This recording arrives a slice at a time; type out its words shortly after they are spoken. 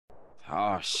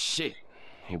Oh, shit.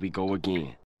 Here we go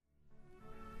again.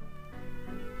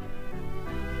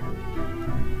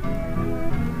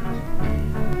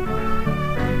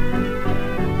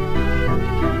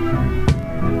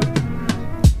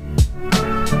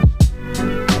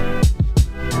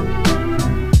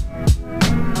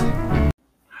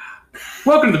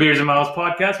 Welcome to the Beers and Miles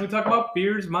podcast. We talk about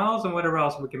beers, miles, and whatever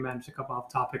else we can manage to come off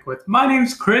topic with. My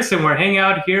name's Chris, and we're hanging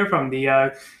out here from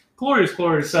the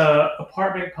glorious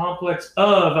apartment complex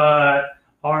of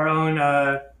our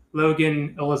own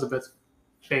Logan Elizabeth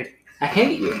Shade. I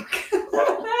hate you.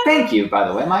 Thank you, by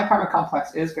the way. My apartment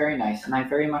complex is very nice, and I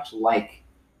very much like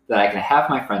that I can have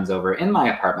my friends over in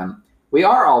my apartment. We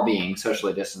are all being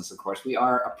socially distanced, of course. We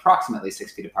are approximately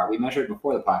 6 feet apart. We measured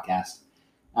before the podcast.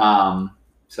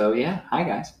 So, yeah. Hi,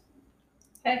 guys.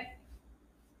 Hey.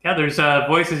 Yeah, there's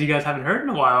voices you guys haven't heard in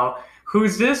a while.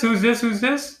 Who's this? Who's this? Who's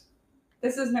this?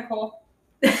 This is Nicole.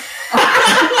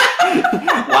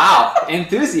 Wow.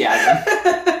 Enthusiasm.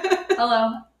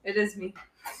 Hello. It is me.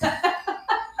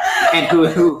 And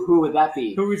who would that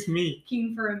be? Who is me?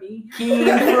 Keen for a me. Keen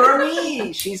for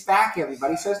me. She's back,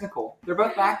 everybody. So is Nicole. They're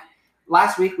both back.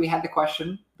 Last week, we had the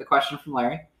question from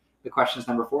Larry. The question is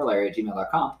number 4,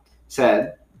 Larry@gmail.com.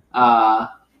 Said,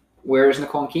 where's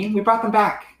Nicole and Keen? We brought them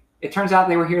back. It turns out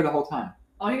they were here the whole time.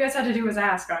 All you guys had to do was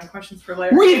ask on questions for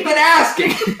Larry. We've been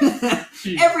asking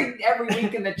every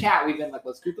week in the chat. We've been like,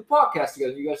 let's do the podcast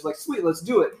together. You guys are like, sweet, let's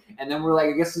do it. And then we're like,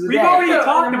 I guess it's the We've day. already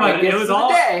talked about it. It was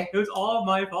all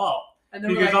my fault. And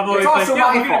then Because we're I'm like, always It's like, also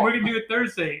yeah, my fault. we're gonna do it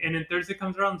Thursday, and then Thursday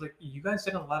comes around, it's like, you guys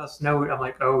didn't let us know. I'm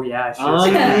like, oh yeah,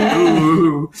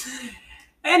 Oh. sure.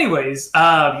 Anyways,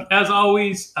 as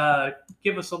always,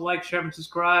 give us a like, share, and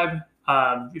subscribe.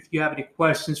 If you have any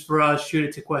questions for us, shoot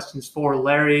it to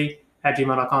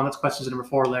questions4larry@gmail.com. That's questions number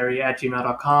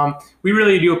 4larry@gmail.com. We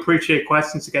really do appreciate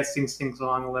questions to get things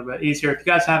along a little bit easier. If you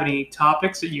guys have any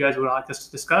topics that you guys would like us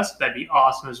to discuss, that'd be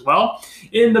awesome as well.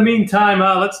 In the meantime,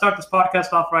 let's start this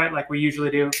podcast off right like we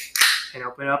usually do and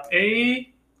open up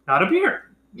not a beer.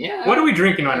 Yeah. What are we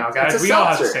drinking right now, guys? It's a We all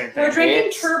have the seltzer. same thing. we're drinking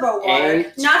It's turbo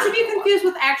water. Not to be confused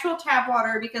with actual tap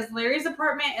water, because Larry's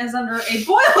apartment is under a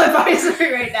boil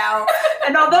advisory right now.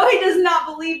 And although he does not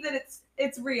believe that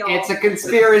it's real. It's a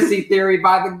conspiracy theory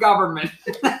by the government.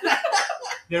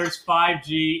 There's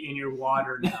 5G in your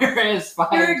water now. There is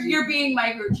 5G. You're being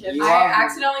microchipped. You I are.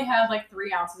 accidentally had like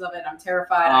 3 ounces of it. I'm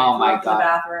terrified. Oh I my threw up in God. the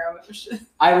bathroom. It was just...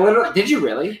 I literally, did you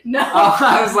really? No. Oh,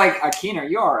 I was like, Keen, are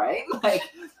you all right? Like,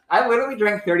 I literally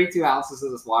drank 32 ounces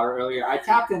of this water earlier. I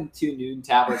tapped in 2 Noon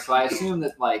tablets, so I assume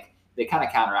that like they kind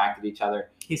of counteracted each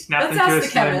other. He snapped Let's into ask a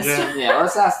the chemist. Slim Jim. Yeah,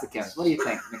 let's ask the chemist. What do you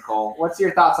think, Nicole? What's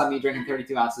your thoughts on me drinking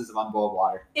 32 ounces of unboiled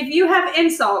water? If you have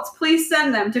insults, please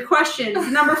send them to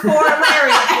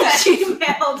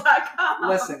questions4larry@gmail.com.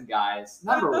 Listen, guys.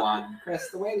 Number 1, Chris,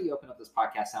 the way that you opened up this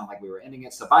podcast sounded like we were ending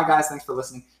it. So bye, guys. Thanks for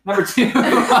listening. Number 2,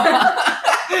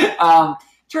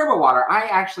 Turbo Water. I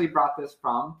actually brought this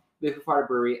from the Foo Fighter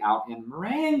Brewery out in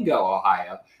Marengo,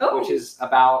 Ohio, which is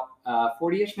about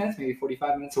 40-ish minutes, maybe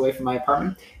 45 minutes away from my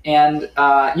apartment. And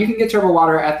you can get Turbo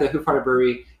Water at the Foo Fighter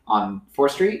Brewery on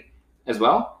 4th Street as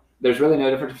well. There's really no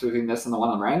difference between this and the one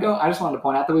on Marengo. I just wanted to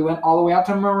point out that we went all the way out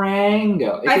to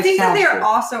Marengo. I think that they're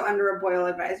also under a boil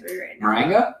advisory right now.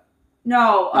 Marengo?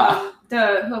 No,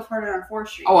 the Hoof Hearted on 4th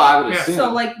Street. Oh, I would Yeah. assume. So,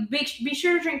 like, be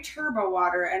sure to drink turbo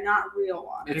water and not real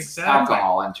water. It's Exactly.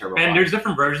 alcohol and Turbo And Water. there's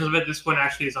different versions of it. This one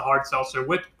actually is a hard seltzer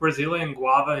with Brazilian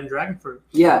guava and dragon fruit.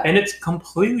 Yeah, And it's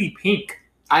completely pink.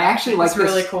 I actually like It's this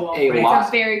really cool. a It's lot.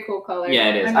 a very cool color. Yeah,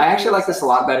 it is. I'm I actually like obsessed. this a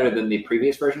lot better than the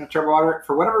previous version of Turbo Water.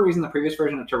 For whatever reason, the previous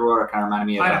version of Turbo Water kind of reminded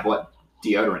me of Pineapple. what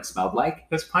deodorant smelled like.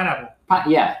 That's pineapple.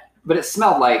 Yeah, but it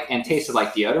smelled like and tasted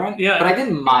like deodorant. Yeah. But I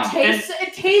didn't mind it.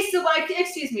 It tasted like.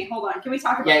 Excuse me. Hold on. Can we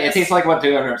talk about Yeah, this? it tastes like what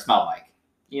deodorant smelled like.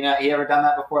 You know, you ever done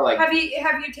that before? Like, Have you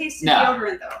tasted No.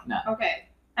 deodorant though? No. Okay.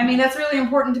 I mean, that's really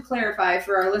important to clarify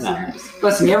for our listeners.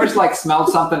 listen, you ever just like smelled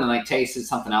something and like tasted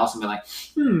something else and be like,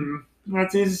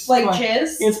 that is Like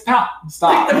jizz. It's pal.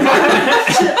 Stop.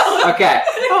 Okay.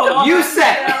 Oh, You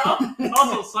said.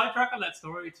 Also, sidetrack on that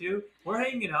story too. We're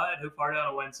hanging out at Hoof Hearted on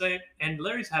a Wednesday, and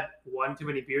Larry's had one too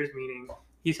many beers, meaning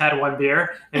he's had one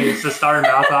beer, and he's just starting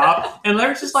to mouth off. And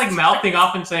Larry's just like mouthing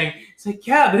off and saying, "It's like,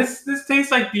 yeah, this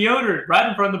tastes like deodorant right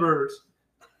in front of the brewers.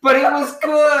 But it was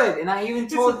good, and I even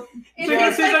told. It's like,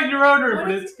 it tastes like deodorant,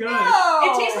 but it's good."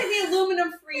 It tastes like the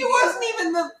aluminum free. It wasn't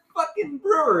even the fucking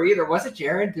brewer either, was it,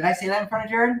 Jared? Did I say that in front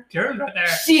of Jared? Jared's right there.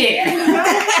 Shit.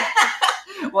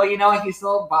 Well, Well, you know, he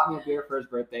still bought me a beer for his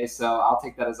birthday, so I'll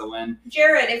take that as a win.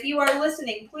 Jared, if you are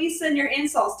listening, please send your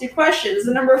insults to questions.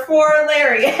 The number 4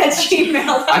 Larry at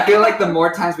gmail.com. I feel like the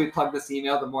more times we plug this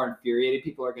email, the more infuriated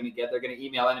people are going to get. They're going to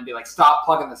email in and be like, "Stop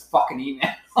plugging this fucking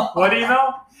email." What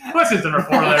email? Questions number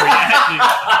 4 Larry at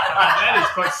gmail.com. That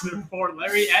is questions number 4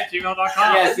 Larry at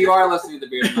gmail.com. Yes, you are listening to the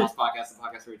Beers and Miles podcast, the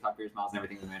podcast where we talk beers, miles, and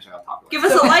everything we mentioned about talk about. Give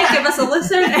us a like, give us a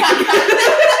listen.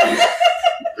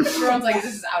 Everyone's like,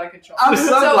 this is out of control. I'm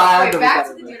so glad Wait, that we back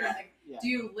got to the it. deodorant thing. Yeah. Do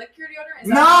you lick your deodorant? Is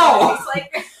No! that what it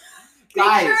tastes like? Make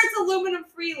Guys. sure it's aluminum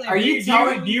free, Larry. Are you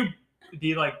telling me? Do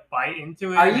you like bite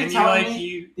into it? Are you and then telling like,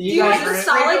 me? Do you like the guys-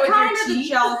 solid With your kind or the teeth?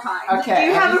 gel kind? Okay, Do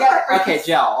you have a preference? okay,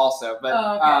 gel also, but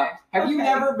Oh, okay. have you Okay.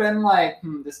 never been like,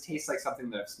 this tastes like something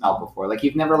that I've smelled before? Like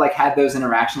you've never like had those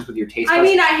interactions with your taste buds? I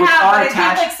mean, I which have, are but I It's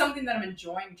attached- like something that I'm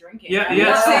enjoying drinking. Yeah, I yeah,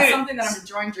 let's say say it. something that I'm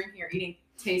enjoying drinking or eating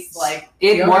tastes like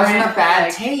It deodorant wasn't a or, bad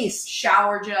like, taste.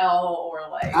 shower gel or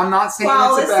like. I'm not saying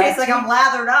Well, it's this a bad tastes like I'm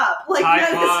lathered up. Like Tide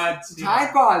that, Pods.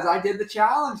 Tide Pods. I did the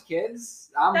challenge, kids.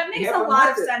 I'm that makes hip a and lot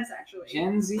of with it. sense, actually.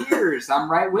 Gen Zers, I'm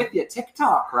right with you.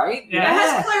 TikTok, right? Yeah. That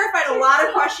has clarified a lot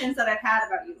of questions that I've had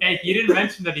about you. Hey, you didn't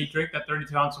mention that he drank that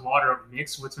 32 ounce of water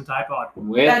mixed with some Tide Pod.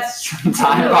 With That's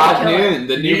Tide Pod Noon,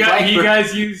 the new You flavor.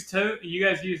 guys use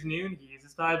Noon. He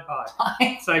uses Tide Pod.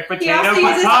 It's like He potato also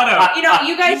uses, potato. you know,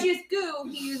 you guys use goo.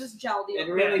 He uses gel It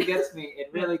deodorant. really gets me. It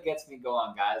really gets me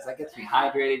going, guys. That gets me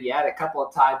hydrated. You add a couple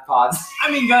of Tide Pods.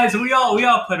 I mean, guys, we all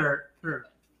put our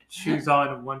shoes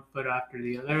on one foot after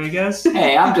the other, I guess.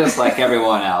 Hey, I'm just like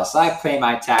everyone else. I pay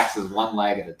my taxes one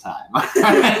leg at a time.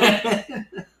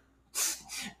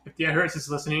 If the IRS is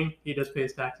listening, he does pay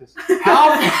his taxes.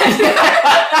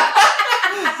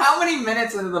 How many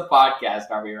minutes into the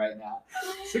podcast are we right now?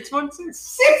 616.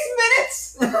 6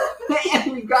 minutes,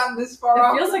 and we've gotten this far It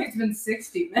off. feels like it's been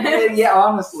 60 minutes. Yeah,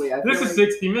 honestly, I feel This is like,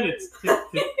 60 minutes.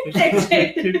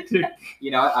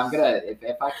 you know, I'm gonna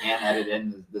if I can edit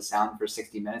in the sound for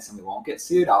 60 minutes and we won't get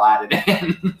sued, I'll add it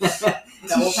in.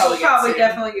 No, we'll probably get sued.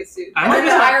 definitely get sued. I Or might the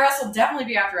just IRS will definitely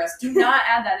be after us. Do not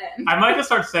add that in. I might just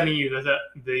start sending you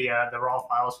the raw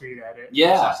files for you to edit.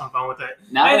 Yeah. Just have some fun with it.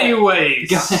 Now that- Anyways,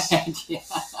 Go ahead.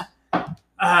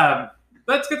 Yeah.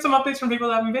 let's get some updates from people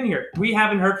that haven't been here. We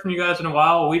haven't heard from you guys in a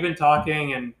while. We've been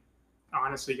talking, and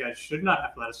honestly, you guys should not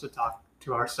have let us to talk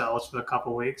to ourselves for a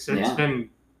couple weeks. It's Yeah. been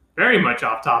very much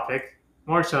off topic,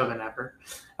 more so than ever.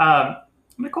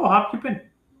 Nicole, how have you been?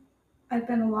 I've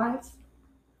been alive.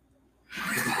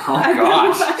 Oh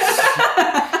gosh.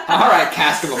 All right,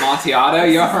 Cask of Amontillado,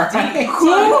 you all right?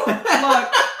 Look,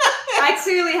 I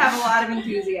clearly have a lot of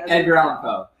enthusiasm. Edgar Allan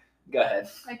Poe. Go ahead.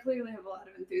 I clearly have a lot of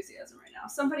enthusiasm right now.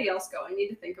 Somebody else go. I need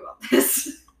to think about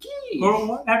this. Or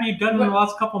what have you done in the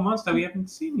last couple months that we haven't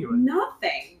seen you in?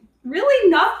 Nothing. Really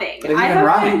nothing. What have you I been have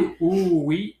running?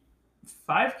 Ooh,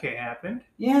 5K happened.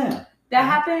 Yeah. that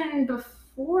happened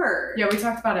before. Yeah, we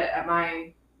talked about it at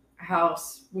my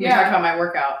house when Yeah. we talked about my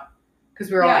workout. Because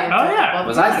we were all Yeah. amped Oh, up yeah. about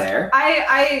Was the I pizza. there?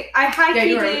 I high Yeah, key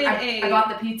you were. did I bought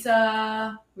the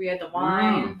pizza. We had the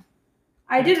wine.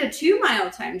 I did a 2-mile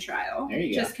time trial. There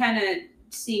you go. Just kind of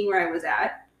seeing where I was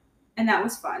at, and that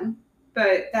was fun.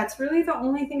 But that's really the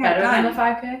only thing Better I've than done. the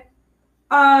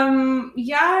 5K.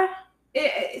 Yeah.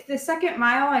 The second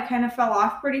mile, I kind of fell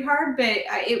off pretty hard, but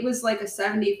it was like a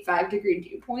 75-degree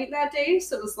dew point that day.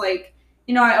 So it was like,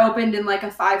 you know, I opened in like a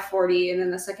 5:40, and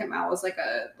then the second mile was like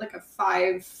a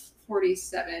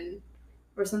 5:47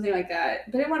 or something like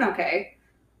that. But it went okay.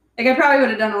 Like I probably would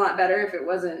have done a lot better if it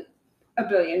wasn't a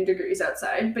billion degrees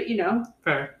outside. But you know,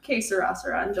 Fair. que sera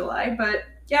in July. But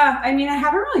yeah, I mean, I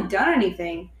haven't really done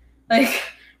anything. Like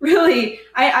really,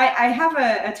 I have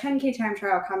a 10K time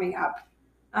trial coming up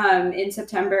in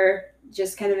September,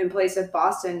 just kind of in place of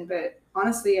Boston. But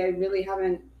honestly, I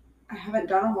haven't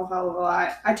done a whole hell of a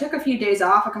lot. I took a few days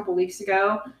off a couple weeks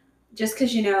ago, just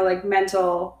because, you know, like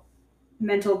mental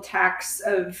tax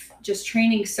of just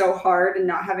training so hard and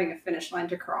not having a finish line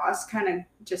to cross kind of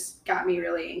just got me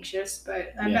really anxious.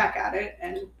 But I'm Yeah. back at it,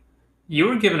 and You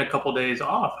were given a couple days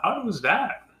off. How was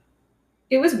that?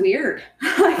 it was weird.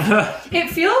 It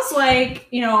feels like,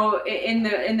 you know, in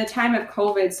the time of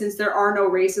COVID, since there are no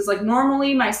races, like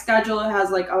normally my schedule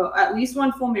has like at least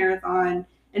one full marathon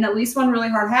and at least one really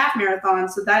hard half marathon.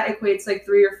 So that equates like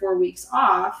 3 or 4 weeks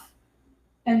off.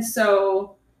 And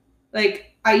so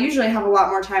like I usually have a lot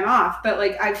more time off, but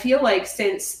like I feel like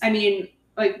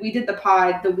like we did the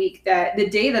pod the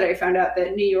day that I found out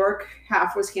that New York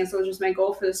half was canceled, which was my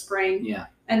goal for the spring. Yeah.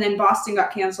 And then Boston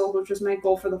got canceled, which was my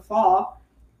goal for the fall.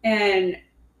 And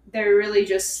they're really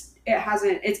just,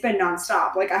 it's been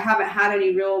nonstop. Like I haven't had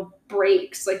any real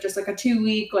breaks, like just like a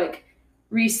 2-week, like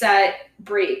reset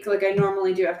break like I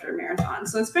normally do after a marathon.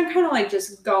 So it's been kind of like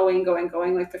just going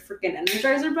like the freaking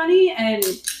Energizer Bunny, and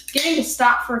getting to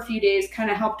stop for a few days kind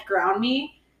of helped ground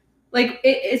me. Like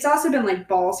it's also been like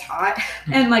balls hot,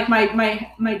 and like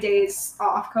my days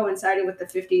off coincided with the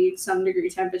 50 some degree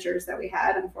temperatures that we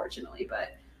had, unfortunately.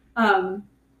 But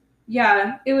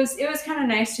yeah, it was kind of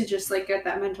nice to just like get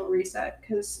that mental reset,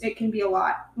 because it can be a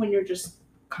lot when you're just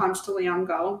constantly on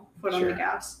go, foot on the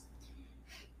gas.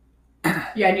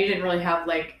 Yeah, and you didn't really have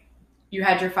like, you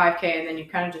had your 5K and then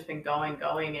you've kind of just been going,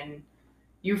 and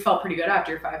you felt pretty good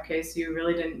after your 5K, so you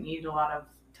really didn't need a lot of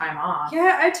time off.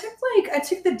 Yeah, I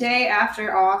took the day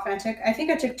after off. I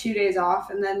think I took 2 days off,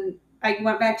 and then I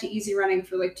went back to easy running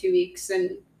for like 2 weeks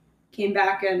and came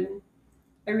back, and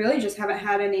I really just haven't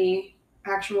had any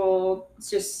actual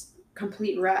just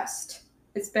complete rest.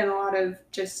 It's been a lot of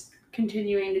just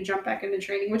continuing to jump back into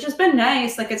training, which has been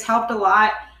nice. Like it's helped a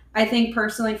lot, I think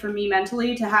personally for me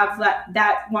mentally, to have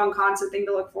that one constant thing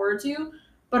to look forward to.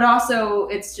 But also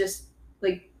it's just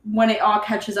like when it all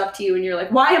catches up to you and you're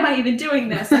like, why am I even doing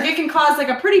this? Like it can cause like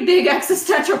a pretty big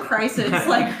existential crisis,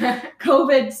 like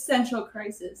COVID central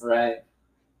crisis. Right.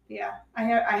 Yeah, I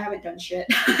haven't done shit.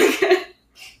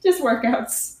 Just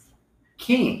workouts.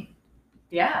 Keen.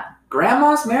 Yeah.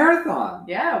 Grandma's Marathon.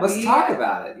 Yeah. Let's talk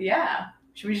about it. Yeah.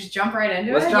 Should we just jump right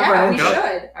into Let's it? jump Yeah, right we into it.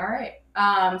 should. All right.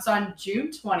 So on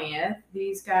June 20th,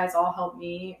 these guys all helped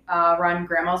me run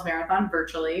Grandma's Marathon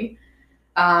virtually.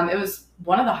 It was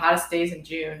one of the hottest days in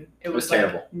June. It was like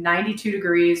terrible. 92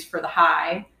 degrees for the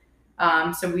high.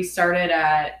 So we started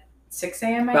at 6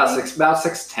 a.m. I About think.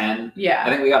 6:10. Yeah. I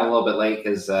think we got a little bit late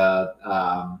because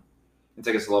it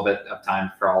took us a little bit of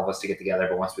time for all of us to get together.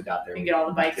 But once we got there, And get all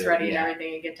the bikes ready and yeah.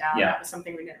 everything and get down. Yeah. That was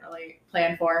something we didn't really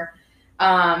plan for.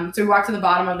 So we walked to the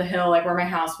bottom of the hill, like where my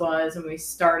house was, and we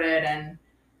started at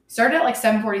like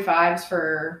 7:45s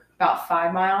for about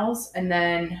 5 miles, and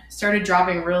then started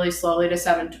dropping really slowly to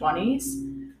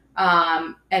 7:20s.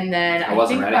 And then I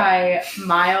wasn't think ready. by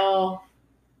mile,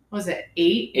 what was it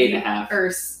 8? 8.5.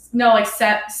 Or no, like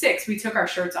 6, we took our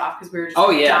shirts off because we were just Oh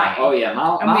yeah. dying. Oh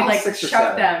yeah. And we like 6 or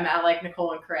chucked 7. them at like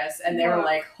Nicole and Chris, and they were Wow.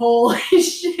 like, "Holy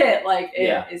shit! Like it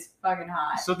Yeah. is fucking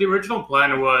hot." So the original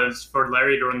plan was for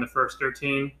Larry to run the first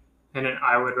 13, and then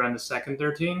I would run the second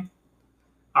 13.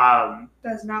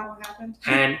 That's not what happened.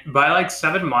 And by like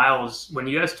 7 miles, when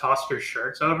you guys tossed your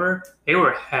shirts over, they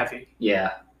were heavy.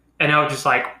 Yeah. And I was just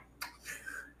like,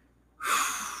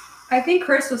 I think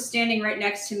Chris was standing right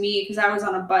next to me because I was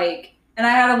on a bike, and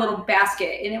I had a little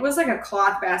basket, and it was like a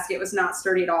cloth basket. It was not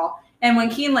sturdy at all. And when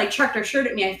Keen like chucked her shirt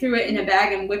at me, I threw it in a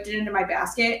bag and whipped it into my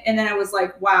basket. And then I was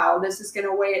like, wow, this is going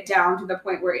to weigh it down to the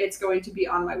point where it's going to be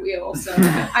on my wheel. So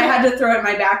I had to throw it in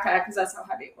my backpack because that's how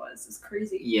heavy it was. It's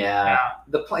crazy. Yeah.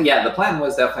 yeah. The plan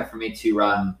was definitely for me to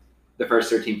run the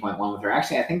first 13.1 with her.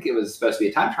 Actually, I think it was supposed to be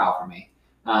a time trial for me.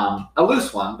 A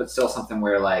loose one, but still something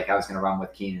where like I was going to run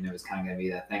with Keen, and it was kind of going to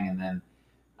be that thing. And then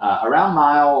around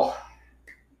mile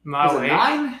Mile was it 8.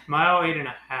 9? Mile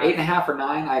 8.5. 8.5 or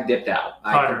 9, I dipped out.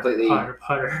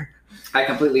 Putter. I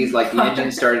completely like the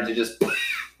engine started to just,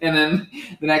 and then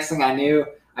the next thing I knew,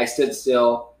 I stood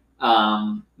still.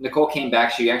 Nicole came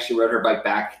back. She actually rode her bike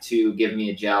back to give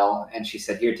me a gel, and she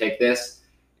said, "Here, take this."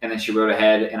 And then she rode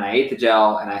ahead, and I ate the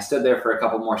gel, and I stood there for a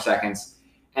couple more seconds,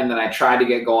 and then I tried to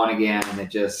get going again, and it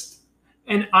just.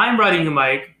 And I'm riding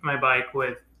my bike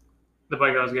with the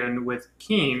bike I was getting with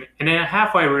Keen, and then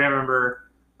halfway I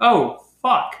remember, oh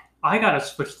fuck, I gotta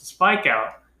switch this bike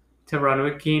out to run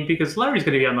with Keen because Larry's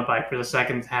gonna be on the bike for the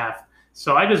second half.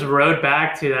 So I just rode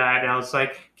back to that, and I was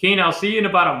like, Keen, I'll see you in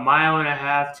about 1.5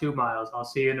 miles, 2 miles. I'll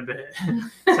see you in a bit.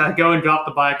 So I go and drop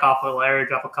the bike off with Larry,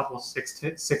 drop a couple of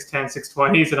 610,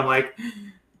 620s, and I'm like,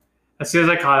 as soon as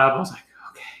I caught up, I was like,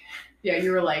 okay. Yeah,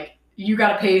 you were like, you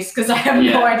got to pace because I have no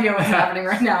Yeah. idea what's happening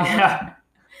right now. Yeah.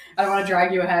 I don't want to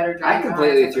drag you ahead or drag I you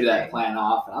completely behind. threw that plan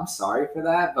off, and I'm sorry for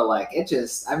that, but like it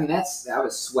just, I mean, I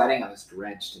was sweating, I was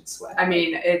drenched in sweat. I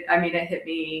mean, it hit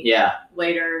me Yeah.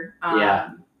 later.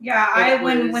 Yeah. Yeah, It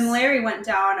when was- Larry went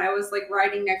down, I was like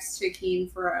riding next to Keen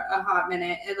for a hot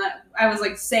minute, and I was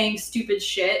like saying stupid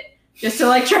shit just to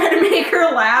like try to make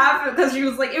her laugh because she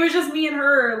was like, it was just me and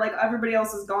her, like everybody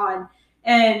else is gone,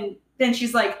 and then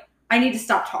she's like, I need to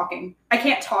stop talking. I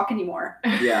can't talk anymore.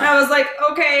 And Yeah. I was like,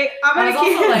 okay, I'm I was gonna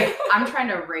keep also like, I'm trying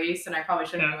to race, and I probably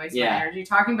shouldn't be wasting Yeah. my energy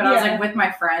talking, but I was Yeah. like with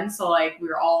my friends, so like we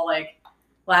were all like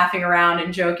laughing around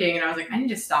and joking, and I was like, I need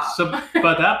to stop. So, but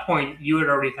at that point, you had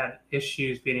already had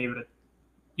issues being able to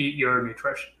eat your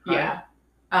nutrition. Right? Yeah.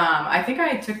 I think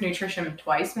I took nutrition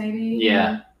twice, maybe.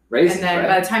 Yeah. Raisins, And then right?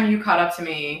 by the time you caught up to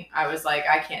me, I was like,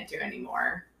 I can't do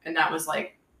anymore. And that was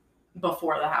like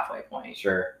before the halfway point.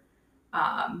 Sure.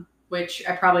 which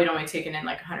I probably had only taken in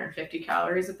like 150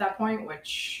 calories at that point,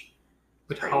 which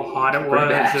With how hot it Pretty was,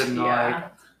 bad. and like,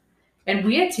 And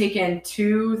we had taken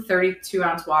 2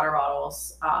 32-ounce water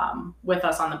bottles with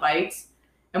us on the bikes,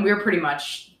 and we were pretty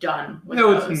much done with it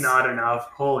was those. not enough.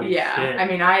 Holy Yeah, shit! I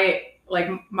mean,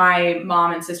 my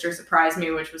mom and sister surprised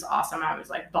me, which was awesome. I was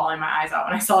like bawling my eyes out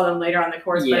when I saw them later on the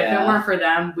course. But if Yeah. it weren't for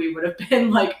them, we would have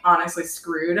been like honestly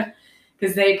screwed,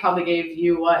 because they probably gave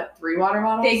you 3 water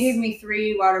bottles. They gave me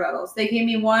 3 water bottles. They gave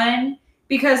me one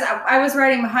because I was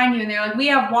riding behind you, and they're like, "We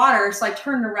have water." So I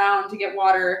turned around to get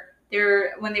water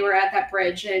there when they were at that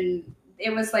bridge, and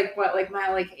it was like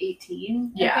mile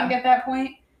 18. Yeah. I think at that point.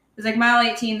 It was like mile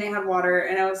 18. They had water,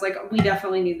 and I was like, "We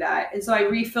definitely need that." And so I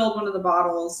refilled one of the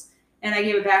bottles, and I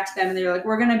gave it back to them, and they were like,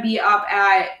 "We're gonna be up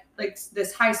at like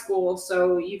this high school,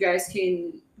 so you guys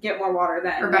can get more water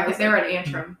then." And I Rebecca, was they like, were at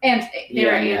Antrim. and they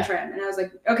were at Yeah. Antrim, and I was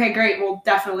like, "Okay, great. We'll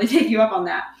definitely take you up on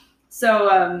that." So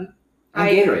And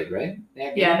Gatorade, right? They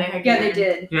had Yeah, Gatorade? they had yeah, they Gatorade.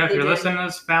 did. Yeah, if They you're did. listening to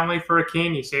this, Family for a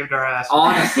King, you saved our ass.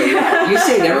 Honestly, you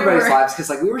saved everybody's We were- lives because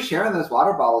like we were sharing those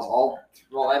water bottles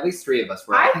at least 3 of us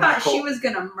were. I think thought Nicole- she was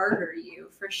gonna murder you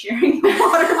for sharing the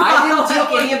water bottle. I didn't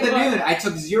take any of the noon. I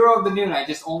took 0 of the noon. I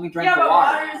just only drank Yeah, the but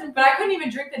water. water isn't. But I couldn't even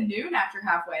drink the noon after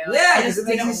halfway. Like, Yeah, I because just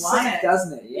it makes didn't you want sick, it.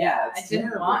 doesn't it? Yeah, I it's didn't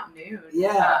terrible. want noon.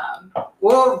 Yeah.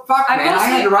 Well, fuck, I man. I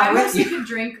had to mostly, I run with mostly you. can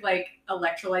drink like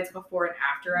electrolytes before and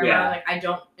after I Yeah. run. Like I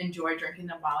don't enjoy drinking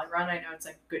them while I run. I know it's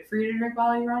like good for you to drink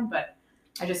while you run, but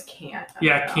I just can't. I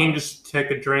Yeah, don't know. Keen just took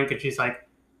a drink, and she's like,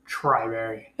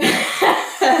 "Tri-berry."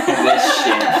 This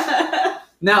shit.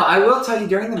 No, I will tell you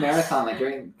during the marathon, like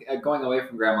during going away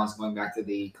from Grandma's, going back to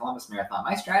the Columbus Marathon,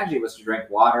 my strategy was to drink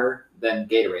water, then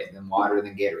Gatorade, then water,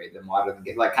 then Gatorade, then water, then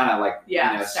Gatorade, like kind of like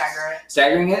Yeah, you know, stagger it.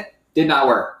 Staggering it did not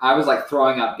work. I was like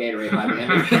throwing up Gatorade by the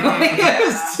end of it. Like, it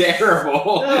was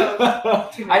terrible.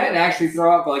 I didn't actually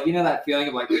throw up, but like you know that feeling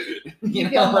of like You know,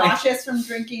 feel like, nauseous from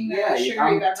drinking the yeah, sugary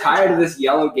I'm beverage. tired of this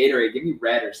yellow Gatorade. Give me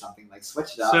red or something. Like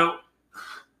switch it up. So,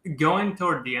 going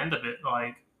toward the end of it,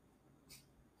 like,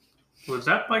 was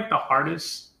that like the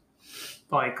hardest,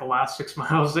 like, last 6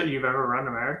 miles that you've ever run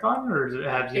a marathon, or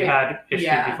have you had issues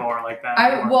Yeah. before like that?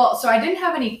 So I didn't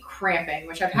have any cramping,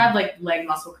 which I've had like leg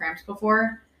muscle cramps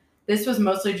before. This was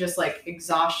mostly just like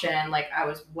exhaustion. Like I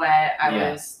was wet. I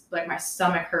Yeah. was like my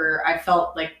stomach hurt. I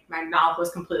felt like my mouth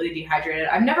was completely dehydrated.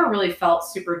 I've never really felt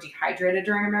super dehydrated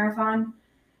during a marathon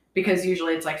because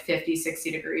usually it's like 50,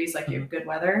 60 degrees, like you have good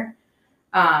weather.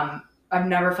 I've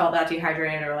never felt that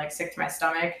dehydrated or like sick to my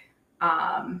stomach.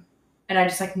 And I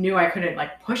just like knew I couldn't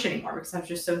like push anymore because I was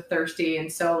just so thirsty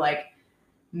and so like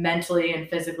mentally and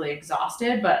physically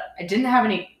exhausted, but I didn't have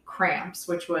any cramps,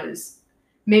 which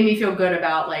made me feel good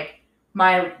about like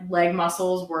my leg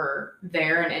muscles were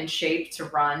there and in shape to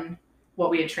run what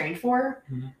we had trained for.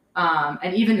 Mhm.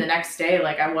 And even the next day,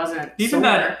 like I wasn't Even sore.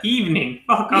 that evening,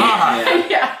 fuck off. Yeah.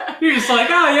 Yeah. You're just like,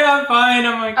 "Oh yeah, I'm fine."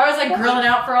 I'm like, I was like grilling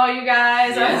out for all you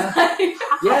guys. I was like,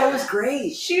 Yeah, it was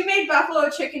great. She made buffalo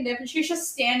chicken dip, and she's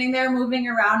just standing there moving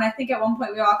around. I think at one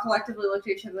point we all collectively looked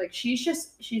at each other like,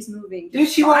 she's moving. Dude,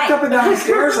 just she walked fine. up and down the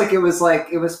stairs like it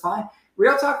was fine.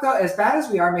 Real talk though, as bad as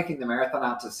we are making the marathon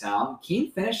out to sound,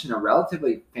 Keen finished in a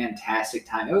relatively fantastic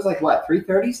time. It was like what,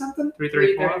 3:30 something,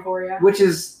 334. 3:34, yeah. which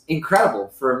is incredible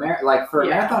for a Yeah.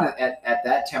 marathon at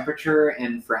that temperature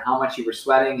and for how much you were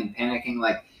sweating and panicking.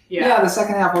 Like, Yeah. yeah, the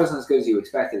second half wasn't as good as you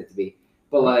expected it to be,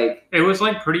 but like, It was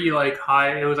like pretty like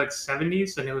high. It was like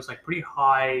 70s, and it was like pretty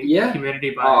high Yeah.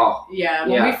 humidity. By oh Yeah,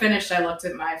 when Yeah. we finished, I looked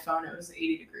at my phone. It was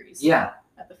 80 degrees. yeah,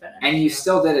 At the finish. and you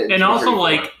still did it. in and also 2:34.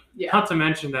 like, Yeah. not to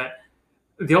mention that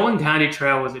the Olentangy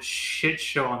Trail was a shit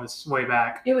show on this way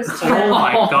back. It was Oh terrible.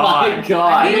 my Oh god! my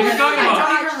God. I mean, you're talking about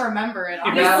I don't even remember it. If We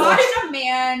honestly. Yeah, watched a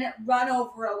man run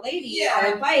over a lady Yeah.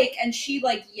 on a bike, and she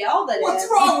like yelled at What's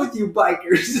him. wrong with you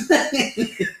bikers?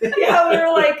 Yeah, we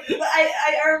were like,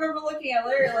 I remember looking at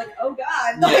Larry like, oh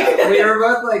god. Yeah, we were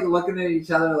both like looking at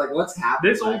each other like, what's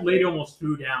happening? this old lady almost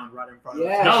threw down right in front of us.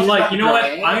 Yeah, And I was she's like, about you to know what?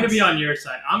 throw I'm gonna hands. be on your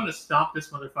side. I'm gonna stop this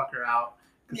motherfucker out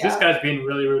because this Yeah. guy's being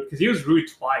really rude. Because he was rude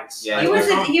twice. Yeah. He Like,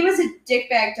 was a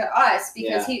dickbag to us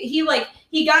because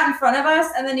he got in front of us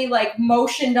and then he like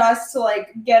motioned us to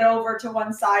like get over to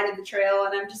one side of the trail,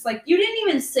 and I'm just like, you didn't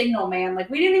even signal, man. Like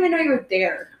we didn't even know you were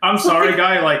there. I'm sorry,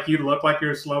 guy. Like, you look like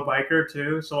you're a slow biker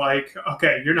too. So, like,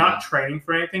 okay, you're not Yeah. training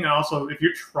for anything. And also, if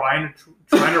you're trying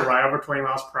to ride over 20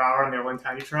 miles per hour on the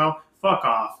Olentangy Trail, fuck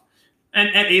off.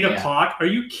 And at 8 Yeah. o'clock, are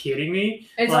you kidding me?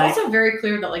 It's Like- also very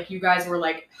clear that like you guys were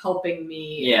like helping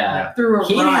me Yeah. through a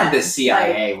Keen run. had the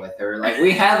CIA with her. Like,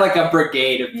 we had like a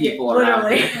brigade of people around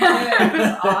literally. her. It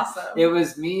was awesome. It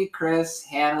was me, Chris,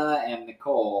 Hannah, and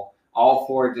Nicole all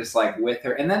four just like with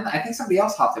her. And then I think somebody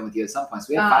else hopped in with you at some point. So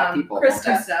we had 5 people.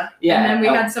 Krista. Yeah. And then we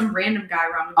had some random guy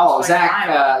run. Oh,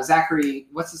 Zachary.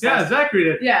 What's his last name? Zachary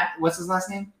did. Yeah. What's his last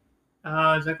name?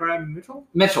 Zachary Mitchell?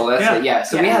 Mitchell, that's Yeah. it. Yeah.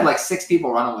 So we Yeah. had like 6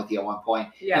 people running with you at one point.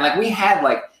 Yeah. And like we had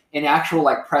like an actual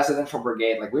like presidential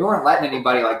brigade. Like we weren't letting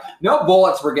anybody like no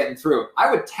bullets were getting through. I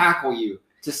would tackle you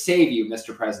to save you,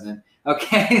 Mr. President.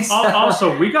 Okay. So.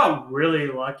 Also, we got really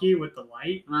lucky with the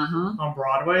light Mhm. on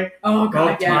Broadway. Oh Both god,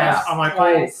 times. yes. I'm like,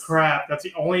 Twice. oh crap, that's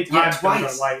the only Yeah, time there was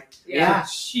twice. a light. Yeah.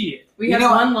 Shit. We You had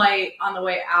know- one light on the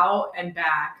way out and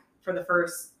back for the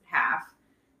first half.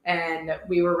 And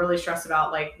we were really stressed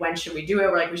about like when should we do it?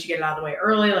 We're like, we should get it out of the way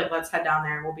early. Like, let's head down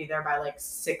there and we'll be there by like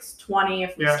 6:20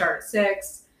 if we Yeah. start at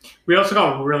 6. We also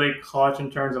got really clutch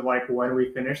in terms of like when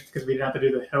we finished because we didn't have to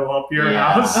do the hill up your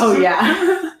Yeah. house. Oh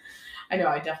yeah. I know,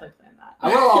 I definitely planned that. I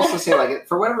will also say, like,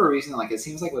 for whatever reason, like, it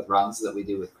seems like with runs that we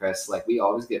do with Chris, like, we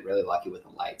always get really lucky with the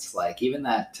lights. Like, even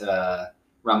that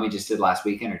run we just did last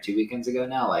weekend or 2 weekends ago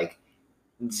now, like,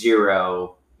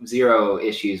 zero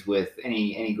issues with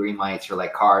any green lights or,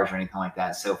 like, cars or anything like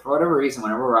that. So, for whatever reason,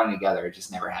 whenever we're running together, it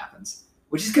just never happens,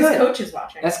 which is Because good. coach is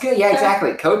watching. That's good. Yeah,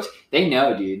 exactly. Coach, they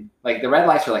know, dude. Like, the red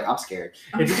lights are like, I'm scared.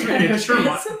 It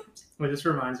just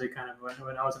reminds me kind of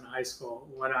when I was in high school,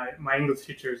 my English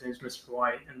teacher, his name's Mr.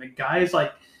 White, and the guy is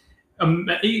like,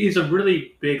 he's a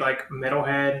really big like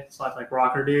metalhead / like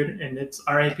rocker dude, and it's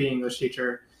our AP English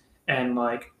teacher, and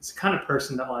like it's the kind of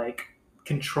person that like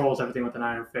controls everything with an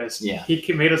iron fist. Yeah.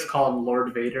 He made us call him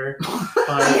Lord Vader.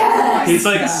 Yes! He's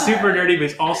like Yeah. super nerdy, but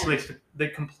he's also like the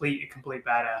complete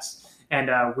badass. And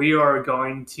we are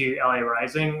going to LA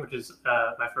Rising, which is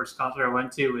my first concert I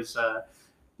went to was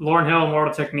Lauryn Hill,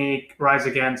 Mortal Technique, Rise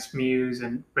Against, Muse,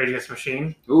 and Rage Against the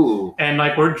Machine. Ooh. And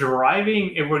like we're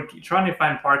driving and we're trying to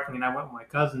find parking, and I went with my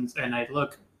cousins and I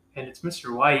look and it's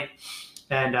Mr. White,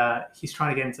 and he's trying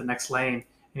to get into the next lane,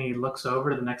 and he looks over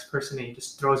to the next person and he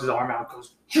just throws his arm out and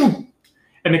goes, "Phew!"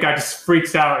 And the guy just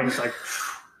freaks out and he's like, "Phew."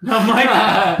 I'm like,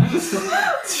 That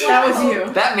was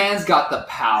you. That man's got the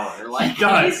power. Like, He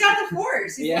does. He's got the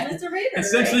force. He's Yeah. Mr. Vader.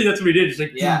 essentially that's what he did. Just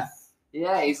like, Yeah.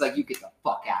 Yeah, he's like, you get the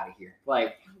fuck out of here.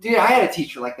 Like, dude, I had a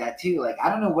teacher like that too. Like, I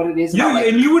don't know what it is about. Like,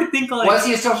 and you would think like, was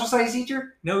he a social studies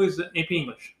teacher? no, it was AP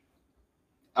English.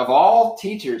 Of all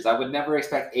teachers, I would never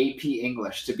expect AP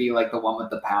English to be like the one with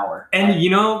the power. And you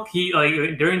know, he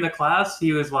like during the class,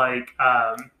 he was like,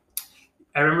 I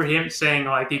remember him saying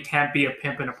like, "You can't be a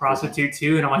pimp and a prostitute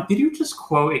too." And I'm like, "Did you just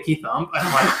quote Icky Thump?" And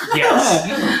I'm like,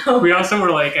 "Yes." We also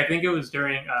were like, I think it was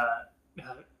during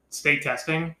state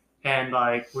testing, and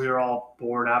like we were all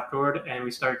bored afterward, and we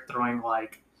started throwing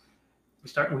like,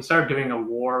 we started doing a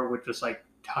war with just like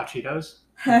hot Cheetos,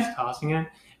 just tossing it.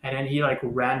 And then he like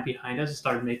ran behind us and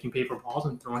started making paper balls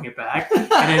and throwing it back. And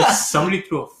then somebody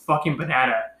threw a fucking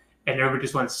banana, and everybody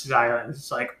just went silent. It's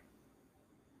like,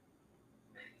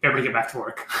 everybody get back to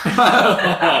work.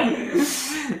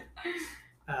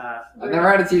 I've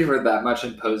never had a teacher with that much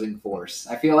imposing force.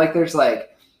 I feel like there's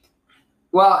like,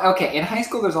 well, okay, in high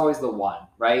school there's always the one,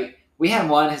 right? We had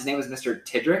one, his name was Mr.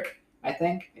 Tidrick, I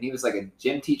think, and he was like a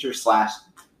gym teacher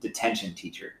 / detention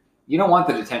teacher. You don't want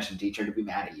the detention teacher to be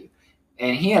mad at you.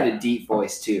 And he had a deep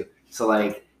voice too. So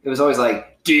like, it was always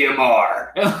like,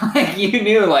 DMR. And like, you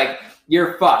knew like,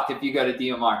 you're fucked if you go to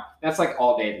DMR. That's like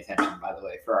all day detention, by the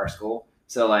way, for our school.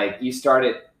 So like, you start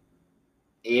at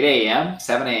 8 a.m.,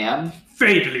 7 a.m.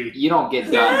 Fatally. You don't get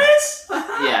done. Yes!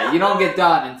 Yeah, you don't get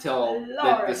done until the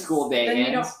Lawrence. school day Then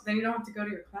ends. you don't have to go to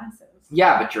your classes.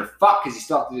 Yeah, but you're fucked because you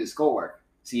still have to do the schoolwork.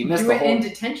 So you missed Do the it in whole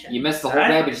detention. you missed the whole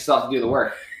day, but you still have to do the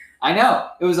work. I know.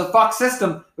 It was a fuck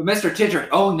system, but Mr. Tidrick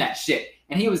owned that shit.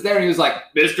 And he was there and he was like,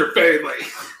 Mr. Fadley,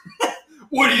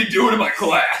 what are you doing in my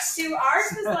class? Dude, ours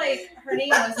was like, her name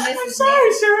was Mrs. I'm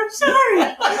sorry, sir. I'm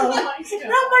sorry. Oh my Not god.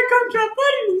 my gumdrop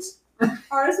bunnies.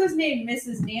 Ours was named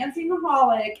Mrs. Nancy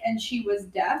Mahalik, and she was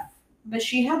deaf, but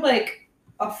she had like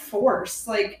a force.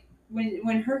 Like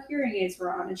when her hearing aids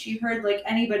were on, and she heard like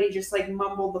anybody just like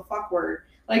mumble the fuck word,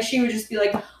 like she would just be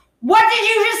like, "What did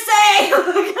you just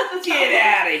say?" Get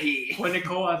out of here. What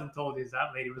Nicole hasn't told you is that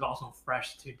lady was also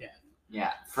fresh to death.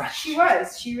 Yeah, fresh. She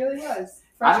was. She really was.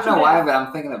 I don't Fresh know to why, death. but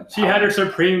I'm thinking of She had her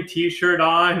Supreme T-shirt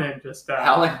on and just.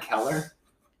 Helen Keller.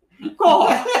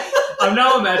 I'm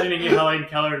now imagining Helen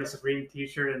Keller in a Supreme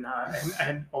T-shirt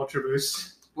and Ultra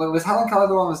Boost. Wait, was Helen Keller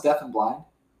the one who was deaf and blind?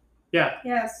 Yeah.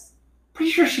 Yes.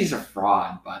 Pretty sure she's a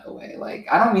fraud, by the way. Like,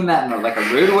 I don't mean that in like a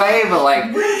rude way, but like,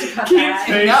 We're going to cut Keep that.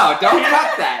 saying- no, don't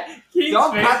cut that. Keith's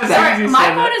Don't face cut as that. soon as he My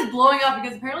said phone that. is blowing up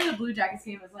because apparently the Blue Jackets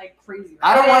game is like crazy.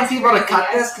 I don't It want is people to crazy, cut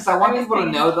yes. this because I want I was people to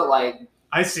thinking- know that like,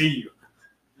 I see you.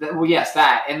 well, yes,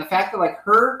 that, and the fact that like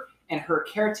her and her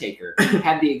caretaker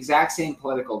had the exact same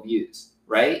political views,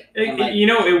 right? And like,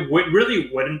 It really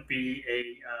wouldn't be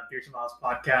a Beers and Miles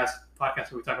podcast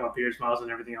where we talk about beers, miles, and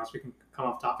everything else we can come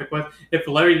off topic with if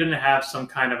Larry didn't have some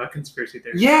kind of a conspiracy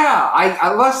theory. yeah,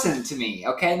 I listen to me,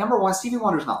 okay? Number one, Stevie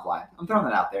Wonder's not blind. I'm throwing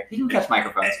that out there. He can catch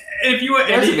microphones. If you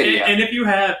There's a video. and if you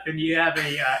have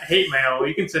a hate mail,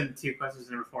 you can send 2 questions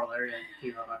number 4 Larry at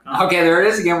gmail.com. Okay, there it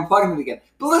is again. We're plugging it again.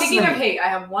 But listen Speaking to of me. hate, I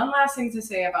have one last thing to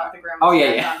say about the Grandma's Oh,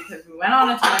 yeah, Marathon because we went on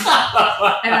a tangent,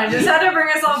 and I just had to bring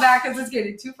us all back because it's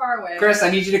getting too far away. Chris,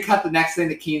 I need you to cut the next thing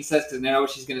that Keen says because I know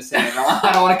what she's going to say. I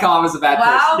don't want to come off as a bad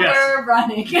While Yes. we're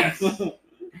running, Yes.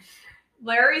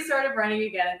 Larry started running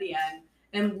again at the end,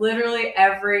 and literally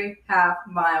every half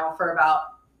mile for about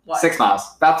what 6 miles.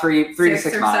 About 3 to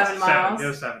 6 or miles. 7 miles. It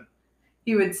was 7.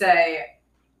 He would say,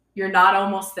 "You're not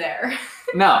almost there."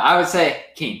 No, I would say,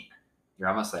 Keen, you're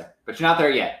almost there. But you're not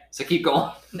there yet. So keep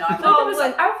going. No, I feel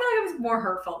like it was more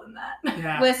hurtful than that.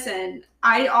 Yeah. Listen,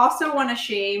 I also want to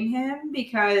shame him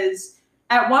because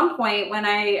at one point when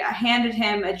I handed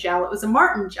him a gel, it was a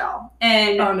Martin gel.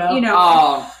 And, Oh, no.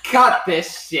 Oh, cut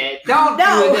this shit. Don't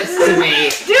No. do this to me.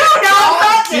 do not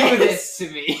cut Don't do this. this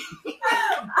to me.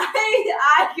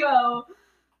 I go,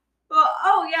 well,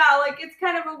 oh yeah, like it's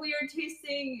kind of a weird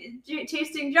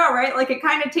tasting gel, right? Like it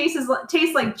kind of tastes like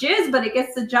jizz, but it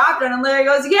gets the job done. And Larry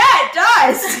goes, yeah, it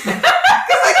does. Because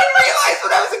I didn't realize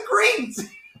what I was agreeing to.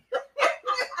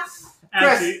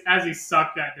 As he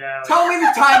sucked that down. Tell me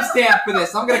the timestamp for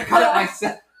this. I'm going to cut it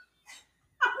myself.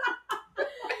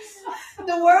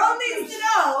 The world needs to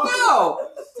know. No.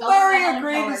 Tell Larry them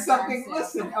agreed how to to something. color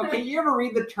Listen, okay, you ever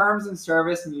read the terms and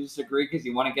service and you just agree because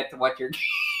you want to get to what you're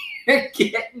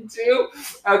getting to?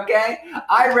 Okay?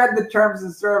 I read the terms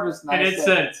and service and And I it said,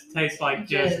 said it tastes like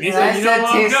jizz. And he and I said, you know said what,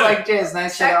 I'm tastes good. like jizz. And I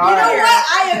said, Check all You know right. what?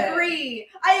 I Yeah. agree.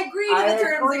 I agree to I the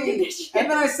terms agree. and conditions.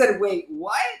 And then I said, wait,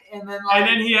 what? And then like, And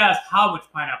then he asked, how much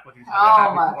pineapple did you how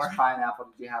have much before? pineapple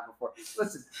did you have before?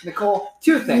 Listen, Nicole,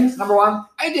 2 things. Number 1,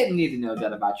 I didn't need to know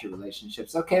that about your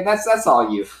relationships. Okay, that's all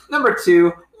you. Number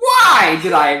 2, why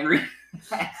did I agree?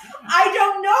 I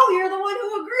don't know. You're the one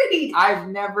who agreed. I've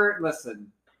never,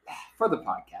 listen, for the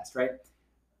podcast, right?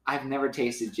 I've never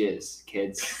tasted jizz,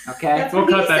 kids. Okay? That's We'll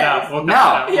what he cut that says. out. We'll cut No,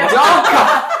 that out. Yeah. don't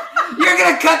cut. You're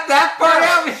going to cut that part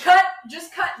out?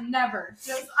 Just cut never.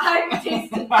 Just I've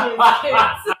tasted jizz,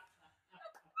 kids.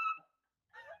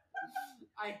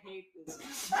 I hate this.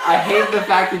 I hate the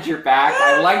fact that you're back.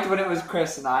 I liked when it was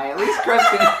Chris and I. At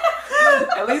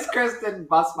least Chris didn't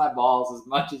bust my balls as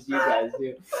much as you guys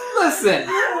do. Listen,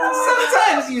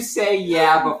 sometimes you say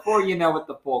yeah before you know what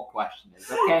the full question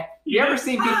is, okay? You ever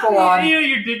seen people on...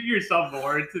 You're digging yourself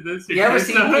more into this. You ever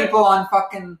seen people on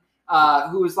fucking...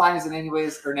 whose line is it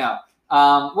anyways? Or no.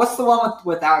 What's the one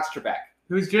with Alex Trebek?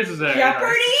 Whose jizz is that?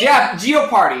 Jeopardy? Yeah,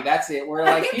 Geopardy. That's it. Where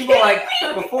like Are you people kidding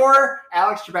like before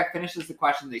Alex Trebek finishes the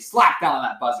question, they slap down on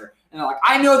that buzzer, and they're like,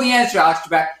 "I know the answer, Alex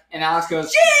Trebek," and Alex goes,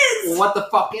 Jizz! "Well, what the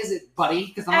fuck is it, buddy?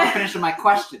 Because I'm not finishing my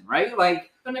question, right?"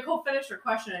 Like, But Nicole finished her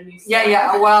question and you said,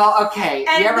 yeah. Well, okay.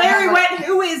 And You ever Larry have, like- went,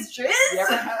 who is Jizz? you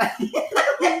ever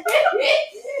have-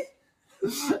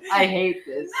 I hate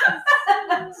this.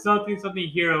 Something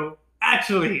hero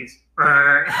actually is.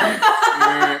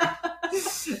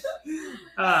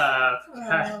 Oh,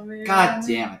 man. God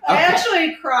damn it. I Okay.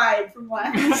 actually cried from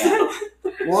laughing.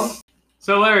 Well,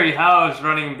 So Larry, how's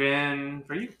running been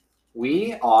for you?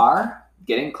 we are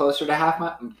getting closer to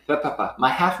my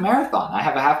half marathon. I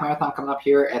have a half marathon coming up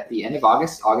here at the end of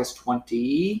August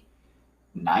 29th.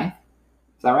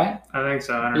 Is that right? I think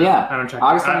so. I don't Yeah. I don't check.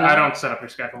 August I 29th. don't set up your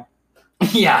schedule.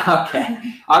 Yeah, okay.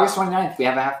 August 29th, we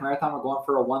have a half marathon. We're going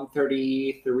for a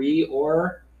 1:33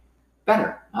 or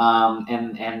better.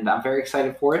 And I'm very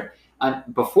excited for it.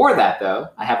 Before that, though,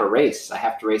 I have a race. I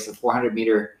have to race a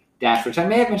 400-meter dash, which I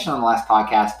may have mentioned on the last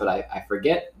podcast, but I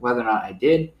forget whether or not I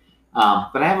did.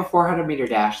 But I have a 400-meter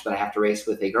dash that I have to race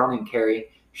with a girl named Carrie.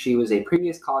 She was a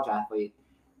previous college athlete,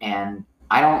 and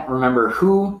I don't remember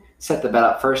who set the bet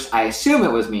up first. I assume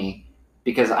it was me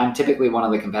because I'm typically one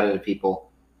of the competitive people.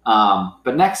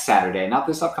 But next Saturday, not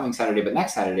this upcoming Saturday, but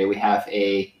next Saturday, we have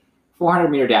a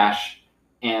 400-meter dash,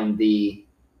 and the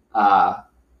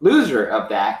loser of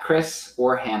that, Chris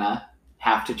or Hannah,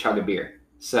 have to chug a beer.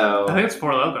 So, I think it's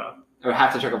Four Loko. or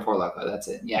have to chug a Four Loko. That's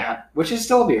it. Yeah. Yeah. Which is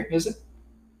still a beer, is it?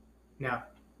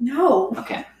 No.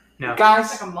 Okay. No. It's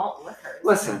Guys, like a malt liquor.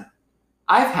 listen.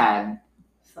 I've had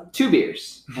 2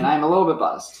 beers, and I'm a little bit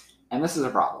buzzed, and this is a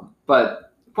problem.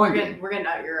 But point being, We're getting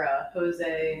out your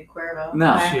Jose Cuervo.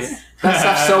 No. facts. Shit. that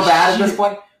stuff's so bad at this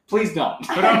point. Please don't.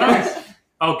 Put on ice.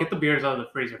 Oh, get the beers out of the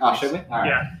freezer. Oh, please. should we? All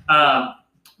right. Yeah.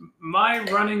 My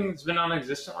running's been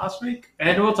non-existent last week,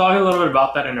 and we'll talk a little bit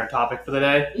about that in our topic for the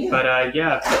day. Yeah.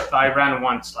 But I ran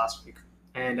once last week,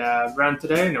 and ran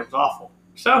today, and it was awful.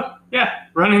 So yeah,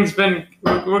 running's been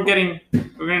we're going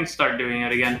to start doing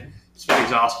it again. It's been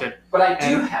exhausted, But I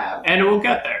do have and we'll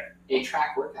get there. a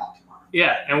track workout tomorrow.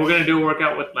 Yeah, and we're going to do a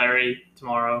workout with Larry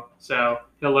tomorrow, so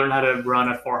he'll learn how to run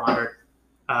a 400.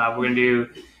 We're going to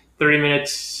do 30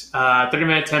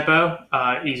 minute tempo,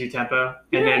 easy tempo,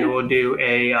 and then we'll do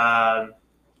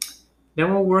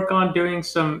then we'll work on doing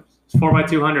some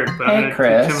 4x200. But Hey, I'm going to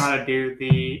Chris. teach him how to do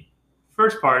the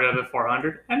first part of the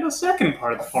 400 and the second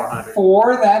part of the 400.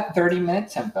 For that 30-minute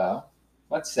tempo,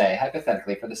 let's say,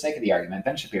 hypothetically, for the sake of the argument,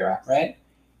 Ben Shapiro, right?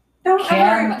 Don't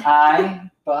Can ever- I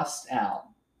bust out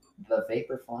the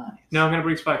vapor flies? No, I'm going to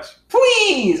bring spikes.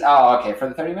 Please! Oh, okay, for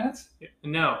the 30 minutes?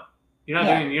 No, you're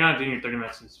not doing your 30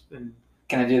 minutes.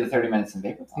 Can I do the 30 minutes in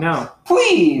vapor flies? No.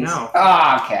 Please! No.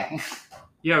 Oh, okay.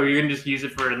 Yeah, you can just use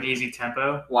it for an easy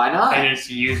tempo. Why not? And just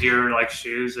use your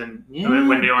shoes, and Yeah.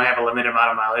 when they only have a limited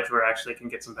amount of mileage, where it actually can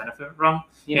get some benefit from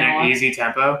You in know an what? easy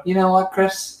tempo. You know what,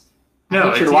 Chris? I No,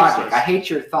 hate your it's logic. useless. I hate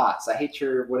your thoughts. I hate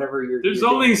your whatever you're There's you're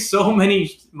only doing. so many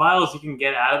miles you can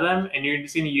get out of them, and you're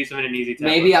just going to use them in an easy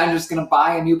tempo. Maybe I'm just going to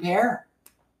buy a new pair.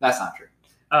 That's not true.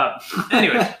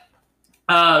 Anyways,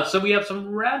 so we have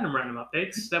some random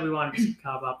updates that we wanted to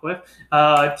come up with.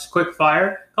 Just quick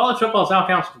fire. College football is now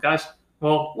canceled, guys.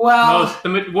 Well, Well,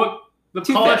 the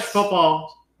two college fifths.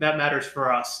 football that matters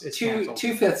for us is canceled.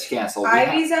 2/5 canceled. We have-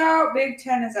 Ivy's out. Big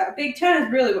Ten is out. Big Ten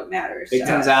is really what matters. Big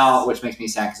Ten's out, which makes me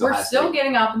sad because We're still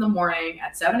getting up in the morning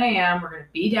at 7 a.m. We're going to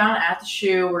be down at the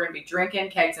shoe. We're going to be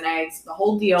drinking kegs and eggs, the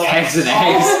whole deal. Kegs and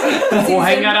All eggs. We'll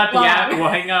hang season out at long. we'll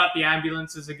hang out at the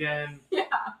ambulances again.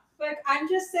 But I'm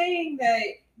just saying that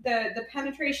the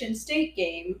Penetration State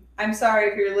game. I'm sorry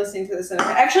if you're listening to this.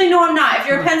 Actually, no, I'm not. If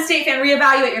you're a Penn State fan,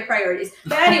 reevaluate your priorities.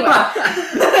 But anyway,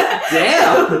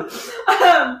 Damn.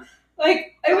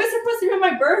 it was supposed to be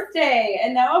my birthday,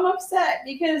 and now I'm upset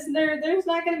because there's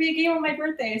not going to be a game on my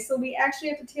birthday. So we actually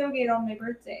have to tailgate on my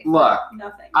birthday. Look,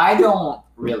 Nothing. I don't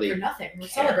really For nothing. We're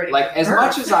care. celebrating. Like your as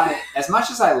birth. much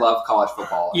as I love college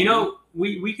football. You know,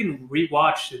 we can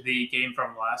rewatch the game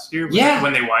from last year Yeah.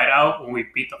 when they white out, when we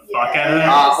beat the fuck out of them.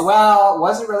 Yes. Well,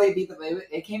 wasn't really beat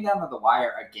it came down to the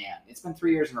wire again. It's been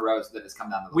 3 years in a row that it's come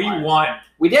down to the We wire. won,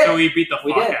 We did. so we beat the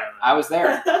We fuck did. out of them. I was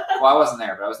there. Well, I wasn't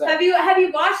there, but I was there. Have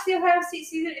you watched the Ohio State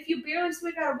season? If you barely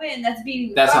squeak out a win, that's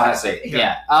beating. That's Ohio Ohio State.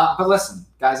 Yeah. But listen,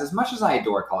 guys, as much as I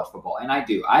adore college football, and I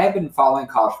do, I have been following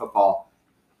college football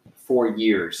for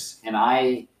years, and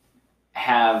I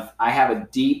have a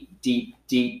deep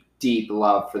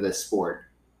love for this sport.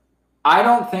 I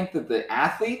don't think that the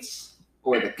athletes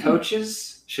or the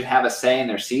coaches should have a say in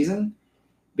their season,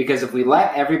 because if we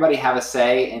let everybody have a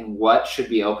say in what should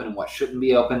be open and what shouldn't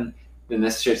be open, then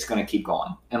this shit's going to keep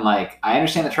going. And I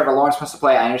understand that Trevor Lawrence wants to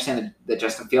play. I understand that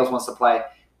Justin Fields wants to play.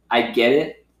 I get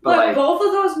it. But both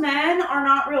of those men are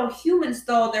not real humans,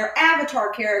 though. They're avatar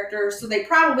characters, so they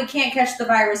probably can't catch the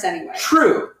virus anyway.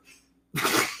 True.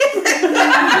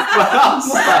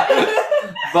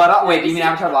 but wait, do you mean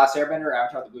Avatar the Last Airbender or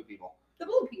Avatar the Blue People? The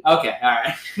blue people. Okay, all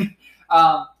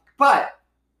right. But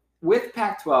with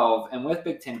Pac-12 and with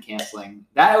Big Ten canceling,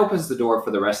 that opens the door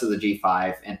for the rest of the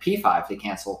G5 and P5 to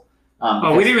cancel.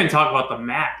 Oh, we didn't even talk about the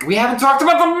MAC. We haven't talked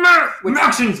about the MAC.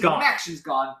 Maction's gone. Maction's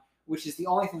gone, which is the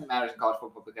only thing that matters in college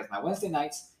football, because my Wednesday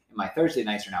nights and my Thursday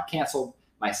nights are now canceled.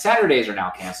 My Saturdays are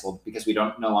now canceled because we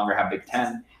no longer have Big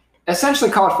Ten. Essentially,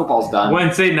 college football's done.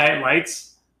 Wednesday night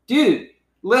lights. Dude,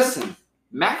 listen,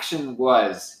 Maction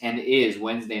was and is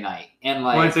Wednesday night, and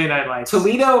Wednesday night lights.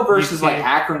 Toledo versus You can't-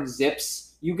 Akron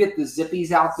Zips. You get the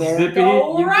Zippies out there. Zippy.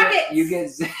 Go You Rockets!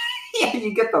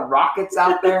 you get the Rockets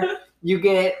out there. You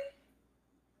get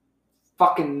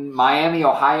fucking Miami,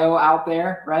 Ohio out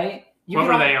there, right?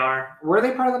 Whoever they are. Were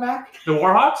they part of the MAC? The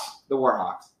Warhawks? The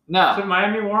Warhawks. Is No. it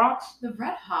Miami Warhawks? The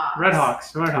Red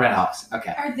Hawks. Redhawks. Redhawks.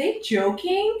 Okay. Are they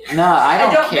joking? No, I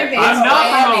don't don't care. think they It's are. I'm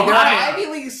not Miami. from They're an Ohio. Ivy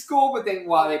League school, but they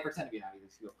pretend to be an Ivy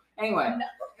League school. Anyway.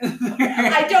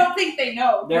 I don't think they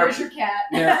know. They're- Where's your cat?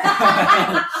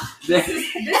 they're- this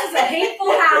is a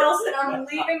hateful house, and I'm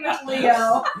leaving with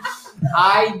Leo.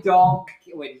 I don't.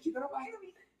 Wait, did you go to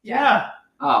Miami? Yeah.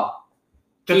 Oh,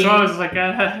 That's why I was like,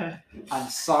 I'm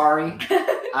sorry.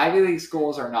 Ivy League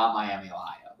schools are not Miami,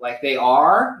 Ohio. Like they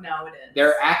are. No, it is.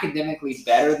 They're academically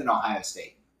better than Ohio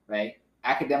State, right?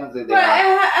 Academically, they But,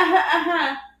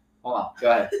 are. Hold on. Go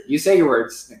ahead. You say your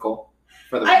words, Nicole.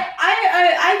 For the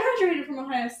I graduated from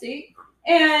Ohio State,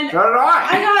 and So did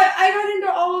I got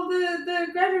into all of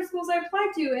the graduate schools I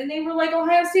applied to, and they were like,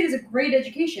 Ohio State is a great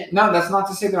education. No, that's not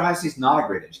to say that Ohio State's not a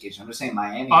great education. I'm just saying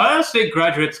Miami. Ohio State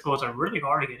graduate schools are really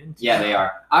hard to get into. Yeah, they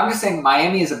are. I'm just saying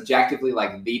Miami is objectively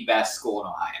like the best school in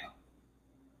Ohio.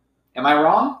 Am I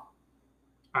wrong?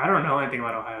 I don't know anything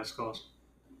about Ohio schools.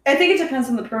 I think it depends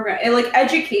on the program. And, like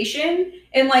education,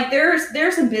 and like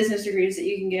there's some business degrees that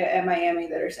you can get at Miami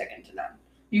that are second to none.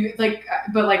 You like,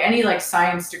 but like any like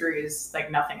science degrees,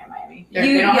 like nothing at Miami. You-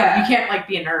 They don't yeah. you can't like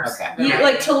be a nurse. Okay. They're You, not-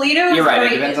 like Toledo is You're right, it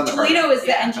great. depends on the Toledo program. is the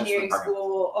Yeah, that's the engineering program.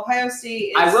 school. Ohio State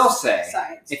is I will say,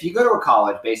 science. if you go to a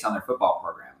college based on their football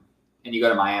program and you go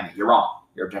to Miami, you're wrong.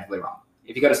 You're objectively wrong.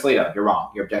 If you go to Toledo, you're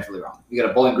wrong. You're objectively wrong. You go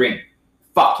to Bowling Green,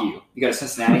 fuck you. You go to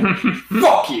Cincinnati,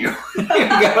 fuck you.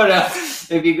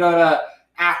 If you go to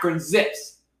Akron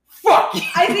Zips, fuck you.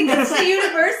 I think it's the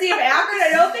University of Akron. I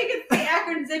don't think it's the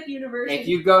Akron Zip University. If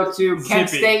you go to Kent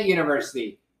Zippy. State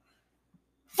University,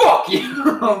 fuck you.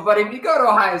 But if you go to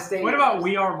Ohio State, What about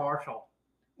We Are Marshall?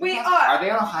 we Are are they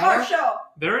on Ohio? Marshall.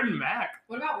 They're in Mac.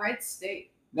 What about Wright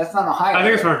State? That's not Ohio. I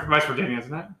think it's for West Virginia,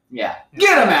 isn't it? Yeah.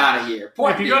 Get them out of here.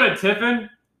 Point If you go to Tiffin,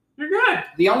 you're good.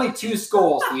 the only two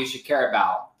schools that you should care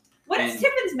about, What's And-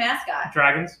 Tiffin's mascot?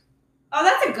 Dragons. Oh,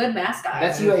 that's a good mascot.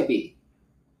 that's UAB.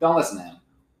 Don't listen to him.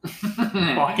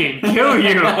 Fucking kill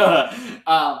you.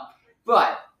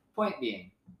 But point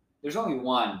being, there's only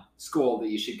one school that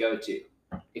you should go to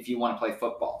if you want to play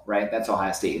football, right? That's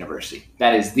Ohio State University.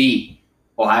 That is the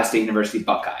Ohio State University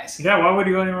Buckeyes. Yeah, why would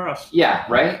you go anywhere else? Yeah,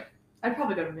 right? I'd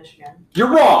probably go to Michigan. You're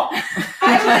wrong.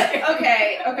 I would,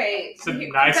 okay. It's a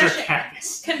nicer Confession,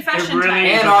 campus. confession It really time.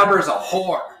 Ann Arbor's a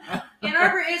whore. Ann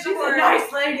Arbor is She's a a word.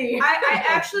 nice lady.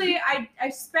 I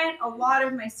spent a lot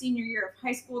of my senior year of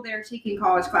high school there taking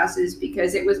college classes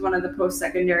because it was one of the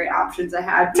post-secondary options I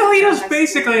had. Toledo's in high school.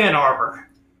 basically Ann Arbor.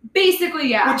 Basically,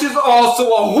 yeah. Which is also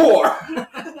a whore.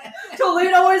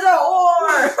 Toledo is a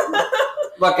whore.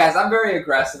 Look, guys, I'm very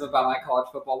aggressive about my college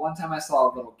football. One time I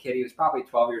saw a little kid. He was probably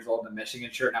 12 years old in a Michigan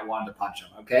shirt, and I wanted to punch him,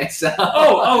 okay? So.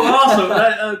 Also,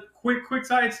 a quick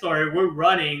side story. I'm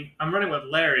running with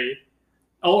Larry.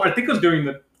 Oh, I think I was doing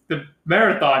the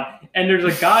marathon, and there's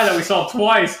a guy that we saw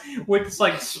twice with this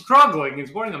like struggling.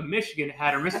 He's wearing a Michigan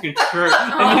hat or Michigan shirt,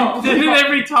 and then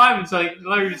every time it's like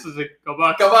Larry just was like, "Go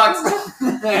Bucks!" Go Bucks!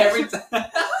 Every time.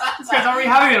 This guy's already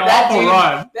having an That awful dude-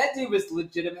 run. That dude was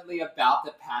legitimately about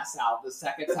to pass out the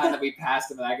second time that we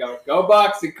passed him, and I go, "Go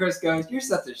Bucks!" And Chris goes, "You're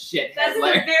such a shithead, That's the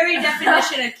Larry." very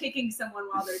definition of kicking someone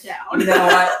while they're down. You know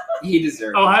what? He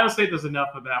deserved it. Ohio State does enough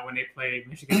of that when they play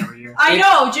Michigan every year. I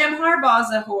know Jim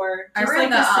Harbaugh's a whore. I Just ran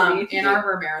like the city. Ann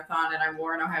Arbor Marathon, and I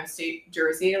wore an Ohio State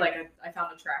jersey. Like I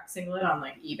found a track singlet on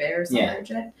like eBay or something. Yeah.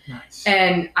 Shit. Nice.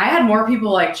 And I had more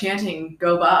people like chanting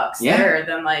 "Go Bucks" Yeah. there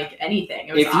than like anything.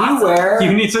 It was If awesome. you wear,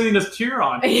 You need something to cheer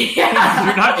on. yeah.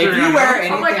 You're not If cheering you on wear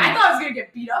them. I'm like, I anything- thought I was gonna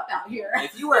get beat up out here.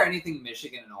 if you wear anything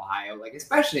Michigan and Ohio, like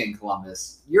especially in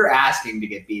Columbus, you're asking to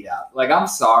get beat up. Like, I'm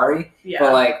sorry, Yeah.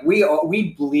 but like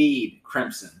we bleed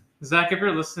crimson. Zach, if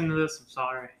you're listening to this, I'm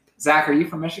sorry. Zach, are you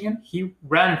from Michigan? He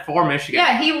ran for Michigan.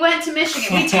 Yeah, he went to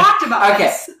Michigan. We talked about Okay,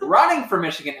 this. running for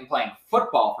Michigan and playing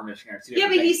football for Michigan are two Yeah,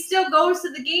 different but he things. still goes to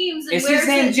the games and Is wears his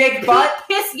name his Jake Butt?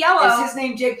 piss yellow. Is his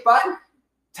name Jake Butt?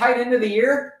 Tight end of the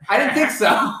year? I didn't think so.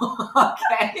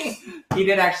 Okay, he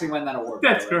did actually win that award. by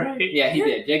That's the way. great. Yeah, he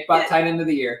did. Jake Butt, tight end of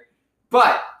the year.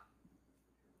 But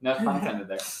no pun intended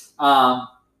there.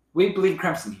 We bleed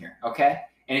crimson here, okay?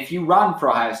 And if you run for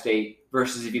Ohio State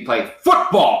versus if you play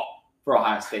football for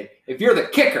Ohio State, if you're the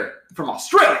kicker from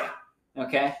Australia,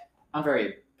 okay? I'm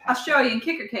very passionate. Australian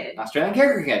kicker kid. Australian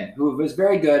kicker kid who was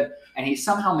very good, and he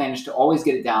somehow managed to always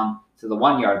get it down to the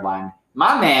 1 yard line.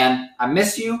 My man, I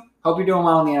miss you. Hope you're doing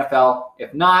well in the NFL.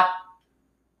 If not,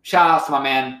 shout outs to my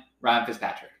man Ryan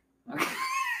Fitzpatrick. Okay.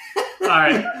 All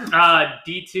right.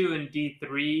 D2 and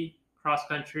D3 cross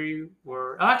country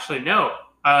were actually no.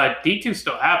 D2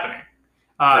 still happening.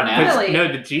 For now? 'Cause- Really? No,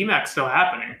 the GMAC's still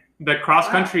happening. The cross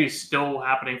country is still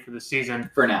happening for the season.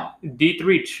 For now,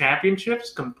 D3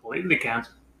 championships completely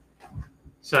canceled.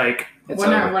 It's like it's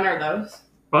when over. are those?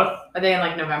 what? Are they in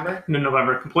like November? In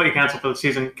November, completely canceled for the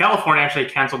season. California actually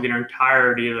canceled the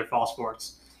entirety of their fall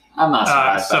sports, I'm not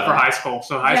surprised. except for by that. high school.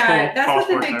 So high school Yeah, that's fall what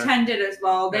the sports Big are- Ten did as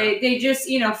well. They just,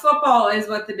 football is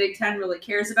what the Big Ten really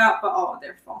cares about, but all of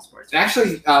their fall sports.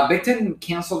 Actually, Big Ten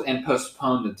canceled and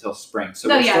postponed until spring, so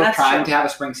No, we're yeah, still that's trying true. to have a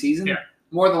spring season. Yeah.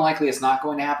 More than likely, it's not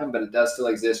going to happen, but it does still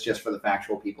exist just for the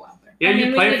factual people out there. Yeah, I if mean,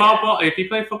 you we play did- football. If you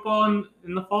play football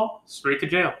in the fall, straight to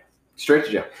jail. Straight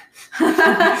to jail.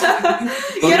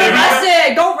 Get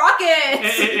arrested! Go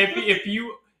Rockets!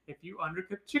 if If you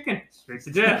undercook chicken, straight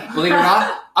to jail. Believe it or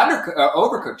not,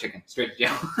 overcooked chicken, straight to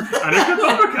jail. Undercook,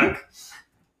 overcook.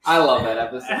 I love that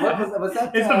episode. What was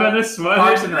that? It's the Venezuelan.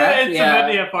 Parks and Rec, It's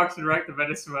yeah. Parks and Rec, the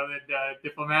Venezuelan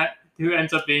diplomat who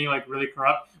ends up being like really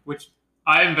corrupt. Which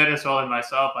I am Venezuelan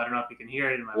myself. I don't know if you can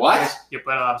hear it in my What? voice. Yo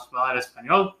puedo hablar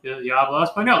español. Yo hablo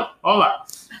español. Hola.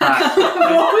 What was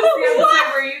the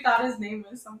episode where you thought his name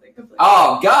was something completely?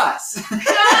 Oh, Gus.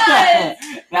 Yes!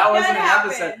 That wasn't That an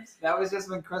happened. episode. That was just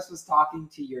when Chris was talking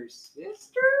to your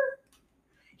sister.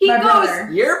 He My goes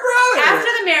brother. Your brother. after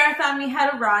the marathon. We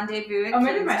had a rendezvous at Oh,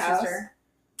 maybe Kim's my house. sister.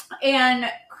 And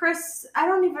Chris, I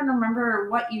don't even remember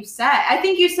what you said. I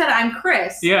think you said, "I'm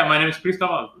Chris." Yeah, my name is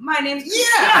Cristobal. My name's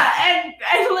Yeah.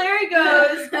 and Larry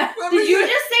goes, "Did you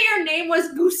just say your name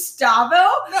was Gustavo?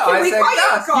 No, Can I we said call you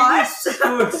Gus. Gus?"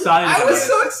 So excited. I about was it.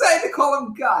 so excited to call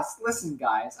him Gus. Listen,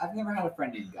 guys, I've never had a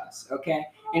friend named Gus, okay?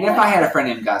 And if I had a friend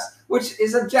named Gus, which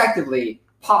is objectively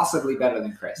possibly better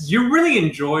than Chris. You really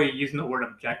enjoy using the word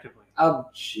objectively.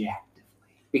 Objectively.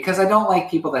 Because I don't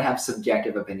like people that have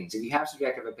subjective opinions. If you have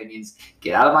subjective opinions,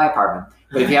 get out of my apartment.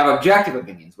 But if you have objective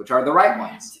opinions, which are the right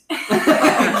ones,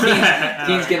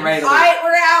 Keen's getting ready to All leave. right,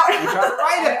 we're out. Which are the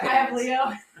right I have opinions.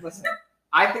 Leo. Listen,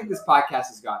 I think this podcast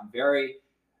has gotten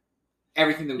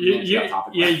everything that we mentioned on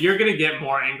topic. You're gonna get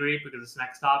more angry because this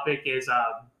next topic is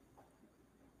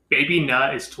Baby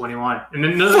Nut is 21, and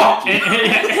then Fuck you.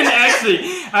 and actually,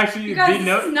 You guys, the this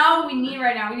note, is not what we need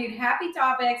right now. We need happy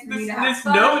topics. We need to have this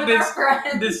fun note, with our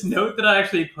friends. this note that I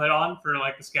actually put on for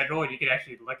like the schedule, and you can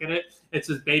actually look at it. It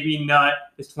says Baby Nut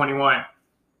is 21.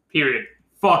 Period.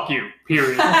 Fuck you.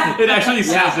 Period. It actually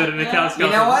says Yeah. it in the Yeah. couch. You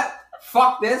know what?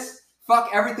 Fuck this.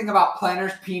 Fuck everything about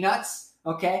Planters Peanuts.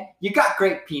 Okay? You got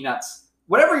great peanuts.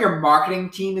 Whatever your marketing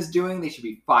team is doing, they should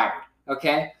be fired.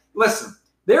 Okay? Listen,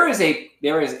 there is a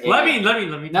Let me. No.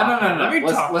 Let me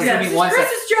Listen talk. to Yeah, me this is one second.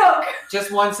 Chris's joke.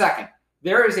 Just 1 second.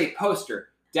 There is a poster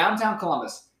downtown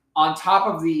Columbus on top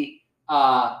of the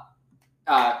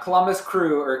Columbus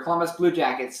Crew or Columbus Blue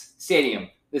Jackets stadium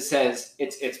that says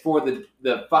it's for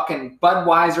the fucking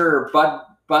Budweiser or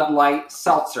Bud Light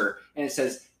seltzer, and it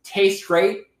says taste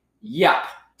great. Yep.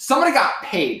 Somebody got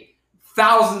paid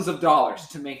thousands of dollars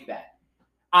to make that.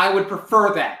 I would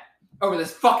prefer that over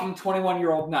this fucking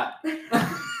 21-year-old nut.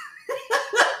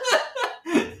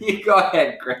 You go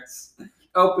ahead, Chris.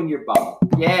 Open your bottle.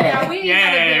 Yeah, Yeah. we need Yay,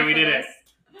 another beer we for did it.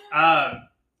 this.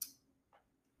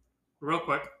 Real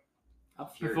quick, I'm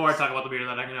furious. before I talk about the beer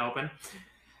that I'm gonna open,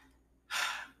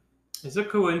 is it a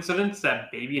coincidence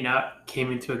that Baby Nut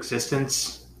came into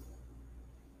existence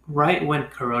right when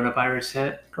coronavirus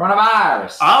hit?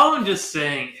 Coronavirus. All I'm just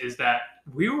saying is that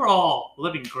we were all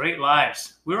living great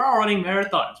lives. We were all running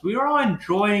marathons. We were all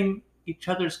enjoying each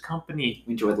other's company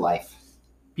We enjoyed life.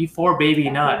 before Baby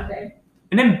Nut.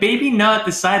 And then Baby Nut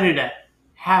decided to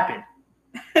happen.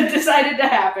 Decided to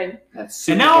happen. That's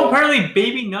super And now cool. apparently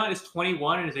Baby Nut is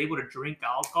 21 and is able to drink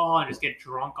alcohol and just get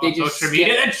drunk on They just social skip-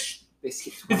 media. They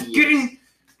skipped It's 20 years. getting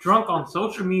drunk on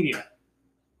social media.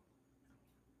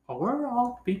 But we're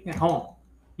all being at home.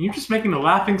 You're just making the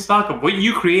laughing stock of what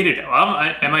you created. Well,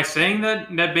 am I saying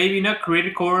that Baby Nut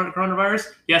created coronavirus?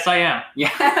 Yes, I am. Yeah.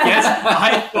 Yes,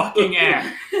 I fucking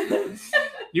am.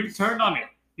 You've turned on me.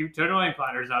 You've turned on my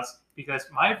Planters nuts because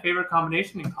my favorite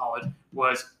combination in college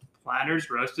was Planters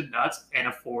roasted nuts and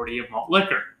a 40 of malt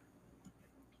liquor.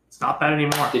 It's not that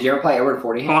anymore. Did you ever play Edward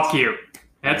 40 Hands? Fuck you.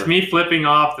 That's me flipping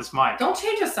off this mic. Don't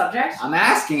change the subject. I'm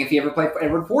asking if you ever played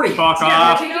Edward 40 Hands. Fuck Yeah,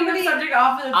 off. we're taking the subject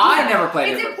off of the I never played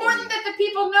It's Edward 40 important Hands. that the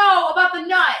people know about the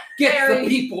nut. Get Barry. the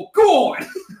people going.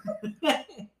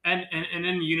 And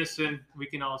in unison, we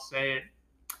can all say it.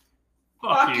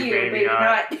 Fuck you, baby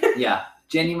nut. nut. Yeah.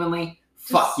 Genuinely,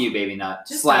 fuck you, baby nut.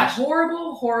 Just Slash. a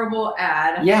horrible, horrible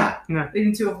ad Yeah.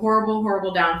 leading to a horrible,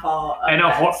 horrible downfall of And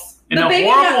a hor- pets. And The a Baby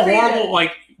Nut horrible, created- horrible,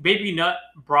 like, Baby Nut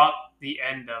brought the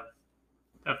end of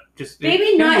just...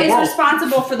 Baby in Nut the is world.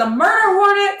 responsible for the murder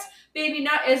hornets. Baby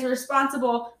Nut is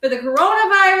responsible for the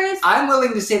coronavirus. I'm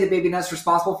willing to say that baby nut's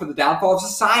responsible for the downfall of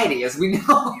society, as we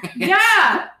know.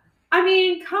 Yeah. I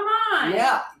mean, come on.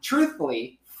 Yeah.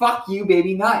 Truthfully, fuck you,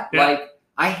 baby nut. Yeah. Like,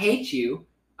 I hate you.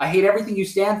 I hate everything you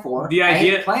stand for. The I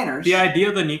idea- hate planners. The idea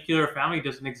of the nuclear family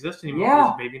doesn't exist anymore Yeah.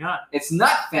 because of Baby Nut. It's nut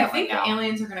I family think now. the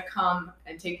aliens are going to come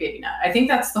and take Baby Nut. I think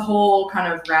that's the whole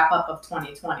kind of wrap up of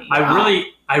 2020.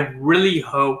 I really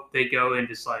hope they go and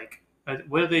just like,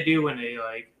 what do they do when they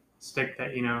like stick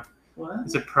that, you know, What?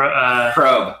 it's a Probe.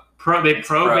 they It's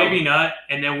probe probe. Baby Nut,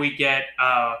 and then we get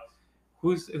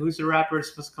who's the rapper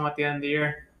supposed to come at the end of the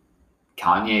year?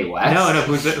 Kanye West. No,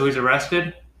 who's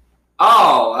arrested?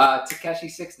 Oh, Takeshi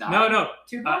 6ix9ine. No,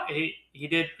 Tupac? he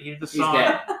did the He's song.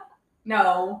 dead.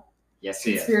 No. Yes,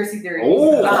 he is. Conspiracy theory.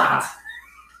 Oh. Ah.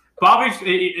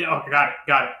 Bobby. Oh, got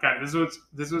it. This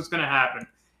is what's gonna happen.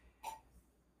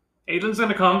 Aiden's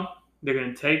gonna come. They're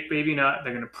gonna take Baby Nut.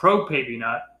 They're gonna probe Baby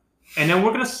Nut, and then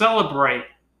we're gonna celebrate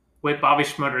with Bobby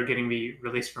Schmurder getting me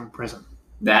released from prison.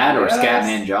 That or Yes.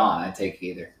 Scatman John. I'd take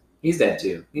either. He's dead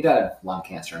too. He died of lung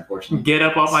cancer, unfortunately. Get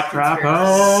up off my trap.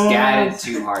 Scatted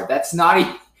too hard. That's not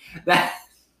even. That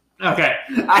Okay.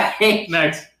 I hate.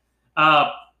 Next.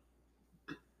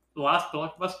 Last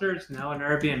Blockbuster is now an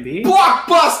Airbnb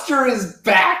Blockbuster is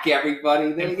back, everybody.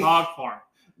 in Pog form.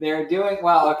 They're doing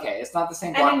well. Okay, it's not the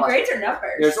same And in Blockbuster. greater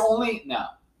numbers. There's only no.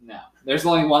 There's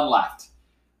only one left,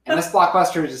 and this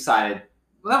Blockbuster has decided.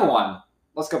 Number one,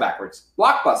 let's go backwards.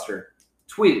 Blockbuster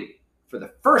tweeted for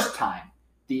the first time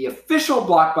the official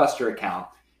Blockbuster account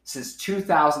since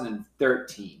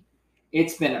 2013.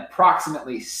 It's been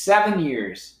approximately 7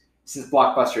 years since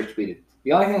Blockbuster tweeted.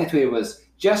 The only thing they tweeted was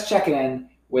just checking in,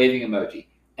 waving emoji,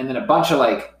 and then a bunch of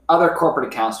like other corporate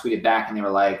accounts tweeted back, and they were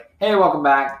like, "Hey, welcome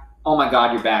back. Oh my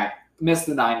God, you're back. Missed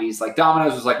the 90s. Like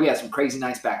Domino's was like, we had some crazy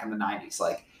nights back in the 90s.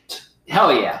 Like,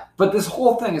 hell yeah. But this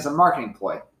whole thing is a marketing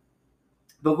ploy.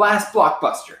 The last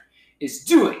Blockbuster is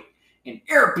doing an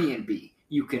Airbnb.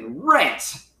 You can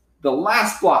rent the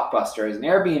last Blockbuster as an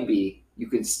Airbnb. You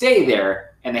can stay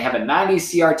there, and they have a 90s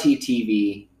CRT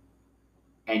TV,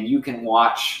 and you can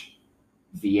watch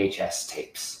VHS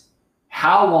tapes.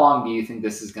 How long do you think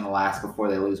this is going to last before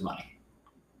they lose money?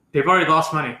 They've already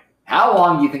lost money. How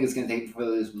long do you think it's going to take before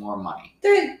they lose more money?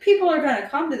 People are going to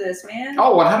come to this, man.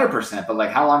 Oh, 100%. But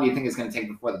like, how long do you think it's going to take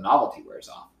before the novelty wears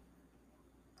off?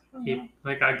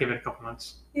 Like, I'd give it a couple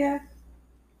months. Yeah.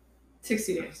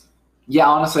 60 days. Yeah,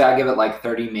 honestly, I give it like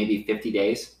 30, maybe 50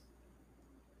 days.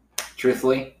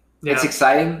 Truthfully, Yeah. It's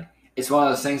exciting. It's one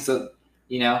of those things that,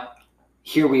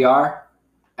 here we are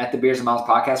at the Beers and Miles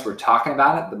podcast. We're talking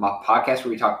about it, the podcast where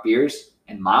we talk beers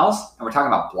and miles, and we're talking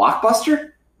about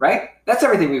Blockbuster, right? That's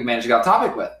everything we've managed to get off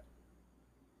topic with,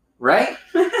 right?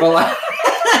 But like,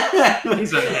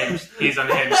 He's unhinged.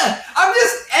 I'm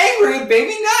just angry at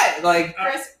Baby Nut. Like,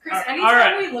 Chris, all anytime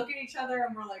right. we look at each other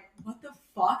and we're like, what the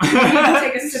fuck? We need to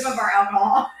take a sip of our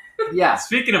alcohol. yeah.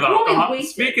 Speaking of We'll be alcohol,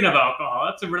 wasted.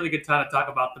 that's a really good time to talk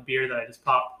about the beer that I just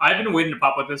popped. I've been waiting to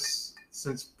pop with this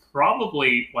since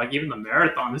probably like even the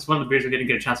marathon. This is one of the beers I didn't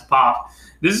get a chance to pop.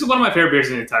 This is one of my favorite beers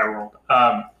in the entire world.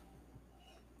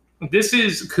 This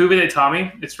is Cuvée de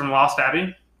Tommy. It's from Lost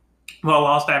Abbey. Well,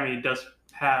 Lost Abbey does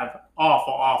have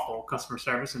awful customer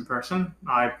service in person.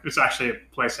 It's actually a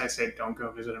place I say don't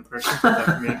go visit in person.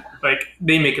 Like,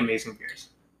 they make amazing beers.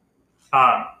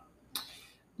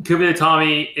 Cuvée de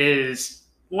Tommy is,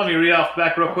 let me read off the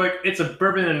back real quick. It's a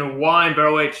bourbon and wine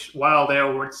barrel-aged wild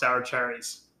ale with sour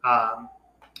cherries.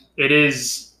 It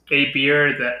is a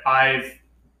beer that I've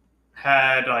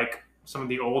had like some of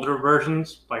the older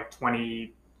versions, like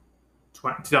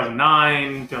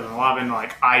 2009, 2011.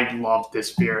 Like, I love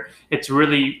this beer. It's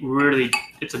really,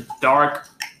 it's a dark,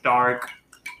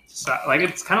 like,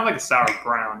 it's kind of like a sour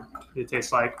brown, it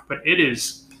tastes like, but it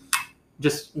is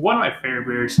just one of my favorite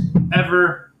beers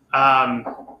ever. I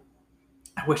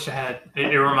wish I had,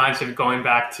 it reminds me of going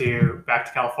back to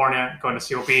California, going to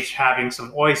Seal Beach, having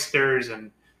some oysters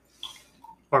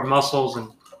or mussels and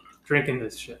drinking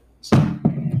this shit. So.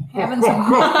 Having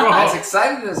some- As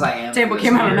excited as I am, Table for this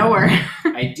came out of beer, nowhere.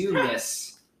 I do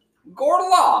miss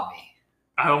Gordolami.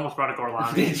 I almost brought a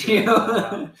Gorlami. Did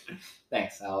you?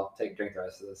 Thanks. I'll take a drink the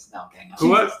rest of this. No, I'm kidding. Who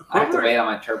was? I have to wait on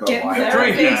my turbo Get water. there.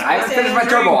 Drink that. I haven't finished my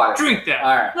turbo water. Drink that.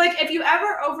 All right. Like, if you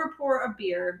ever overpour a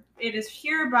beer, it is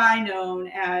hereby known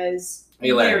as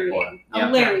A Larry pour. A Yeah.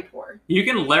 Larry pour. You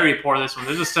can Larry pour this one.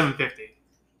 This is $7.50.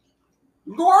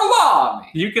 Gorlami.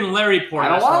 You can Larry pour I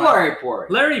don't this want one. to Larry pour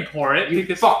it. Larry pour it You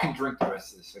because fucking drink the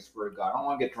rest of this. I swear to God. I don't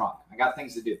want to get drunk. I got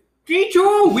things to do.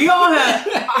 G2, we all have.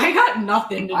 I got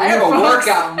nothing to do. I have a folks.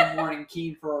 workout in the morning.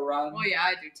 Keen for a run. Well, yeah,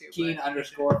 I do too. Keen but-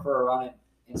 _for a run at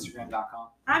Instagram.com.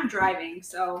 I'm driving,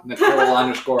 so. Nicole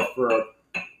 _ for a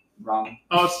run.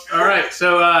 Oh, all right.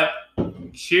 So,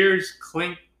 cheers,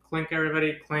 clink,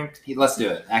 everybody, clink. Let's do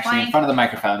it. Actually, in Clank. front of the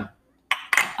microphone.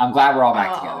 I'm glad we're all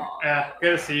back together. Aw. Yeah,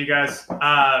 good to see you guys.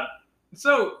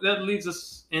 So that leads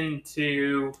us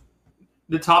into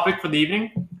the topic for the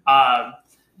evening.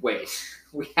 Wait,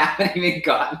 we haven't even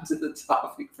gotten to the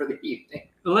topic for the evening.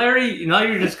 Larry, now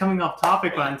you're just coming off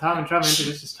topic by the time I'm trying to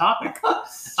introduce this topic.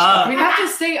 We have to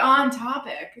stay on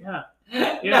topic. Yeah.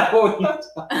 No,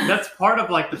 That's part of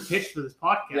like the pitch for this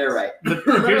podcast. they're right. The Beers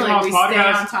and Literally, Miles we stay on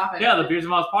podcast. topic. Yeah, the Beers and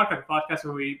Miles podcast, the podcast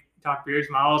where we talk beers,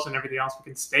 miles, and everything else. We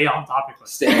can stay on topic.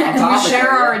 Stay on We topic. share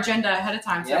yeah. our agenda ahead of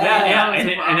time. So Yeah. And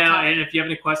and if you have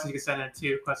any questions, you can send it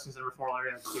to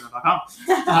questions@reforlarry@gmail.com.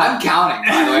 I'm counting,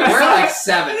 by the way. We're like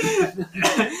 7.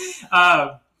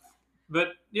 But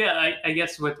yeah, I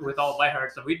guess with all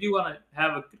lighthearted stuff, we do want to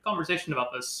have a good conversation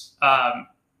about this.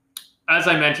 As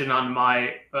I mentioned on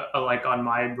my on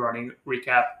my running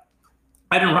recap,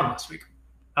 I didn't run last week.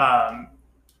 To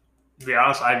be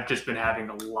honest, I've just been having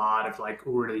a lot of like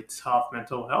really tough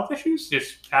mental health issues.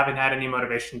 Just haven't had any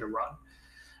motivation to run.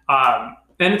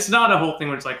 And it's not a whole thing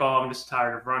where it's like, oh, I'm just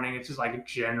tired of running. It's just like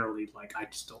generally like I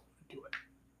just don't do it.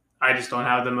 I just don't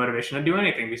have the motivation to do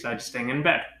anything besides staying in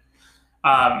bed.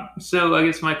 So I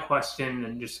guess my question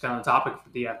and just kind of the topic for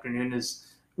the afternoon is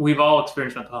we've all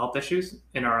experienced mental health issues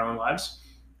in our own lives.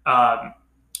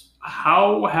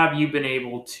 How have you been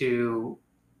able to,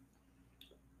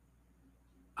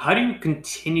 how do you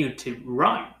continue to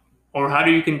run? Or how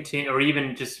do you continue, or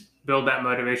even just build that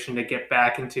motivation to get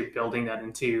back into building that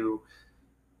into,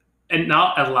 and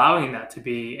not allowing that to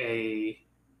be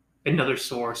another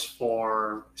source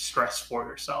for stress for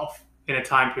yourself in a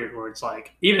time period where it's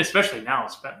like, even especially now,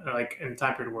 it's been like in a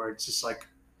time period where it's just like,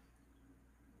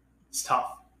 it's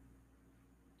tough.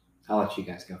 I'll let you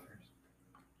guys go first.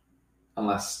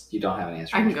 Unless you don't have an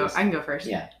answer. I can go first.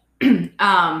 Yeah.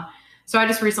 So I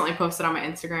just recently posted on my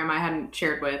Instagram. I hadn't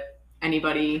shared with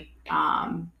anybody,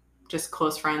 just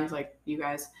close friends like you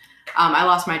guys. I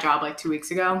lost my job like 2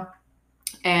 weeks ago.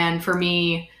 And for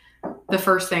me, the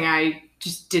first thing I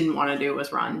just didn't want to do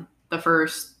was run.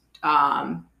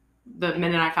 The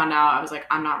minute I found out, I was like,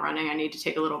 I'm not running. I need to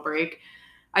take a little break.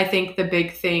 I think the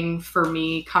big thing for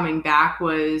me coming back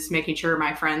was making sure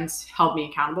my friends held me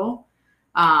accountable.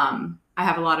 I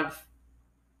have a lot of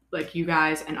like you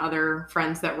guys and other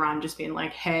friends that run, just being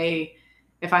like, hey,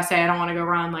 if I say I don't want to go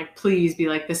run, like, please be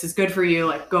like, this is good for you.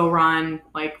 Like, go run.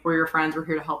 Like, we're your friends. We're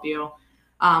here to help you.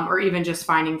 Or even just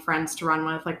finding friends to run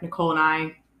with. Like Nicole and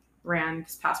I ran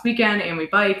this past weekend and we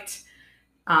biked,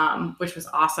 which was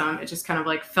awesome. It just kind of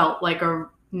like felt like a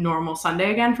normal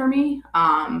Sunday again for me.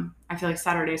 I feel like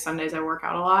Saturdays, Sundays, I work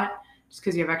out a lot just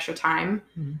because you have extra time.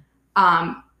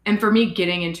 Mm-hmm. And for me,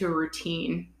 getting into a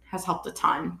routine has helped a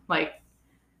ton. Like,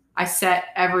 I set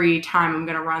every time I'm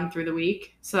going to run through the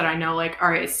week so that I know, like, all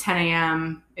right, it's 10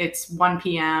 a.m., it's 1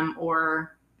 p.m.,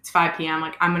 or it's 5 p.m.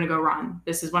 Like, I'm going to go run.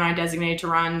 This is when I designate to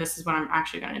run. This is when I'm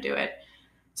actually going to do it.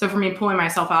 So for me, pulling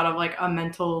myself out of like a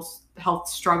mental health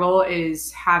struggle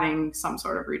is having some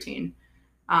sort of routine.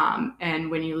 And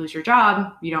when you lose your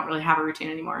job, you don't really have a routine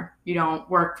anymore. You don't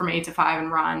work from 8 to 5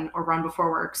 and run or run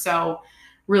before work. So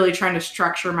really trying to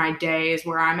structure my day is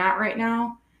where I'm at right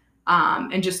now.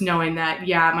 And just knowing that,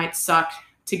 yeah, it might suck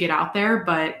to get out there,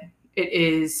 but it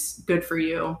is good for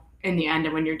you in the end.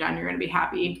 And when you're done, you're going to be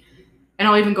happy. And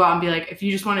I'll even go out and be like, if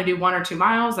you just want to do 1 or 2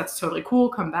 miles, that's totally cool.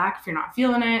 Come back if you're not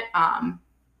feeling it. 99%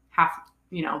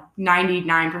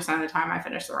 of the time I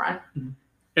finish the run.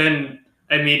 And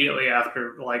immediately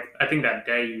after, like, I think that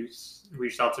day you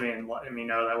reached out to me and let me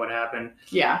know that would happen.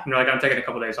 Yeah. You're like, I'm taking a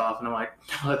couple days off. And I'm like,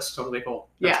 oh, that's totally cool.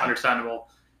 That's understandable.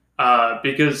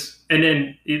 Because, and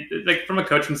then like from a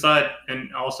coaching side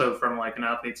and also from like an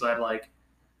athlete side, like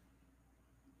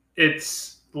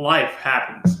it's life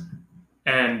happens.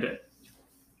 And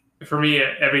for me,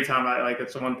 every time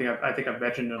it's the one thing I think I've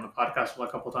mentioned on the podcast a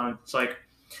couple of times. It's like,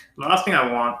 the last thing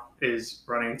I want is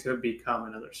running to become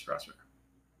another stressor.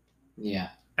 Yeah.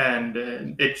 And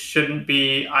it shouldn't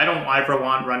be, I don't ever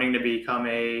want running to become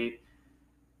a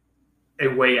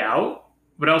way out,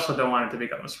 but I also don't want it to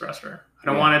become a stressor. I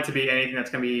don't want it to be anything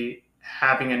that's going to be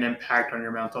having an impact on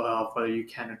your mental health, whether you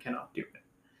can or cannot do it.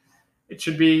 It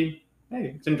should be,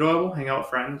 hey, it's enjoyable, hang out with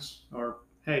friends, or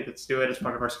hey, let's do it as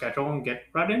part of our schedule and get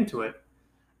right into it.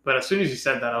 But as soon as you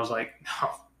said that, I was like, no,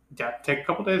 yeah, take a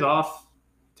couple days off,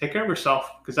 take care of yourself,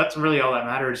 because that's really all that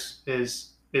matters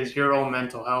is your own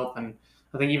mental health. And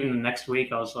I think even the next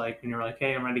week, I was like, when you were like,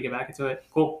 hey, I'm ready to get back into it,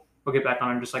 cool, we'll get back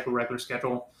on just like a regular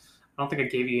schedule. I don't think I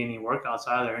gave you any workouts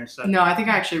either. Instead, no, I think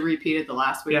I actually repeated the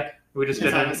last week. Yeah, we just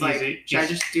did an easy. Like, should I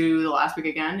just do the last week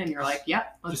again? And you're like, yeah,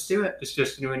 let's do it.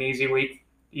 Just do an easy week,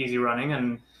 easy running,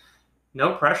 and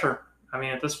no pressure. I mean,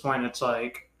 at this point, it's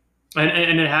like,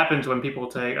 and it happens when people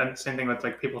take, same thing with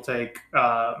like people take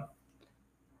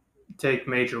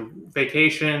major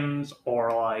vacations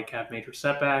or like have major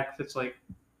setbacks. It's like,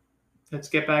 let's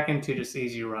get back into just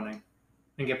easy running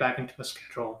and get back into a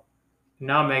schedule.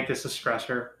 Now make this a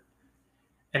stressor.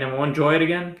 And then we'll enjoy it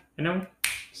again, and then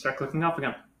start clicking up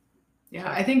again. Yeah,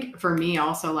 I think for me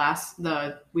also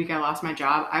the week I lost my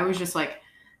job, I was just like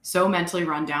so mentally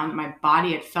run down that my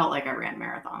body had felt like I ran a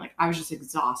marathon. Like I was just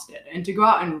exhausted. And to go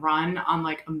out and run on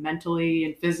like a mentally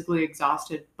and physically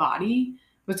exhausted body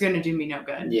was going to do me no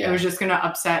good. Yeah. It was just going to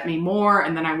upset me more.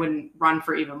 And then I wouldn't run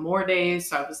for even more days.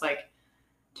 So I was like,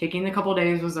 taking the couple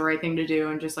days was the right thing to do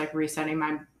and just like resetting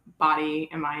my body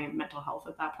and my mental health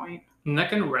at that point. And I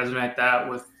can resonate that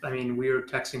with, I mean, we were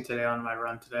texting today on my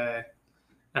run today.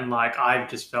 And like, I've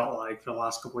just felt like for the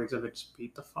last couple weeks, I've been just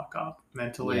beat the fuck up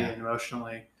mentally and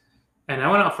emotionally. And I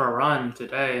went out for a run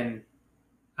today, and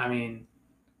I mean,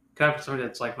 kind of for somebody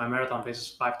that's like, my marathon pace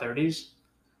is 5:30s.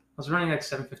 I was running like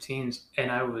 7:15s, and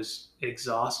I was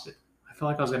exhausted. I felt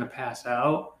like I was going to pass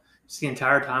out. Just the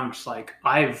entire time, just like,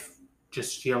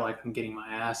 just feel like I'm getting my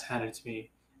ass handed to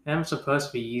me. And I'm supposed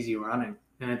to be easy running.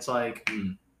 And it's like,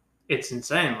 it's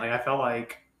insane. Like, I felt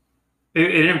like, it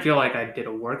didn't feel like I did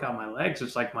a workout on my legs.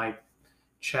 It's like my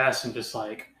chest and just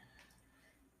like,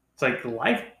 it's like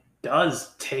life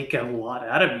does take a lot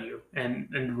out of you and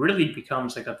really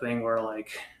becomes like a thing where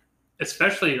like,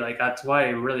 especially like, that's why I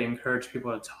really encourage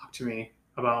people to talk to me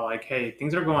about like, hey,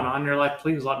 things are going on in your life.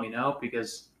 Please let me know,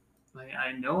 because like,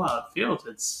 I know how it feels.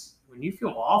 It's when you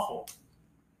feel awful,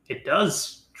 it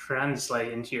does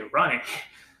translate into your running.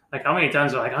 Like how many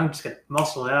times are like, I'm just gonna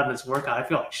muscle it out in this workout, I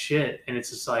feel like shit, and it's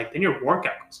just like then your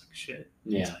workout goes like shit.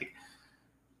 Yeah. It's like,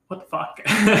 what the fuck?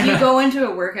 You go into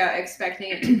a workout expecting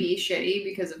it to be shitty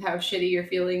because of how shitty you're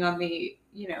feeling on the,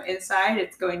 inside.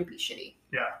 It's going to be shitty.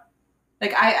 Yeah.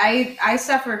 Like I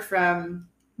suffer from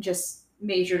just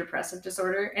major depressive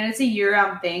disorder, and it's a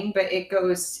year-round thing, but it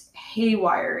goes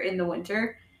haywire in the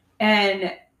winter.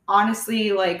 And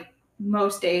honestly, like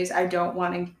most days I don't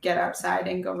want to get outside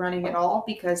and go running at all,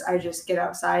 because I just get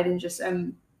outside and just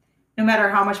am, no matter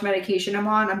how much medication I'm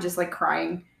on, I'm just like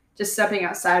crying, just stepping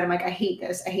outside. I'm like, I hate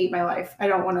this. I hate my life. I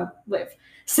don't want to live.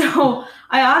 So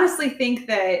I honestly think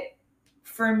that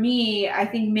for me, I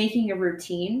think making a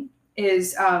routine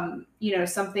is,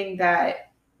 something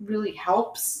that really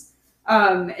helps.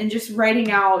 And just writing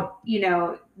out,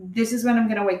 this is when I'm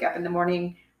going to wake up in the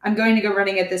morning. I'm going to go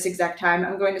running at this exact time.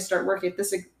 I'm going to start work at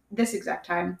this exact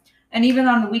time. And even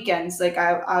on the weekends, like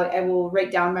I will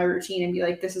write down my routine and be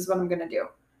like, this is what I'm going to do.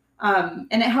 And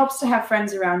it helps to have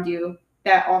friends around you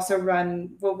that also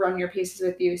will run your paces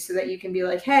with you, so that you can be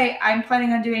like, hey, I'm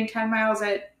planning on doing 10 miles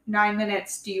at 9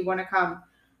 minutes. Do you want to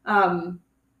come?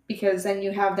 Because then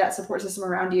you have that support system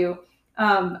around you.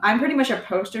 I'm pretty much a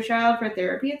poster child for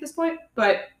therapy at this point,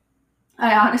 but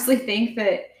I honestly think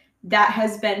that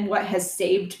has been what has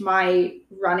saved my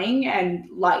running and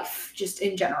life just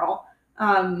in general,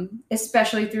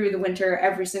 especially through the winter,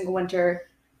 every single winter,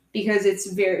 because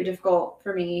it's very difficult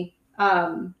for me.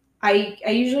 I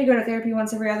usually go to therapy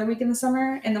once every other week in the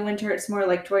summer. In the winter, it's more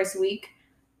like twice a week.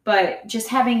 But just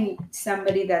having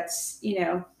somebody that's,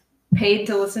 paid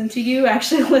to listen to you,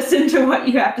 actually listen to what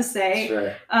you have to say,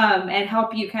 Sure. And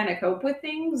help you kind of cope with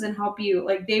things and help you,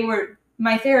 like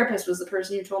my therapist was the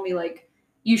person who told me, like,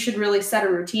 you should really set a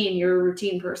routine. You're a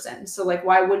routine person. So like,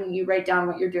 why wouldn't you write down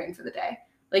what you're doing for the day?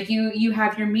 Like you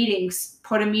have your meetings,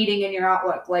 put a meeting in your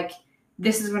Outlook. Like,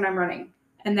 this is when I'm running.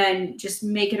 And then just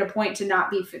make it a point to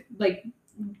not be like,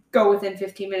 go within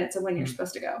 15 minutes of when you're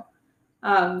supposed to go.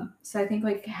 So I think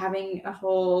like having a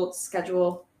whole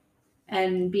schedule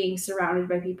and being surrounded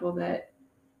by people that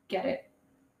get it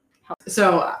helps.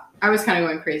 So I was kind of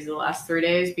going crazy the last 3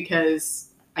 days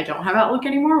because I don't have Outlook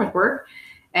anymore with work.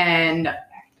 And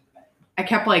I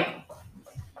kept like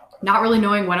not really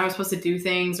knowing when I was supposed to do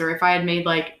things, or if I had made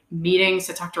like meetings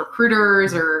to talk to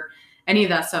recruiters or any of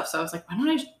that stuff. So I was like, why don't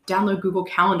I just download Google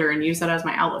Calendar and use that as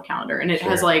my Outlook calendar? And it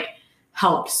has like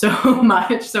helped so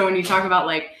much. So when you talk about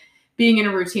like being in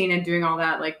a routine and doing all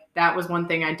that, like that was one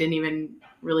thing I didn't even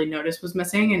really notice was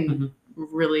missing, and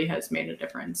really has made a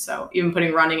difference. So even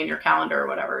putting running in your calendar or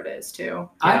whatever it is too.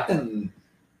 I've been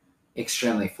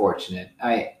extremely fortunate.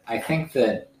 I think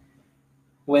that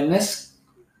when this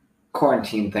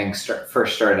quarantine thing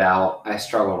first started out, I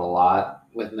struggled a lot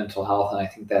with mental health, and I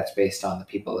think that's based on the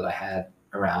people that I had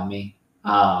around me.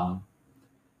 And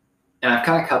I've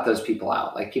kind of cut those people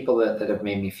out, like people that have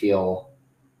made me feel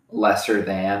lesser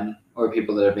than, or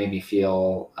people that have made me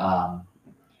feel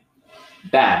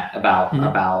bad about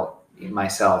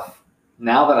myself.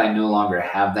 Now that I no longer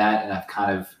have that, and I've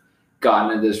kind of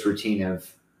gotten into this routine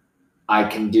of I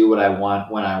can do what I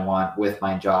want when I want with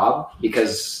my job,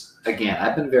 because again,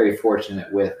 I've been very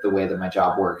fortunate with the way that my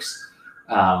job works,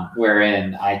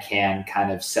 wherein I can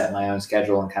kind of set my own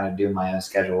schedule and kind of do my own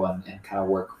schedule and kind of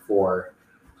work for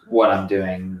what I'm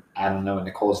doing. I don't know what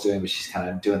Nicole's doing, but she's kind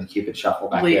of doing the Cupid Shuffle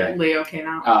back there. Leo came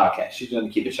out. Oh, okay. She's doing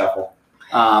the Cupid Shuffle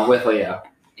with Leo.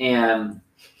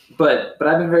 But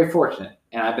I've been very fortunate.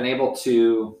 and I've been able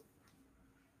to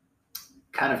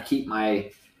kind of keep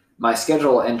my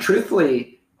schedule. And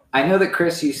truthfully, I know that,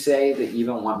 Chris, you say that you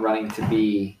don't want running to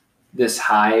be this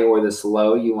high or this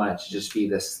low. You want it to just be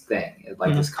this thing,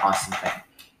 like this constant thing.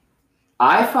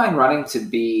 I find running to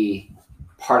be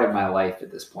part of my life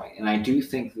at this point. And I do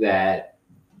think that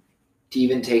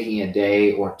even taking a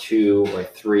day or 2 or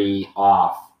 3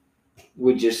 off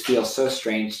would just feel so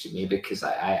strange to me, because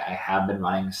I have been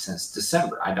running since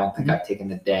December. I don't think I've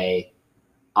taken a day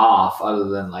off other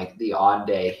than like the odd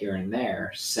day here and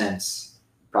there since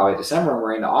probably December, and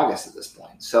we're into August at this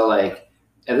point. So like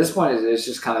at this point, it's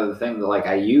just kind of the thing that like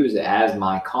I use it as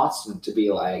my constant to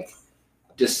be like,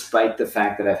 despite the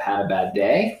fact that I've had a bad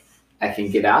day, I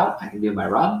can get out, I can do my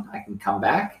run, I can come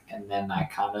back, and then I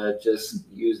kind of just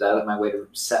use that as my way to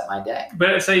set my day.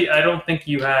 But I don't think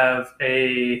you have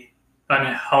a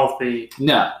unhealthy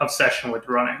obsession with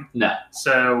running. No.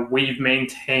 So we've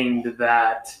maintained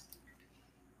that,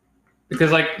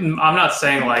 because like I'm not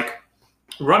saying like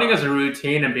running as a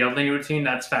routine and building a routine,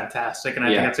 that's fantastic, and I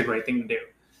think that's a great thing to do.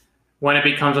 When it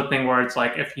becomes a thing where it's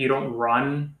like, if you don't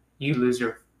run, you lose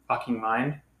your fucking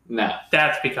mind. No.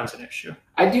 That becomes an issue.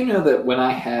 I do know that when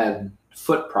I had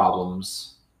foot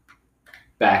problems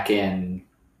back in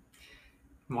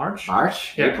March? Yeah.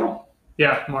 April?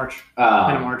 Yeah, March.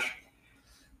 End of March.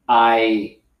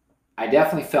 I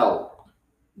definitely felt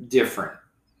different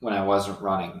when I wasn't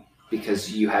running,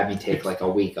 because you had me take like a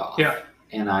week off. Yeah.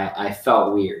 And I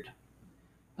felt weird.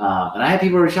 And I had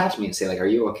people reach out to me and say, like, are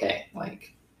you okay?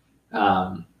 Like,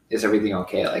 is everything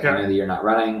okay? Like, I know that you're not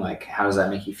running. Like, how does that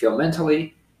make you feel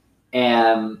mentally?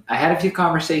 And I had a few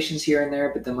conversations here and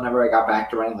there, but then whenever I got back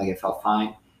to running, like, it felt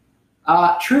fine.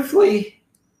 Truthfully,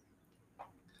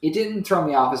 it didn't throw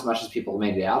me off as much as people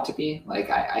made it out to be. Like,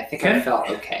 I think I felt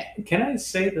okay. Can I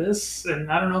say this?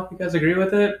 And I don't know if you guys agree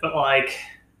with it, but like,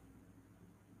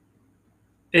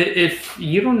 if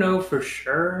you don't know for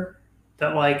sure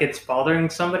that like it's bothering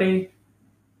somebody,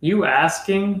 you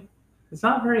asking, it's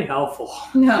not very helpful.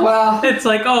 No. Well, It's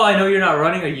like, oh, I know you're not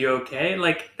running. Are you okay?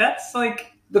 Like, that's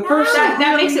like the person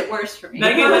that makes it worse for me.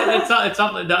 like, it's not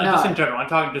just in general. I'm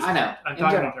talking just. I know. I'm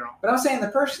talking in general. But I'm saying the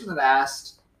person that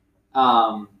asked,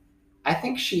 I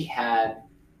think she had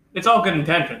It's all good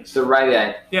intentions. the right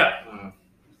idea. Yeah.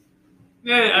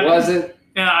 Yeah. I Was mean, it?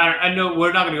 Yeah, I know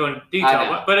we're not going to go into I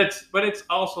detail, know. but it's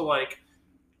also like,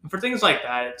 for things like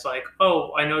that, it's like,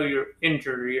 oh, I know you're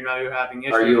injured, or you know you're having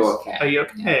issues. Are you okay? Are you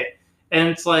okay? And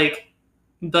it's like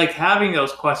having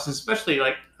those questions, especially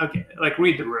like, okay, like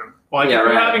read the room. Like if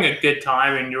you're having a good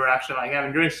time and you're actually like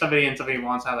having drinks with somebody and somebody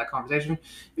wants to have that conversation,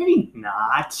 maybe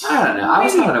not. I don't know. I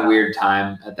was having a weird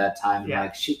time at that time. Yeah.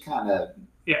 Like she kind of.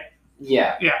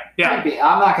 Yeah. Point being,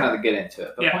 I'm not going to get into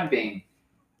it, but Yeah. point being,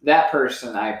 that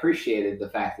person, I appreciated the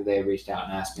fact that they reached out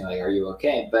and asked me, like, are you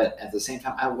okay? But at the same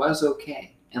time, I was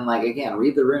okay. And like, again,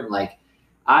 read the room. Like,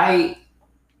 I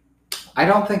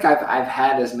don't think I've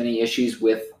had as many issues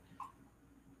with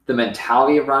the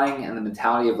mentality of running and the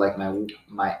mentality of like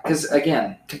my, because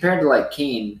again, compared to like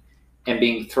Keen and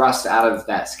being thrust out of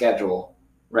that schedule,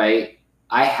 right?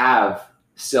 I have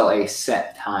still a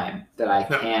set time that I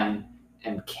can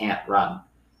and can't run.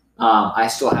 I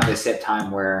still have a set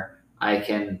time where I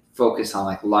can focus on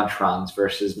like lunch runs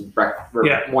versus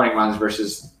morning runs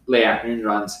versus late afternoon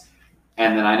runs.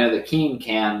 And then I know that Keen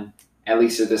can, at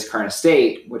least at this current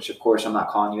state, which of course I'm not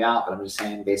calling you out, but I'm just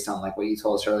saying based on like what you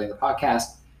told us earlier in the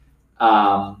podcast,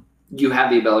 you have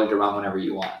the ability to run whenever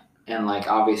you want. And like,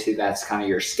 obviously that's kind of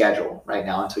your schedule right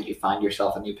now until you find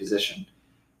yourself a new position.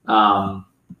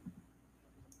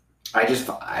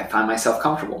 I find myself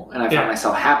comfortable and I find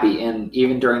myself happy. And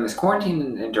even during this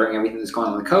quarantine and during everything that's going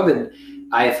on with COVID,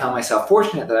 I have found myself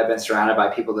fortunate that I've been surrounded by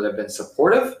people that have been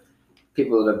supportive,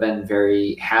 people that have been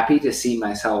very happy to see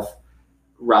myself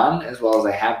run as well as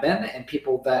I have been, and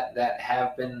people that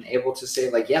have been able to say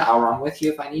like, yeah, I'll run with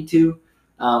you if I need to.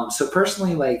 So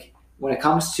personally, like when it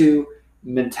comes to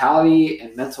mentality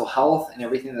and mental health and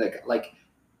everything, like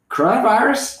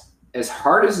coronavirus, as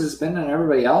hard as it's been on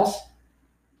everybody else,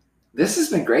 this has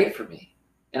been great for me.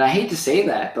 And I hate to say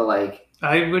that, but like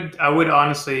I would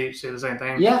honestly say the same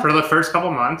thing. Yeah. For the first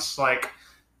couple months, like,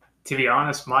 to be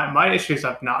honest, my issues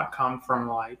have not come from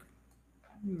like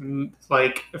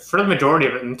for the majority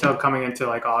of it until coming into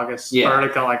like August or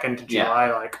like into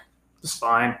July, like it's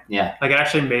fine. Yeah. Like it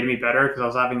actually made me better because I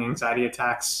was having anxiety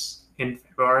attacks in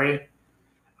February.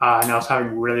 And I was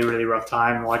having really, really rough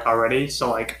time like already.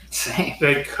 So like Same.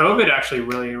 the COVID actually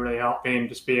really, really helped me and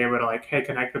just be able to like, hey,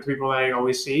 connect with people that I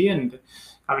always see and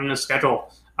having a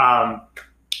schedule.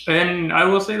 And I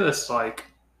will say this, like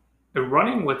the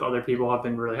running with other people have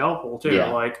been really helpful too.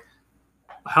 Yeah. Like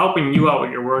helping you out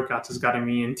with your workouts has gotten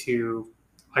me into.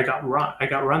 I got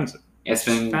runs. It's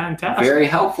been fantastic. Very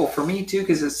helpful for me too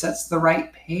because it sets the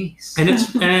right pace. And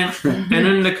it's and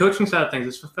then the coaching side of things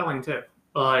is fulfilling too.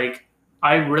 Like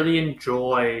I really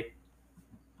enjoy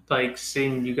like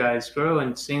seeing you guys grow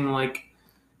and seeing like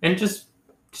and just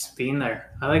being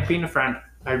there. I like being a friend.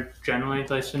 I generally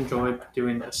just enjoy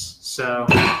doing this. So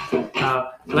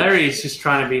Larry's just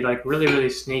trying to be like really,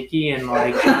 really sneaky and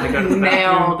like trying to go to the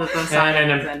Nailed bathroom. at the side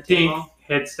And of then the Pink table.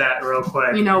 hits that real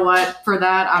quick. You know what? For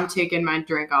that, I'm taking my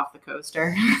drink off the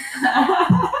coaster.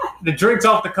 The drink's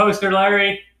off the coaster,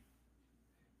 Larry.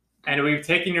 And we've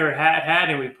taken your hat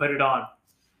and we put it on.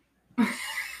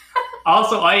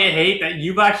 Also, I hate that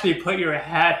you've actually put your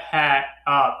hat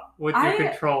up with your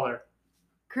controller.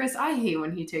 Chris, I hate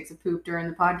when he takes a poop during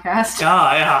the podcast.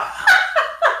 Yeah.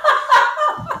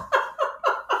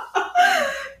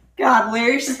 God,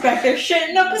 Larry's just back there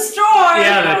shitting up a storm.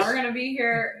 Yeah, we're gonna be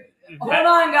here. Hold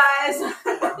on, guys.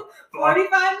 45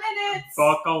 minutes.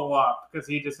 Buckle up, because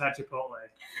he just had Chipotle.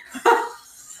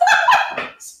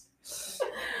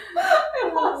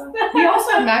 I lost that. He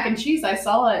also had mac and cheese. I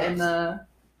saw it in the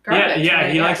garbage. Yeah,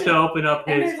 he likes to open up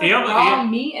And his. there's like raw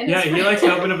meat in his He likes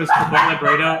to open up his Chipotle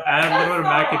burrito, add a little bit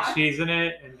of mac and cheese in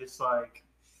it, and just like,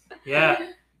 yeah.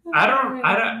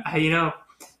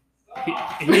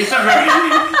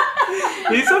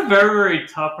 He's a very, very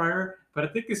tough runner, but I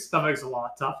think his stomach's a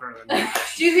lot tougher than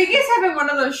that. Do you think he's having one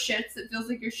of those shits that feels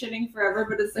like you're shitting forever,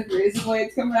 but it's like razor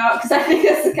blades coming out? Because I think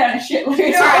that's the kind of shit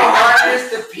Larry's It's hard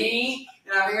is to pee,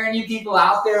 and I'm hearing you people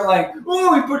out there like,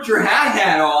 "Ooh, we put your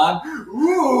hat on."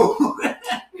 Ooh.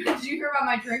 Did you hear about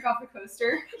my drink off the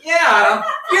coaster? Yeah, I'm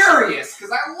furious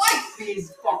because I like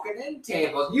these fucking end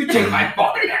tables. You take my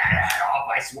fucking hat off,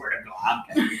 I swear to God.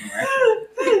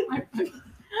 I'm kidding.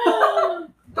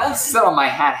 Don't sit on my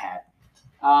hat.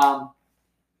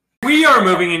 We are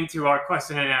moving into our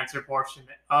question and answer portion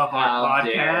of our How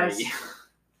dare podcast, you.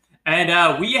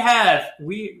 and we have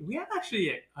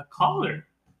actually a caller.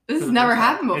 This has never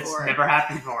happened before. It's never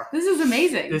happened before. This is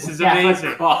amazing. This is Yeah,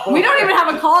 amazing. We don't even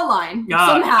have a call line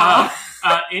somehow.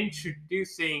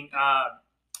 Introducing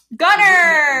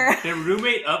Gunner! the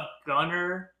roommate of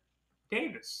Gunner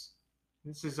Davis.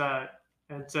 This is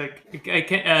it's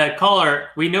a caller.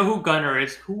 We know who Gunner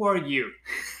is. Who are you?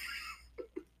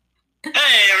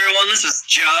 Hey everyone, this is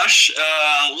Josh,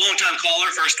 long-time caller,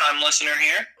 first-time listener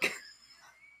here.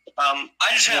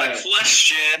 I just had a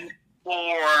question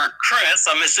for Chris.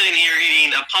 I'm sitting here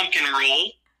eating a pumpkin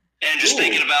roll and just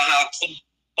thinking about how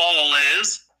fall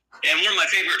is. And one of my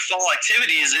favorite fall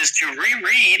activities is to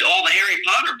reread all the Harry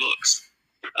Potter books.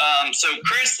 So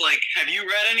Chris, have you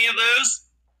read any of those?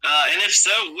 And if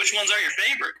so, which ones are your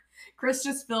favorite? Chris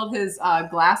just filled his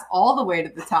glass all the way to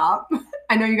the top.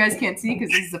 I know you guys can't see because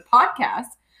this is a podcast,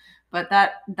 but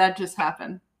that just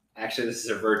happened. Actually, this is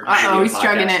a Virgin. Uh-oh, he's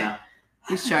chugging it. Now.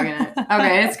 He's chugging it.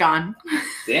 Okay, it's gone.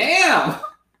 Damn.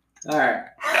 All right.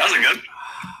 That was a good.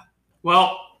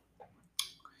 Well,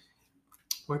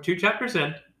 we're 2 chapters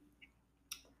in.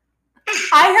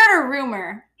 I heard a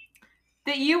rumor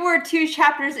that you were 2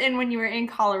 chapters in when you were in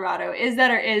Colorado. Is that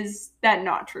or is that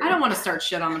not true? I don't want to start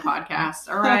shit on the podcast,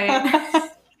 all right?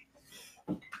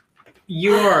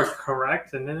 You are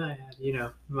correct, and then I had,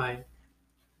 my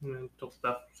mental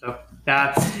stuff. So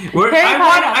that's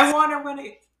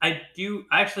I do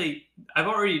actually. I've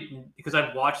already because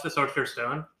I've watched the Sorcerer's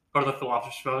Stone or the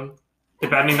Philosopher's Stone,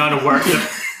 depending on the work.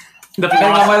 The I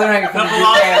don't know whether I can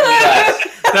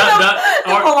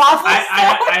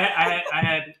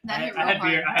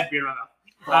I had beer in my mouth.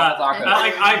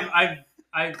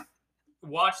 I've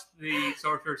watched the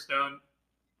Sorcerer's Stone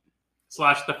 /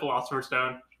 the Philosopher's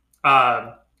Stone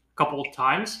a couple of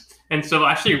times, and so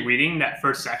actually reading that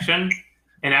first section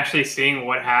and actually seeing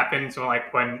what happened. So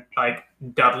when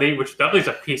Dudley, which Dudley's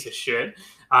a piece of shit.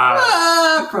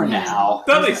 For now,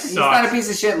 Dudley he's not a sucks. piece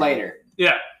of shit later.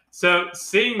 Yeah. So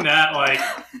seeing that,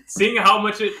 seeing how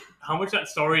much that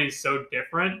story is so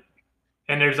different,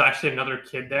 and there's actually another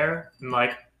kid there, and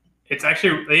it's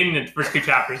actually in the first 2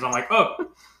 chapters. I'm like,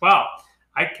 oh, wow,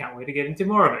 I can't wait to get into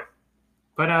more of it.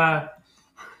 But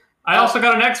I also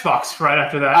got an Xbox right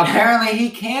after that. Apparently, he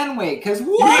can wait because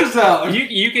Warzone.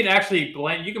 You can actually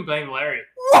blame Larry.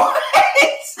 What?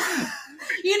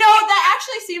 That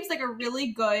actually seems like a really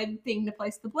good thing to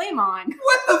place the blame on.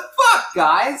 What the fuck,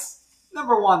 guys?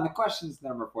 Number 1, the question's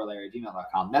number 4,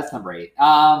 Larry@gmail.com. That's number 8.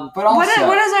 But also,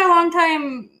 What is our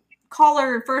long-time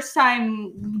caller,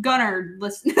 first-time Gunner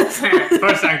listener?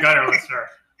 First-time Gunner listener.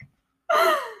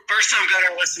 First-time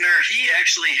Gunner listener, he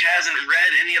actually hasn't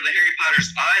read any of the Harry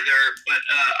Potters either, but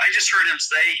I just heard him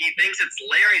say he thinks it's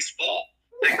Larry's fault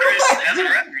that Chris hasn't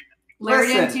read them. Larry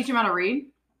didn't Listen. teach him how to read.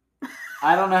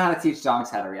 I don't know how to teach dogs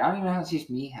how to read. I don't even know how to teach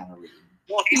me how to read.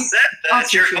 Well, he said I'll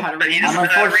that you're teach you how to read. he I'm doesn't know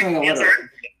how to unfortunately read. illiterate.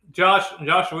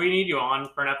 Josh, we need you on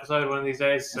for an episode one of these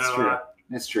days. That's So true.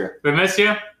 It's true. we miss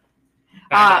you.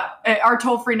 Our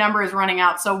toll-free number is running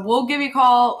out, so we'll give you a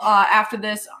call after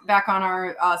this back on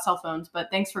our cell phones. But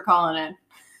thanks for calling in.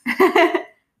 Bye.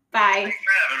 Thanks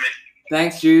for having me.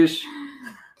 Thanks, Juice.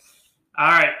 All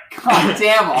right. God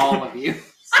damn all of you.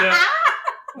 So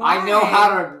I know how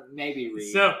to maybe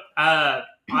read. so I'm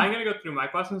gonna go through my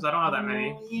questions. I don't have that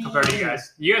many compared to you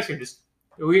guys. You guys can just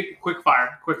quick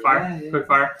fire.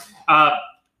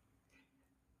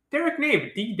 Derek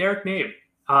Nabe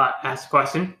asked a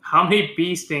question. How many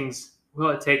bee stings will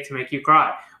it take to make you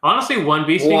cry? Honestly, one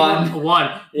bee sting.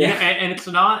 One. Yeah. Yeah, and it's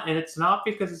not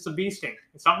because it's a bee sting.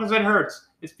 It's not because it hurts.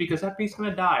 It's because that bee's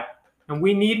gonna die. And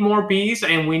we need more bees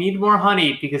and we need more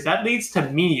honey because that leads to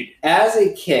mead. As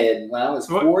a kid, when I was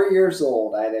What? 4 years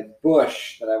old, I had a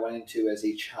bush that I went into as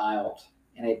a child,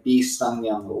 and a bee stung me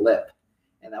on the lip.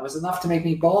 And that was enough to make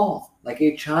me bawl like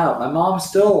a child. My mom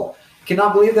still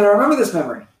cannot believe that I remember this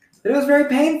memory. But it was very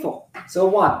painful. So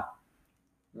one.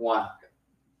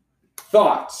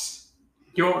 Thoughts?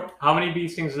 How many bee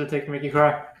stings does it take to make you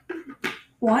cry?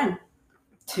 1.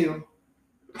 2.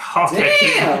 Okay,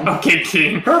 Damn. Okay,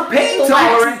 King. Her pain Less.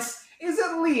 tolerance is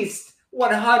at least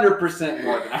 100%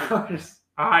 more than ours.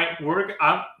 All right,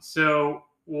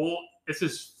 this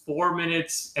is 4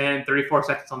 minutes and 34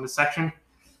 seconds on this section.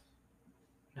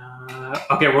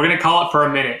 Okay, we're gonna call it for a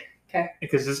minute. Okay.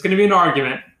 Because this is gonna be an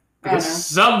argument. Because Oh, no.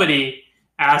 somebody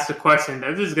asked a question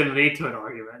that this is gonna lead to an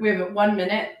argument. We have 1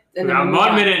 minute. We And then got we move 1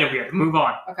 on. minute and we have to move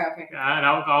on. Okay. And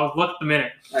I'll look at the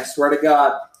minute. I swear to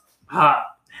God.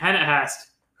 Hannah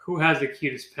asked, "Who has the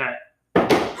cutest pet?"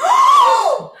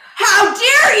 How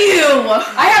dare you!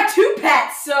 I have 2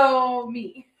 pets, so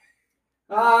me.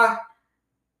 I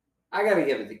gotta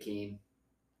give it to Keen.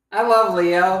 I love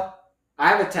Leo. I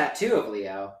have a tattoo of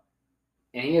Leo.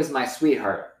 And he is my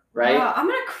sweetheart, right? I'm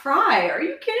gonna cry. Are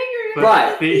you kidding?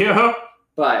 But- Theo,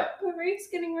 But The race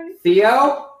getting ready.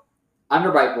 Theo,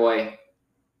 Underbite Boy,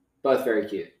 both very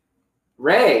cute.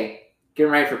 Ray,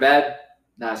 getting ready for bed.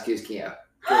 No, excuse Keo.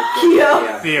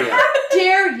 Theo. How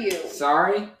dare you?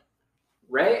 Sorry.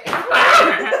 Ray.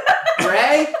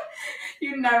 Ray,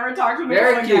 You never talk to me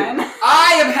very cute. again.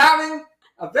 I am having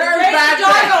a very Ray bad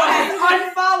Doggo day. has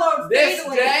unfollowed This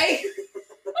fatally. day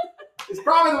is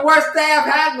probably the worst day I've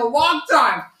had in a long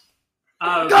time.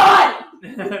 God!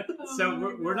 So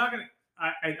we're not gonna.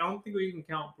 I don't think we can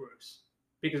count Bruce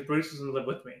because Bruce doesn't live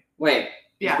with me. Wait,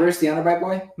 Yeah. is Bruce the Underbite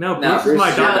Boy? No, No, Bruce is my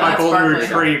Bruce- dog, No, my that's golden Barkley.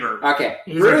 retriever. Okay,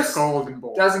 He's Bruce a golden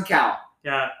boy. doesn't count.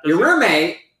 Yeah. Your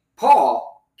roommate,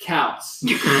 Paul, counts.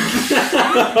 Don't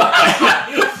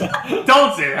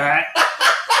say that.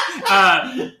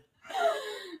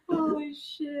 Holy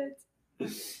shit.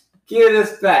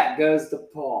 Cutest pet goes to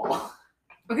Paul.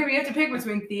 Okay, we have to pick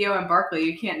between Theo and Barkley.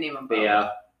 You can't name them both. Theo.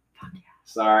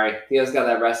 Sorry. Theo's got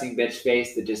that resting bitch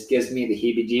face that just gives me the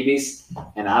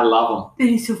heebie-jeebies, and I love And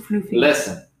he's so floofy. him.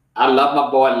 Listen, I love my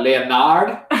boy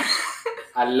Leonard.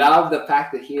 I love the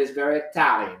fact that he is very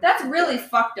Italian. That's really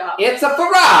fucked up. It's a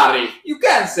Ferrari. You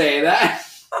can't say that.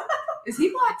 Is he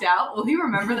blacked out? Will he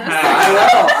remember this? I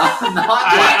will. I'm not.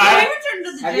 I- Can we return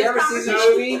to the Have you jizz ever seen the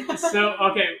conversation? movie? So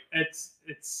okay,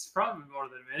 it's probably more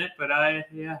than a minute, but I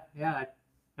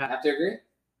Have to agree?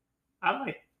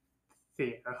 like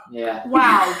Theo. Yeah.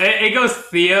 Wow. It goes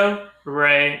Theo,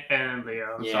 Ray, and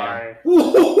Leo. I'm Yeah. sorry.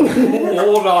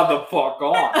 Hold on the fuck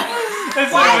on.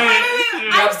 It's Wait. The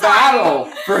I'm sorry. battle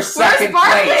for Where's second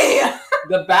Barkley? place.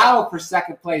 The battle for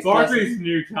second place. Barkley's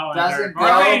new calendar. doesn't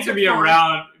Barkley go needs to be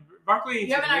around. Barkley.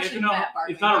 You haven't actually met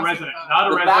Barkley. He's not a He's resident. a- Not a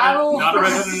The resident. battle Not a for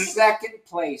resident. second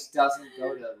place doesn't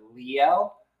go to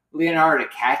Leo, Leonardo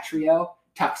DiCaprio,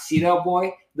 Tuxedo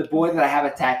Boy, the boy that I have a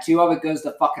tattoo of. It goes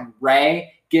to fucking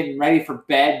Ray, getting ready for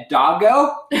bed,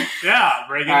 Doggo. Yeah,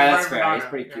 Ray. All right, that's fair. He's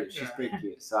pretty cute. She's pretty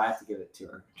cute, so I have to give it to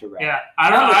her. To Ray. Yeah, I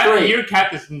don't Number know. three. Your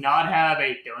cat does not have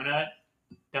a donut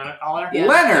collar. Yeah.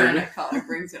 Leonard. That color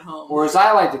brings it home. Or as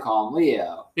I like to call him,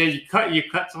 Leo. Yeah, you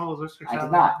cut some of those whiskers. I out.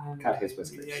 did not cut his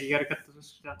whiskers. Yeah, you gotta cut the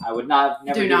whiskers out. I would not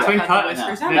never Do do not that. cut the No,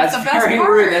 whiskers. No, That's that's the best very part.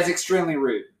 rude. That's extremely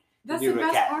rude. That's to do the to a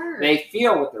best cat. part. They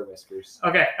feel with their whiskers.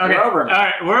 Okay. We're over a All minute.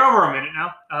 right, we're over a minute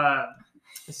now.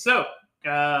 So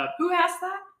Who asked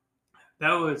that?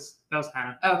 that was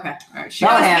Hannah. Okay. All right.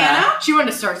 Tell Hannah. She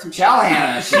wanted to start some shit. Tell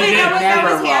Hannah she She did. never That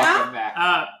was Hannah? welcome back.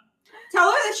 Tell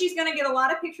her that she's gonna get a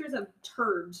lot of pictures of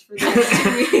turds for the next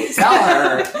 2 weeks. Tell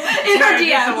her. In her Just a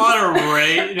DMs. lot of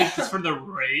Ray. Just for the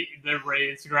Ray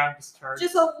Instagram just turned.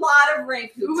 Just a lot of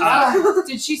rape.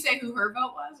 Did she say who her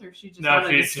vote was, or she just No,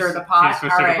 wanted to she's stir just- the pot? she's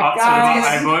All stir the right, pot, so guys.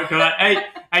 I vote for that. Hey,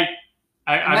 I'm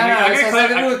No, this has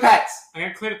nothing to do with pets.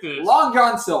 gonna clear through this. Long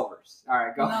John Silver's. All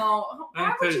right, go. No,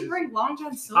 why would you bring Long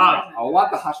John Silver? I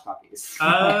want the hush puppies.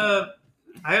 I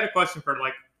had a question for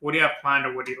like, what do you have planned,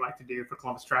 or what do you like to do for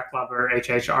Columbus Track Club or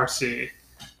HHRC?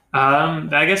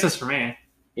 I guess it's for me.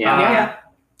 yeah.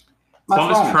 Much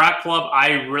Columbus fun. Track Club, I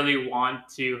really want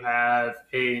to have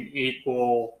an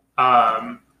equal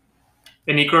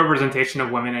representation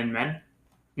of women and men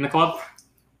in the club.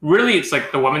 Really, it's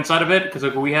like the women's side of it, because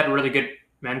like, we had a really good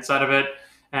men's side of it,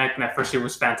 and I think that first year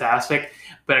was fantastic.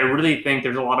 But I really think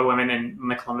there's a lot of women in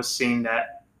the Columbus scene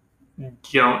that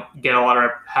don't get a lot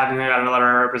of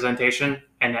representation,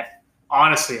 and that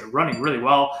honestly are running really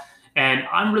well. And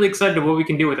I'm really excited to what we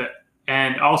can do with it,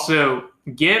 and also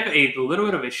give a little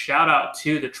bit of a shout out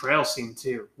to the trail scene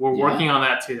too. We're working on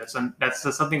that too. That's something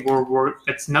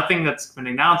it's nothing that's been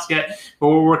announced yet, but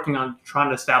we're working on trying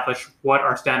to establish what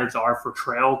our standards are for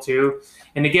trail too,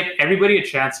 and to give everybody a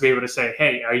chance to be able to say,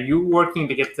 hey, are you working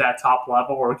to get to that top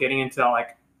level, or getting into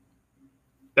like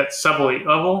that sub-elite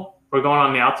level? We're going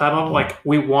on the outside level. Like,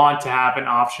 we want to have an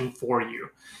option for you,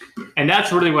 and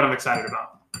that's really what I'm excited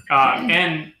about.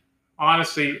 And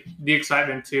honestly, the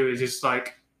excitement too is just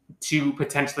like to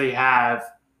potentially have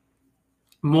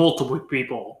multiple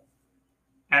people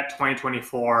at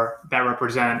 2024 that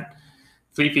represent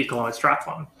Fleet Feet Columbus Track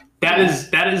Club. That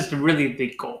is really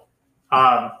the goal.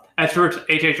 As for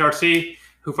HHRC,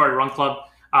 Who Farted Run Club,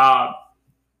 I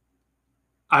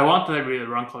want that to be the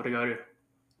run club to go to.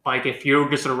 Like, if you're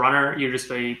just a runner, you're just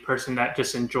a person that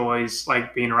just enjoys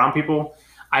like being around people,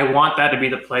 I want that to be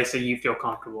the place that you feel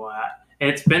comfortable at. And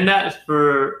it's been that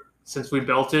since we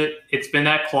built it. It's been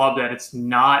that club that it's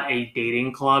not a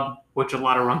dating club, which a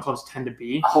lot of run clubs tend to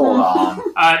be. Hold on.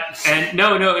 And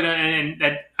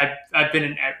I've been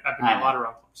in a lot of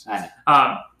run clubs. I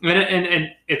know. And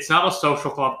it's not a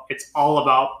social club. It's all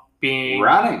about being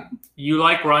Running. You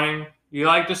like running. You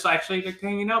like just actually like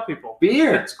hanging out with people.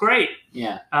 Beer. It's great.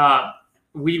 Yeah.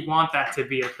 We want that to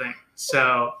be a thing.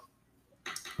 So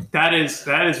that is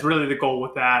really the goal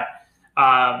with that.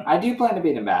 I do plan to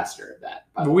be an ambassador of that.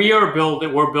 by the way.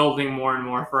 We're building more and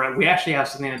more for it. We actually have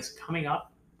something that's coming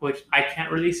up, which I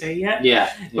can't really say yet.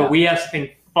 Yeah. But we have something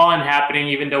fun happening,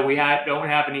 even though we don't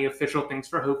have any official things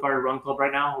for Who Farted Run Club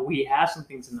right now. We have some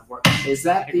things in the works. Is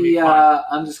that It could be the fun.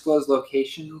 undisclosed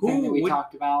location thing that we would-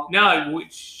 talked about? No,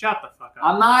 shut the fuck up.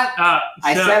 I'm not.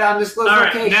 I So- said undisclosed all right,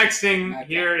 location. next thing Okay.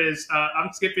 here is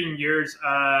I'm skipping yours.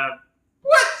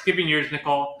 What? Skipping yours,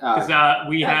 Nicole, because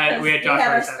we had Josh our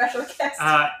already said. special guest.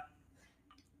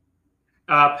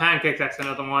 Pancakes, that's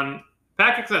another one.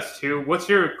 Pancakes, that's two. What's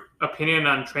your opinion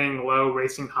on training low,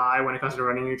 racing high when it comes to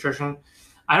running nutrition?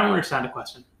 I don't understand the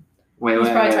question. Wait. He's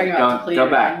probably talking about Go depleted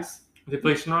back. runs.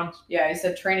 Depletion runs? Yeah, he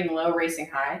said training low, racing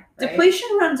high. Right? Depletion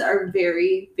runs are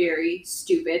very, very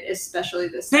stupid, especially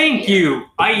this time of Thank year. you.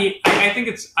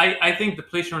 I think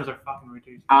depletion runs are fucking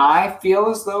ridiculous. I feel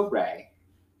as though Ray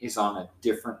is on a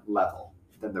different level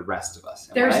than the rest of us.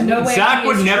 Am I There's right? no way Zach he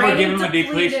would is never training give him a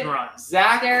depletion depleted. run.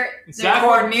 Zach Zach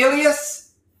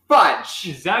Cornelius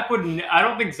Fudge. I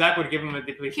don't think Zach would give him a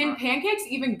depletion Can run. pancakes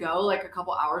even go like a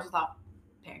couple hours without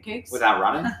pancakes? Without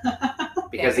running?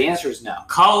 Because the answer is no.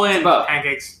 Call in Both.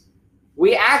 Pancakes.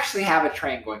 We actually have a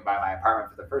train going by my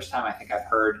apartment for the first time I think I've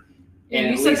heard. in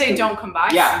You at said least they a- don't come by.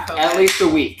 Yeah, from at COVID. least a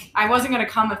week. I wasn't gonna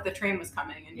come if the train was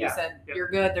coming, and Yeah. you said Yeah. you're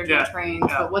good. There's Yeah. no trains,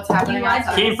 Yeah. but what's happening You lied to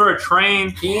outside? Keen for a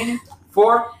train. Keen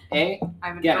for a I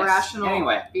have an Guinness. irrational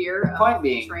Anyway, fear point of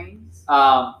being, trains.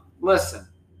 listen.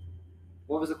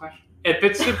 What was the question?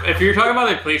 If you're talking about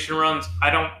depletion runs,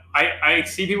 I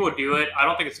see people do it. I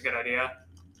don't think it's a good idea.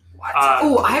 What?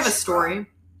 Oh, I have a story. Do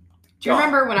you Go on.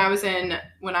 remember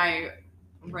when I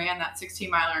ran that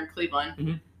 16 miler in Cleveland,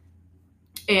 Mhm.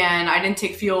 and I didn't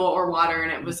take fuel or water,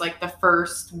 and it was like the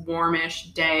first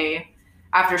warmish day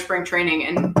after spring training,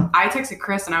 and I texted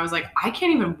Chris and I was like, I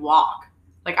can't even walk.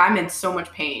 Like, I'm in so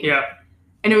much pain. Yeah.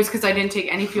 And it was because I didn't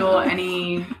take any fuel, and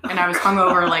I was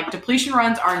hungover. Like, depletion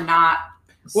runs are not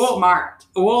Well, smart.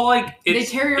 Well, like They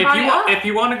tear your if body up. if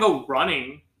you want to go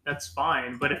running, that's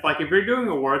fine. But if you're doing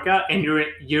a workout and your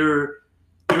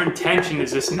intention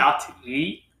is just not to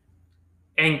eat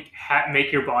and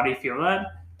make your body feel that,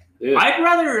 Dude. I'd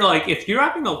rather, like, if you're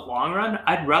having a long run,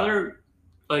 I'd rather,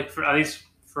 like, for at least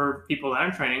for people that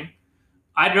I'm training,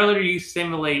 I'd rather you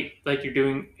simulate like you're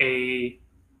doing you're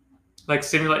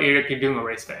doing a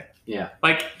race day. Yeah.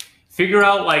 Like, figure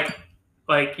out like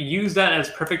like use that as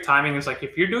perfect timing. Is like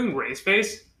if you're doing race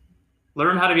pace,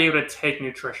 learn how to be able to take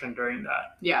nutrition during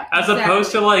that, Yeah. as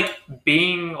opposed to like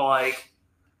being like,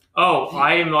 oh,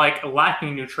 I am like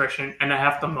lacking nutrition and I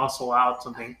have to muscle out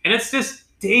something, and it's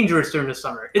just dangerous during the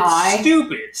summer. It's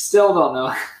stupid. Still don't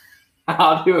know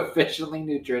how to efficiently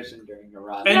nutrition during a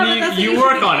run. And No, but that's what you you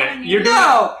work should be on doing it. when You're you're- doing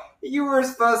No, you were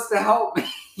supposed to help me.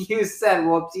 You said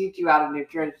we'll teach you how to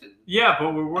nutrition. Yeah,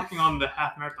 but we're working on the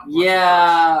half marathon. portion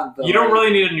Yeah, first. but You don't like-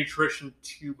 really need a nutrition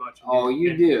too much. Oh,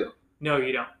 you do. No,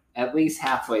 you don't. At least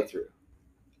halfway through.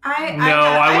 I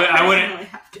wouldn't. personally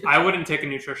have to. I wouldn't take a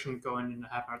nutrition going in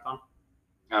a half marathon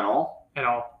At all? at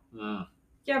all.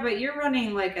 Yeah, but you're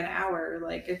running like an hour.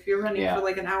 Like if you're running Yeah. for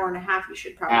like an hour and a half, you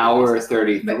should probably. Hour use it.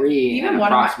 33. Even and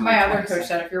one of approximately my other 20 coach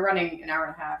said if you're running an hour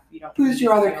and a half, you don't. Who's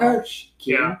your other feel- coach?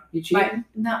 Keaton? Yeah. You cheating?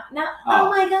 No. Oh. Oh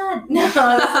my god. No, this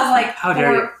was like How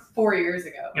dare you. 4 years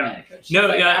ago. Yeah. when I coached. No,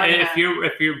 Like, yeah. hour and a If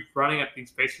half. you're running at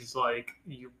these paces, like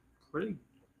you really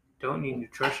don't need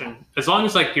nutrition as long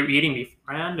as like you're eating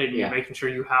beforehand and Yeah. you're making sure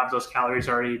you have those calories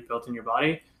already built in your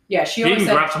body. Yeah, she You always can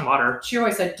said. grab some water. She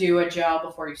always said, do a gel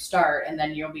before you start, and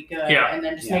then you'll be good. Yeah. And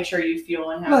then just Yeah. make sure you fuel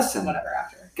and have Listen. whatever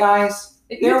after. Guys,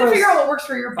 You There have to was- figure out what works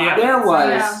for your body. Yeah. there So, was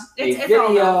yeah. a It's all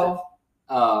video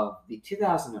of the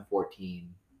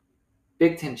 2014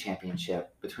 Big Ten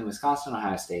Championship between Wisconsin and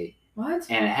Ohio State, What?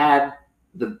 and it had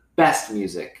the best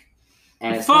music.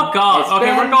 And Fuck off.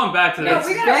 Okay, we're going back to No, this.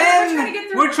 we're been- trying to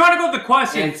get through. We're trying to go with the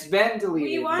questions. It's been We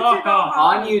deleted want Fuck to go off.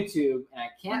 on home. YouTube, and I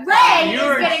can't Ray find it.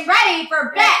 You're- is getting ready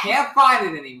for I bed. can't find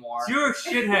it anymore. You're a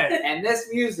shithead. And this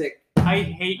music, I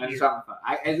hate I'm you. just on my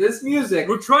phone. And this music,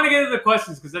 We're trying to get to the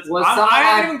questions because that's. Was I some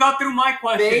haven't of even got through my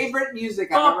questions. favorite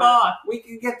music I've Fuck ever. off. We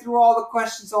can get through all the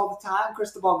questions all the time.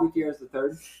 Cristobal Gutierrez the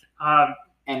third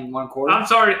and 1/4. I'm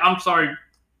sorry.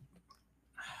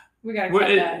 We gotta Well,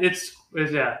 cut that. It's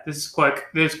yeah. This is quick.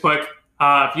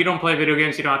 If you don't play video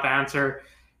games, you don't have to answer.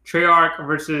 Treyarch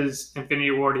versus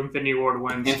Infinity Ward. Infinity Ward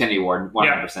wins. Infinity Ward,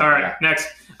 100%. Yeah. All right. Next.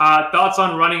 Thoughts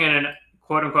on running in an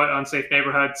quote unquote unsafe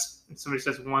neighborhoods? Somebody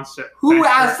says wants to. Who venture-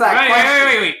 asked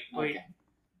that Wait. Okay.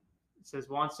 It says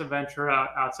wants to venture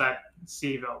outside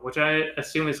Seaville, which I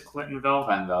assume is Clintonville.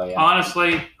 Glenville, yeah.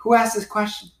 Honestly, Who asked this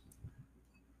question?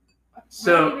 Why are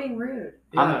so you being rude?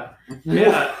 yeah.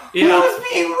 Yeah. Who's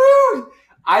being rude?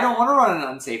 I don't want to run in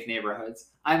unsafe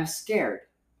neighborhoods. I'm scared.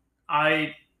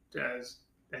 I, as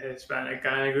a Hispanic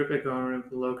guy in a group that go around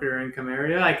the lower income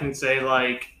area, I can say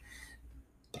like,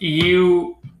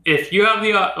 if you have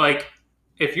the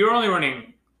if you're only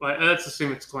running, let's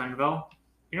assume it's Glenville,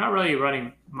 you're not really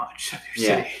running much of your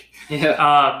Yeah. city.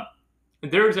 Yeah.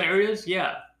 There's areas,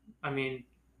 yeah. I mean,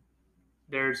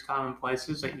 there's common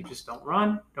places that you just don't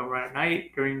run at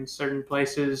night during certain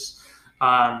places.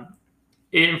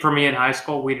 For me in high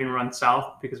school, we didn't run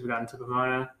south because we got into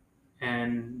Pomona,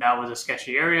 and that was a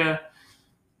sketchy area.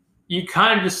 You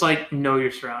kind of just like know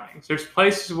your surroundings. There's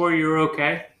places where you're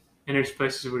okay, and there's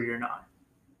places where you're not.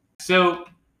 So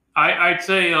I'd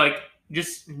say like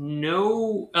just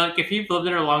know, like if you've lived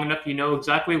there long enough, you know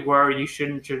exactly where you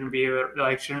shouldn't be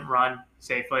shouldn't run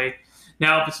safely.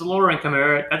 Now, if it's a lower income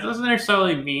area, that doesn't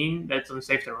necessarily mean that it's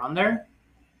unsafe to run there.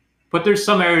 But there's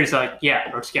some areas that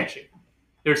are sketchy.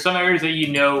 There's some areas that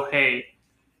hey,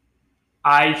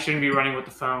 I shouldn't be running with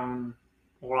the phone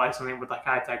or like something with like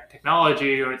high-tech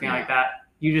technology or anything like that.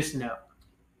 You just know.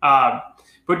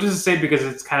 But just to say because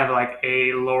it's kind of like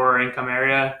a lower income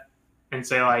area and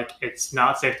say like it's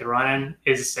not safe to run in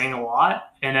is saying a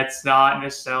lot. And it's not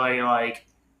necessarily like,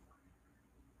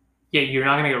 you're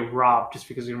not going to get robbed just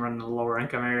because you run in a lower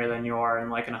income area than you are in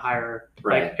like in a higher,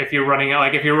 Right. like if you're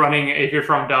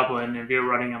from Dublin, if you're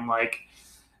running in like,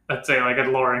 let's say like a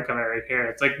lower income area here,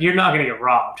 it's like, you're not going to get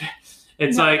robbed.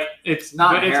 It's No. like, it's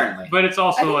Not but inherently. but it's I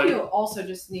also think like, you also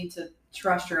just need to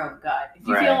trust your own gut. If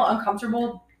you Right. feel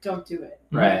uncomfortable, don't do it.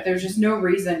 Right. There's just no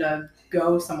reason to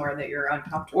go somewhere that you're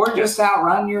uncomfortable. Or just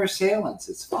outrun your assailants.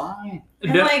 It's fine.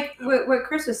 And like what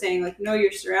Chris was saying, like know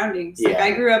your surroundings. Like Yeah.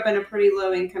 I grew up in a pretty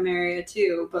low income area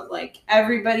too, but like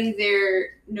everybody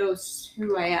there knows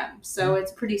who I am, so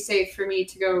it's pretty safe for me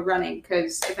to go running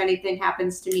because if anything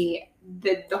happens to me,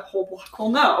 the whole block will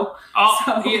know.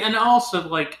 So- and also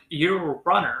like you're a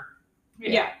runner,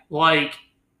 Yeah. like,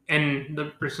 and the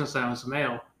person said I was a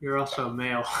male. You're also a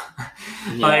male.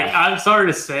 Yeah. Like, I'm sorry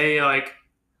to say, like,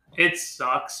 it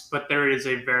sucks, but there is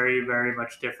a very, very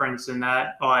much difference in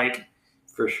that. Like,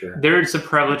 For sure. there is a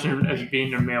privilege as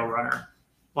being a male runner.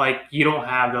 Like, you don't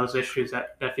have those issues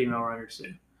that female runners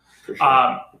do. For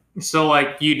sure. So,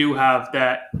 like, you do have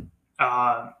that.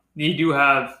 You do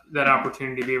have that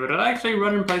opportunity to be able to actually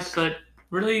run in places that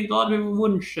really a lot of people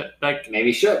wouldn't. Like,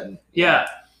 Maybe shouldn't. yeah,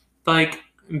 like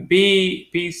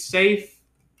be safe,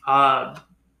 but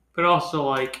also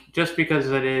like just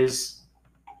because it is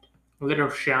a little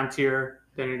shantier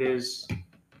than it is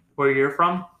where you're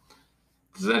from,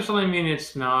 does essentially mean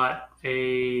it's not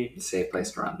a Safe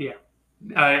place to run. Yeah.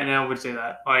 And I would say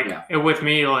that. With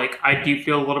me, like I do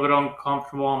feel a little bit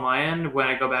uncomfortable on my end when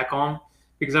I go back home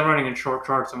because I'm running in short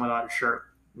shorts and without a shirt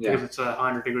because it's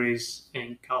 100 degrees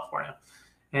in California,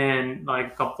 and like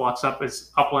a couple blocks up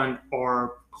is Upland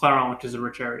or Claremont, which is the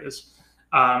rich areas.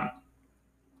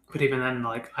 But even then,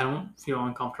 like I don't feel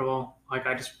uncomfortable. Like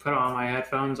I just put on my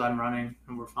headphones, I'm running,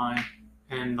 and we're fine.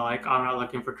 And like I'm not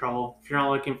looking for trouble. If you're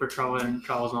not looking for trouble, then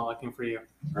trouble's not looking for you.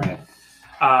 Right.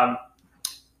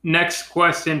 Next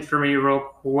question for me, real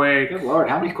quick. Good Lord,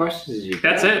 how many questions did you get?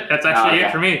 That's it. That's actually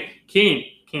it for me. Keen,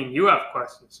 you have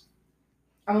questions.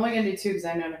 I'm only going to do 2 because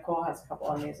I know Nicole has a couple,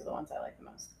 and these are the ones I like the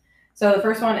most. So the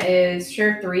first one is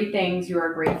share 3 things you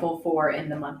are grateful for in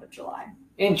the month of July.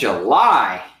 In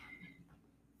July?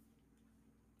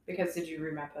 Because did you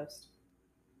read my post?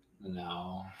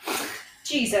 No.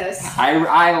 Jesus.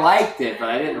 I liked it, but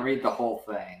I didn't read the whole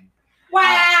thing. Wow.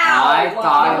 I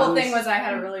thought the whole thing was I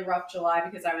had a really rough July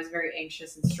because I was very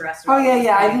anxious and stressed. Oh,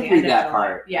 yeah, I did read that July.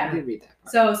 part. Yeah. I did read that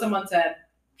part. So someone said,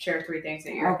 share 3 things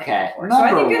that you're Okay, thankful for. So I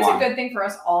think number it's one. a good thing for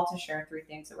us all to share 3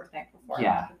 things that we're thankful for in the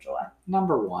month of July.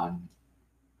 Number 1,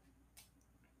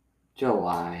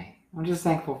 July. I'm just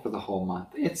thankful for the whole month.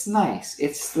 It's nice.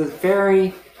 It's the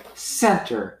very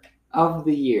center of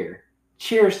the year.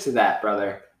 Cheers to that,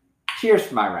 brother. Cheers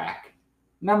from Iraq.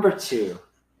 Number 2,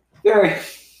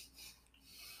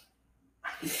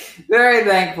 very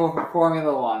thankful for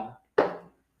Formula One.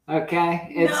 Okay?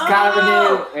 It's kind of a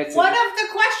new... One of the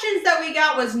questions that we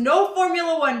got was no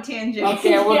Formula One tangent.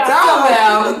 Okay, well, Yeah.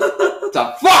 tell them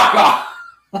to fuck off!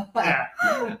 Yeah.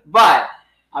 But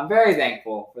I'm very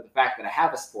thankful for the fact that I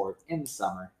have a sport in the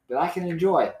summer that I can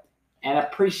enjoy and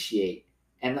appreciate,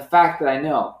 and the fact that I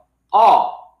know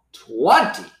all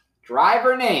 20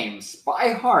 driver names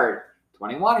by heart,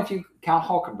 21 if you count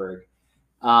Hulkenberg.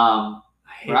 I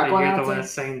hate We're not that going you're out the to- one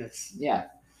that's saying this. Yeah,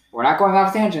 we're not going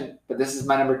off tangent, but this is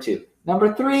my number 2.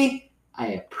 Number 3, I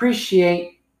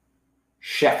appreciate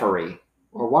chefery,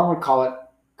 or one would call it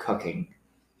cooking,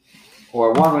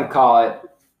 or one would call it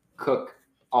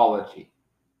cookology.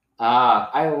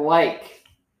 I like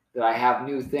that I have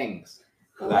new things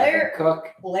that I can cook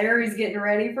Larry's getting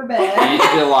ready for bed. in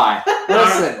July.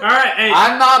 Listen, All right. Hey.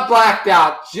 I'm not blacked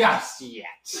out just yet.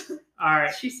 All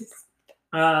right. Jesus.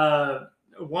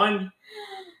 One,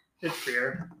 it's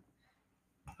beer.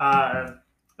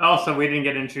 Also, we didn't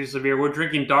get introduced to beer. We're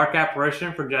drinking Dark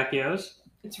Apparition for Jackie O's.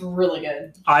 It's really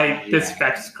good. This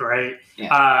spec's great.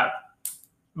 Yeah.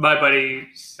 My buddy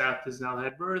Seth is now the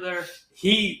head brewer there.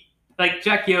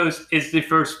 Jackie O's is the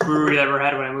first brewery I ever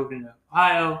had when I moved into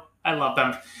Ohio. I love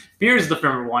them. Beer is the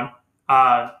number one.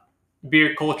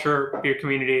 Beer culture, beer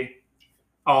community,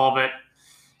 all of it.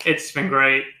 It's been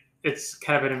great. It's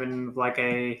kind of been like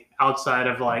outside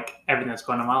of like everything that's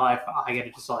going on in my life. I get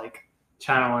to just like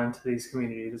channel into these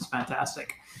communities. It's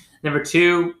fantastic. Number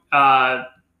 2,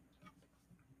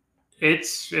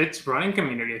 it's running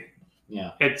community.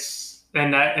 Yeah.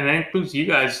 And that includes you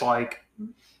guys. Like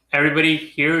everybody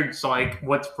here, it's like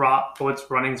what's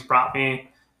running's brought me.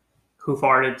 Who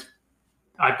farted?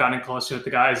 I've gotten closer with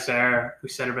the guys there. We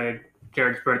celebrated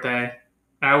Jared's birthday.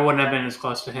 I wouldn't have been as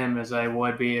close to him as I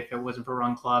would be if it wasn't for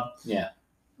Run Club. Yeah.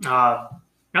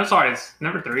 I'm sorry. It's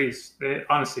number 3.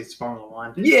 Honestly, it's Formula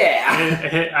One.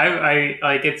 Yeah. I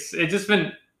like it's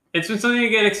been something to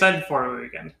get excited for every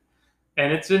weekend,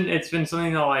 and it's been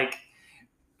something that like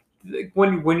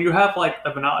when you have like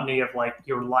the monotony of like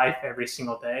your life every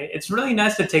single day, it's really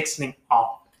nice to take something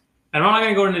off. And I'm not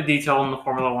going to go into detail on the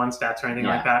Formula One stats or anything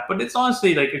like that, but it's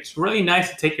honestly like it's really nice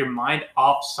to take your mind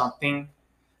off something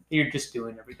that you're just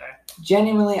doing every day.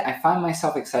 Genuinely, I find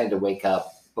myself excited to wake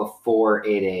up before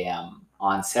 8 a.m.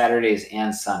 on Saturdays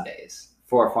and Sundays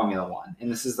for Formula One. And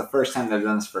this is the first time that I've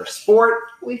done this for a sport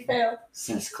We failed.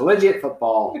 since collegiate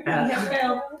football. We have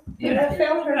failed. We Yeah. have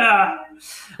failed her.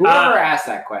 Whoever asked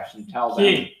that question, tell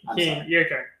them. I'm Keen, sorry. your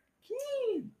turn.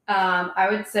 I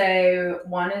would say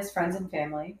 1 is friends and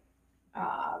family.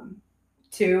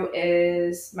 2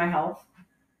 is my health,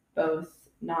 both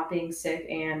not being sick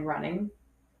and running.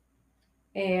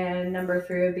 And number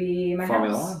 3 would be my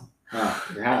Formula house. One. Oh,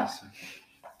 your house.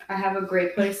 I have a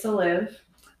great place to live.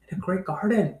 A great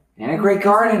garden. And a great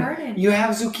garden. You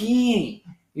have zucchini.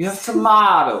 You have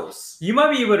tomatoes. You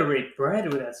might be able to make bread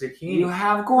with that zucchini. You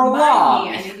have Remind me,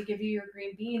 I gourmet. need to give you your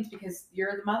green beans because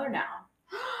you're the mother now.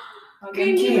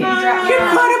 Green Okay, beans. drop You're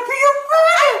your- gonna be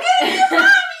a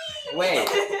mom. Wait,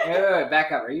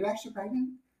 back up. Are you actually pregnant?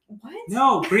 What?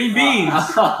 No, green beans.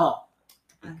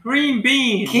 Green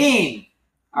beans. Keen,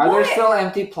 are there What? still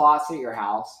empty plots at your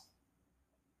house?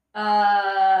 Can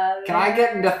I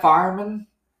get into farming?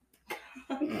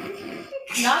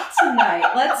 Not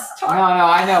tonight. Let's No, talk.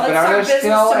 I know, but Let's are talk there business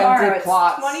still tomorrow. empty It's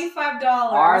plots? $25.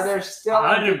 Are there still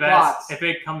I'd empty invest plots? if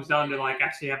it comes down to like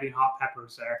actually having hot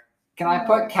peppers there. Can I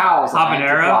put cows on empty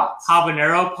Habanero, plots?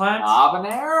 habanero plants.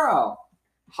 Habanero.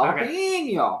 Okay.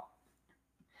 Jalapeno.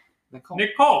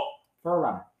 Nicole. For a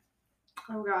runner.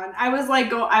 Oh god, I was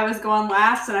going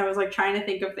last, and I was like trying to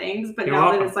think of things, but You're now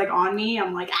welcome. that it's like on me,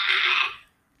 I'm like,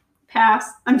 pass.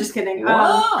 I'm just kidding.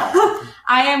 Wow.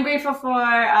 I am grateful for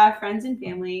friends and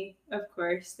family, of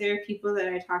course. There are people that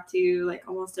I talk to like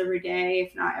almost every day,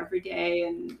 if not every day,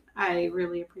 and I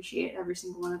really appreciate every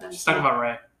single one of them. Just talk about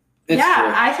Ray. It's yeah,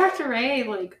 true. I talk to Ray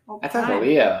like all the I thought time.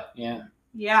 Leah. Yeah.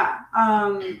 Yeah.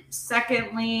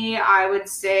 Secondly, I would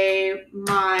say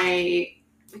my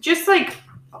just like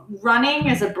running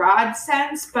is a broad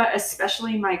sense, but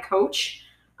especially my coach,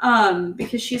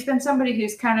 because she's been somebody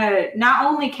who's kind of not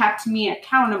only kept me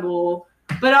accountable,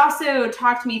 but also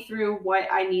talked me through what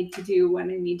I need to do when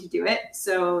I need to do it.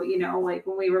 So, you know, like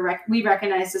when we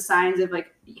recognized the signs of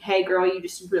like, hey girl, you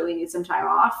just really need some time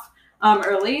off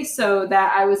early, so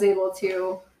that I was able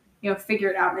to, you know, figure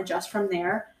it out and adjust from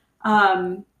there.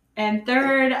 And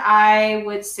third, I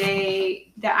would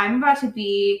say that I'm about to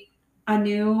be a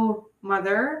new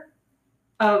mother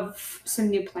of some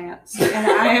new plants, and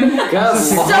I am Good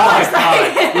so Lord.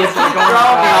 excited. You should throw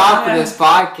me off of this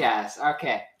podcast.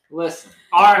 Okay, listen.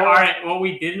 All right. What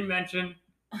we didn't mention,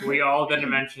 we all didn't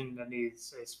mention that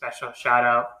needs a special shout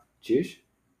out. Juice?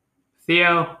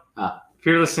 Theo, Ah. if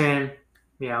you're listening,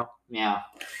 meow. Meow.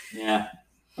 Yeah.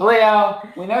 Leo,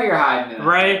 we know you're hiding. in there.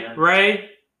 Ray,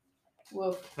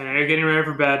 Woof. I know you're getting ready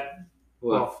for bed.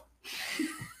 Woof.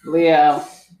 Leo,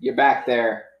 you're back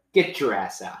there. Get your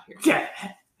ass out here.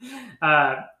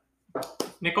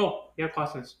 Nicole, you have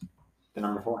questions? The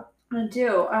number 4. I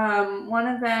do. One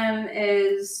of them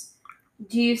is,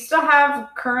 do you still have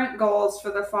current goals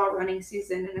for the fall running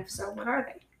season? And if so, what are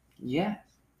they? Yeah.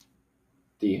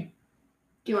 Do you?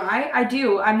 Do I? I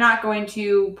do. I'm not going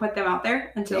to put them out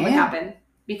there until they Damn. happen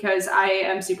because I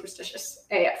am superstitious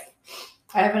AF.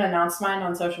 I haven't announced mine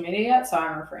on social media yet, so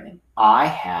I'm refraining. I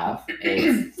have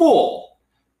a full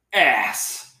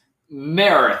ass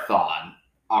marathon.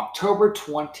 October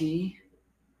 24th?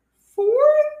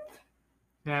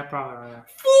 Yeah, probably. Right.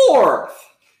 4th.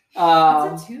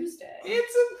 It's a Tuesday.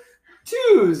 It's a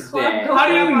Tuesday. How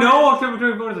do you know October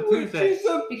 24th is a Tuesday? Which is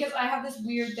a- Because I have this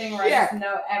weird thing where Yeah. I just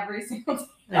know every single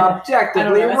day. objectively I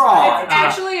don't know, it's wrong. It's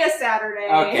actually a Saturday.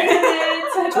 Okay.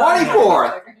 It's-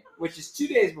 24th. Which is 2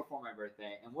 days before my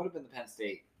birthday, and would have been the Penn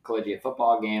State collegiate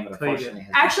football game, but unfortunately,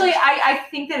 has Actually, been I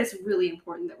think that it's really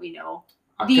important that we know.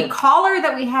 The October- caller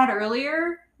that we had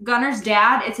earlier, Gunner's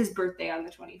dad, it's his birthday on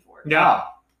the 24th. Yeah. Oh.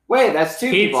 Wait, that's 2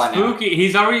 He's people I know. spooky.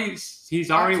 He's already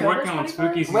October working on 24th?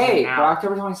 spooky season Wait, but now.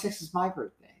 October 26th is my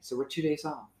birthday, so we're 2 days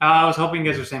off. I was hoping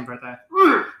you guys were the same birthday.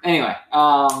 Anyway,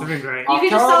 That'd been great. You can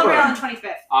just October. celebrate on the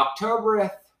 25th.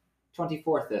 October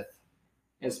 24th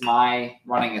is my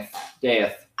runningeth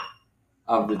dayeth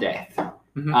of the day.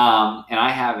 Mhm. And I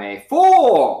have a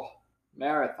full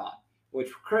marathon, which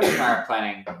Chris and I are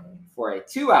planning for a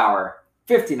 2-hour,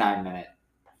 59-minute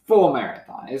full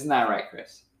marathon. Isn't that right,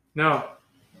 Chris? No,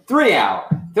 3-hour,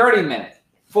 30-minute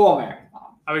full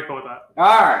marathon. I'll be cool with that.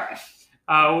 All right.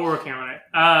 We're working on it.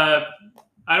 I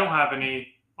don't have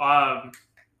any. I'm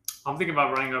thinking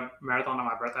about running a marathon on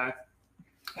my birthday.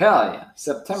 Hell yeah.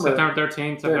 September. September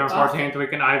 13th, September Awesome.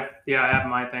 14th. I have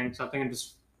my thing, so I think I'm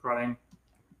just running.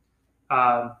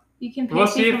 You can We'll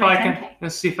pace see me if for my I can. 10K.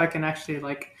 Let's see if I can actually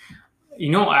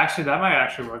actually that might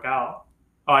actually work out.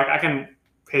 Like I can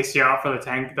pace you out for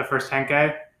the first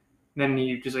 10K, then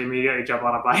you just immediately jump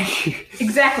on a bike,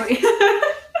 Exactly.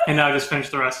 and I'll just finish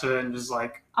the rest of it and just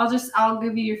like I'll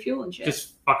give you your fuel and shit.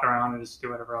 just fuck around and just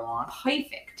do whatever I want.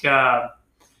 Perfect.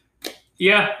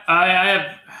 Yeah,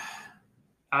 I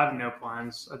have no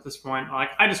plans at this point. Like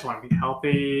I just want to be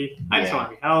healthy.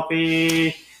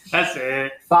 That's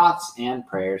it. Thoughts and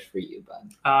prayers for you,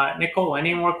 bud. Nicole,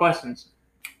 any more questions?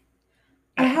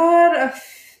 I had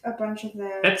a bunch of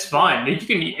them. That's fine. If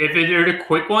they're the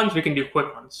quick ones, we can do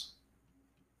quick ones.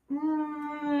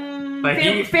 Like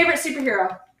Favorite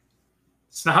superhero?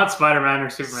 It's not Spider-Man or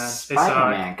Superman. They suck.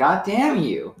 Spider-Man. God damn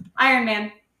you. Iron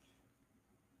Man.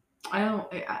 I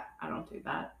don't do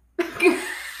that.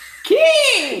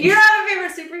 King! You don't have a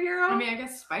favorite superhero? I mean, I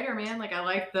guess Spider-Man. Like, I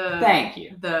like the Thank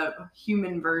you. the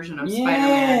human version of Spider-Man.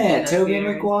 Yeah, in the Tobey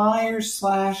series. Maguire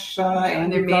 /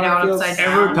 And Andrew they're made out Garfield's upside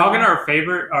And we're down. talking our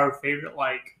favorite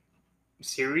like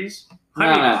series, No,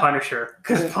 I mean no. Punisher,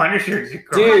 because Punisher is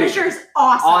great. Dude. Punisher's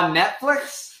awesome. On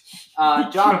Netflix,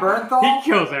 John He Bernthal,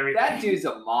 kills everything. that dude's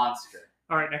a monster.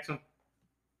 All right, next one.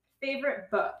 Favorite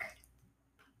book?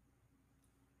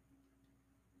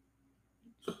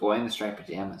 The Boy in the Striped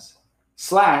Pajamas. /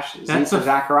 Z That's for a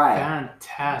Zachariah.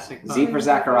 Fantastic. Z book. for I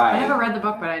Zachariah. never read the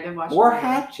book, but I did watch War the movie.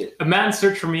 Hatchet. A Man's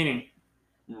Search for Meaning.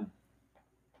 Hmm.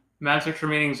 Man's Search for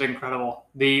Meaning is incredible.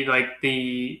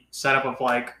 The setup of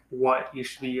like what you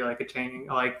should be like attaining,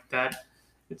 like that,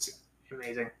 it's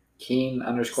amazing. Keen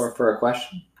 _ for a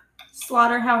question.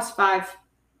 Slaughterhouse-5.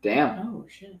 Damn. Oh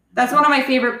shit. That's one of my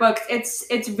favorite books.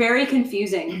 It's very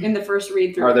confusing in the first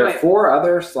read through. Are there but- 4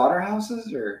 other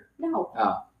slaughterhouses or? No.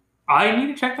 I need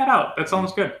to check that out. That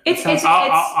sounds good. It's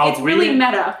I'll read really it.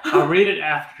 meta. I'll read it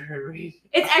after I read.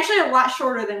 It's actually a lot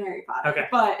shorter than Harry Potter. Okay.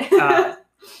 But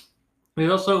We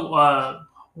also what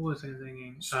was I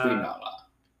thinking? Screamella.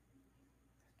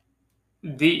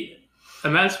 The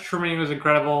Man's Search for Meaning was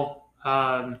incredible.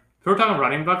 If we're talking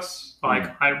running books,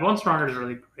 like Once Runner is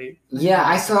really great. Yeah,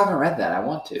 I still haven't read that. I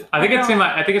want to. I think it's in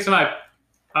my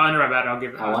under my bed. I'll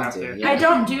give it. I want up to, there. yeah. I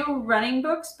don't do running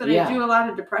books, but Yeah. I do a lot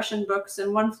of depression books,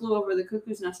 and One Flew Over the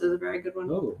Cuckoo's Nest is a very good one.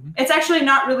 Ooh. It's actually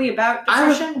not really about I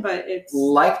would depression, but it's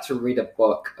Like to read a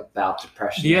book about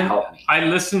depression Yeah. to help me. I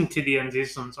listened to the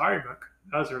Aziz Ansari book.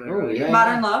 That was really, Oh, really yeah. good.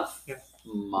 Modern Love,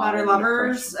 Modern Modern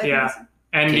Lovers. Depression. I Yeah. think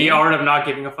And The Yeah. Art of Not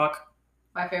Giving a Fuck.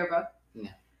 My favorite book.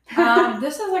 Yeah.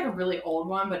 This is like a really old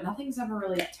one, but nothing's ever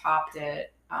really topped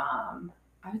it. I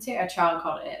would say A Child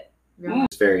Called It.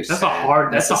 It's very That's sad. a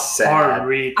hard. That's a hard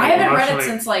read. I like, haven't read it emotionally.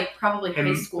 since like probably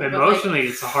high school. but, like, Emotionally,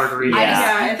 it's a hard read.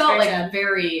 Yeah. I it's felt very like sad.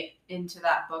 very into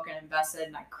that book and invested,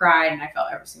 and I cried, and I felt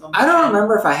every single. I don't emotion.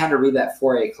 remember if I had to read that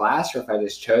for a class or if I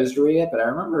just chose to read it, but I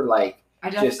remember like I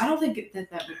don't think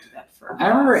that would do that for. I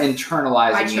remember I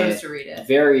internalizing chose it to read it.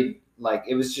 very like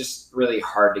it was just really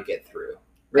hard to get through.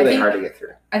 Really think- hard to get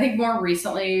through. I think more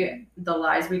recently, The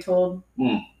Lies We Told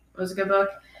Hmm. was a good book,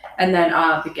 and then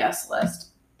The Guest List.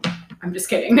 I'm just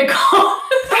kidding, Nicole.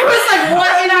 I was like,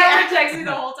 what? And I texted me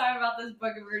the whole time about this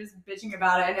book, and we were just bitching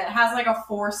about it. And it has like a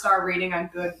 4-star rating on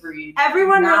Goodreads.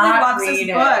 everyone really Not loves read this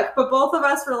it. book, but both of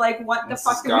us were like, "What This the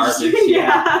fuck is are we garbage, doing?"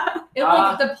 yeah. It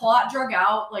like the plot drug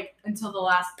out like until the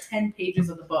last 10 pages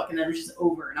of the book, and then it was just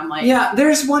over. And I'm like, Yeah,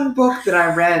 there's one book that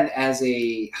I read as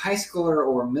a high schooler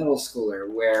or middle schooler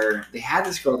where they had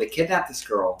this girl, they kidnapped this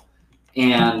girl,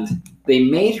 and they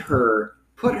made her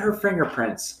put her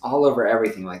fingerprints all over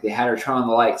everything. Like they had her turn on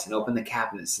the lights and open the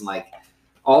cabinets and like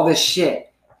all this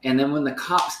shit. And then when the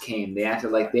cops came, they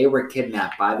acted like they were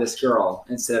kidnapped by this girl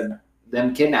instead of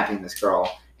them kidnapping this girl.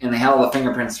 And they had all the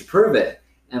fingerprints to prove it.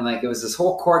 And like it was this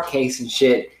whole court case and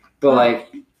shit. But like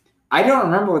I don't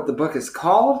remember what the book is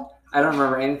called. I don't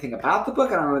remember anything about the book.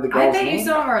 I don't remember the I girl's think name.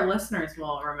 some of our listeners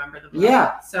will remember the book.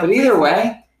 Yeah, So but either please-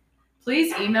 way,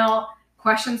 please email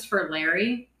questions for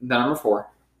Larry the number four.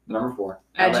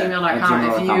 at gmail.com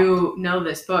if you know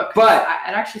this book. But-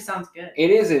 it actually sounds good. It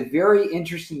is a very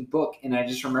interesting book, and I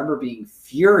just remember being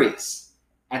furious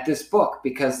at this book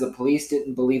because the police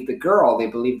didn't believe the girl. They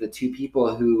believed the 2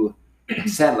 people who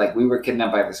said, like, we were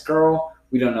kidnapped by this girl.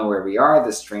 We don't know where we are,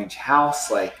 this strange house.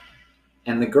 Like,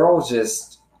 and the girl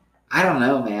just, I don't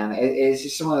know, man. It's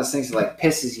just one of those things that, like,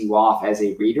 pisses you off as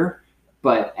a reader.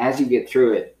 But as you get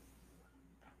through it,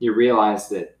 you realize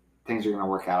that things are going to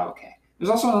work out okay. There's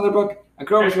also another book. A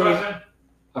girl was really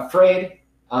afraid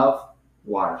of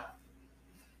water.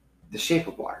 The Shape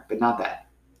of Water, but not that.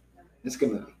 It's a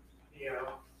good movie.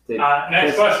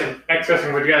 Next question.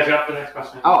 What do you guys got for the next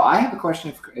question? Oh, I have a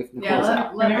question if Nicole's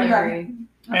out. Let Okay. Larry.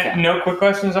 Okay. No quick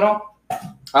questions at all? What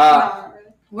But are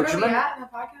we remember- at in the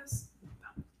podcast?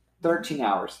 13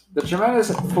 hours. The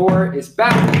Tremendous 4 is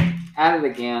back at it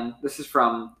again. This is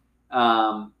from,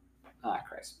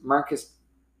 Marcus.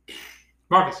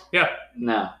 Marcus, yeah.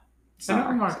 No. It's I not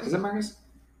know Marcus. Marcus. Is it Marcus?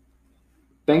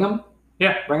 Bingham?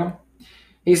 Yeah. Bingham?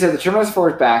 He said, the Tremendous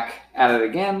 4 is back at it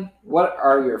again. What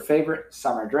are your favorite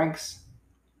summer drinks?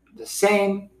 The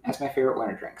same as my favorite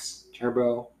winter drinks.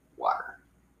 Turbo water.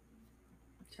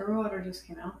 Turbo Water just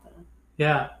came out though.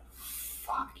 Yeah.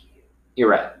 Fuck you. You're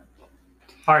right.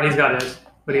 All right, he's got his.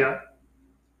 What do you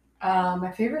got?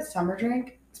 My favorite summer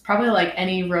drink is probably like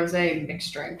any rosé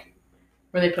mixed drink,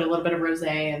 where they put a little bit of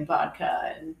rosé and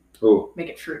vodka and Ooh. make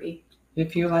it fruity.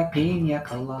 If you like pina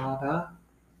colada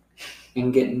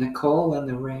and getting Nicole in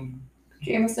the rain.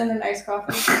 Jameson and iced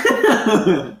coffee.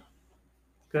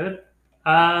 Good.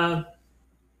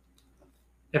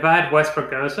 If I had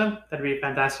Westbrook Goza, that'd be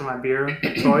fantastic for my beer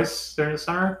choice during the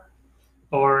summer.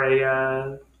 Or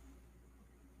a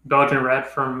Belgian Red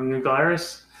from New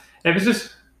Glarus. If it's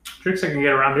just drinks I can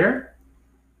get around here,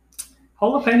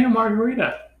 jalapeno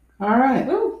margarita. All right.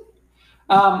 Woo.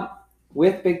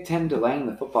 With Big Ten delaying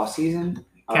the football season,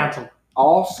 Cancel.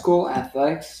 all school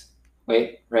athletics.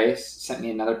 Wait, Reyes sent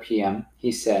me another PM.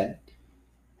 He said,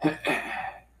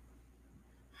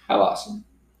 "How awesome!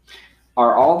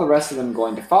 Are all the rest of them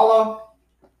going to follow?"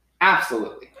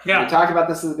 Absolutely. Yeah. We talked about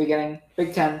this at the beginning.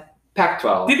 Big Ten,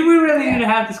 Pac-12. Did we really need to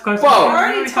have this question? Whoa. We We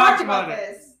already talked about it.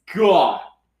 this. God.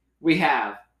 We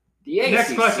have the ACC.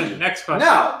 Next question. Next question.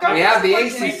 No, Don't we have the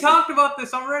ask We ACC. talked about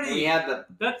this already. We have the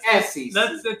That's SEC.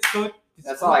 That's good.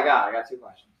 That's all I got. I got 2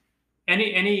 questions.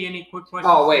 Any quick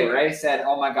questions? Oh, wait. Ray said,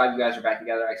 "Oh my God, you guys are back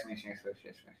together!" Exclamation!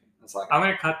 That's all I got. I'm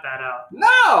gonna cut that out.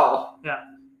 No.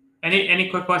 Any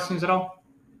quick questions at all?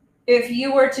 If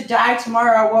you were to die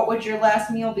tomorrow, what would your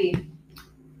last meal be?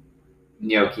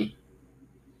 Gnocchi.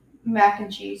 Mac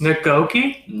and cheese.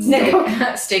 Nagoki?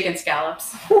 No. Steak and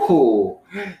scallops. Ooh,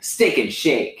 steak and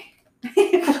shake.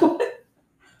 You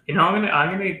know, I'm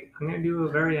gonna do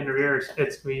a very end of yours.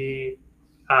 It's me,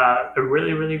 a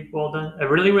really well done, a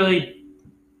really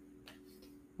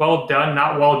well done,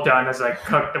 not well done as I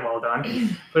cooked and well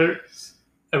done, but it's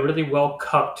a really well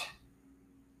cooked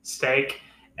steak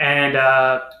and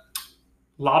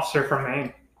lobster from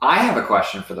Maine. I have a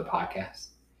question for the podcast.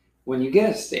 When you get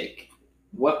a steak,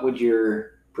 what would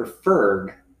your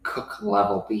preferred cook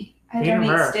level be? I don't Medium eat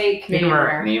rare. steak. Medium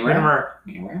rare. Medium Medium rare? rare.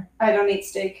 Medium rare? I don't eat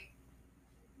steak.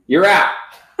 You're out.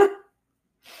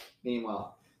 Medium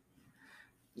well.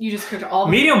 You just cooked all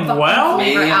the Medium fucking well?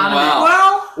 flavor Medium out of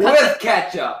well. it. With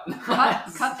ketchup.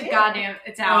 Cut the goddamn.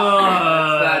 It's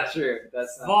out. That's not true.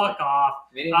 That's not Fuck off.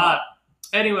 true. Medium well.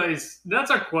 Anyways, that's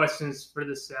our questions for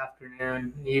this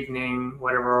afternoon, evening,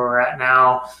 whatever we're at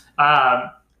now.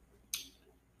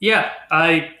 Yeah,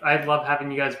 I love having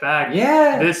you guys back.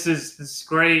 Yeah. This is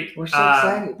great. We're so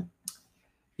excited.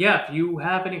 Yeah, if you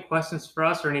have any questions for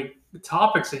us or any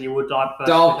topics that you would like us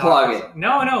Don't to plug talk about.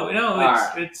 No.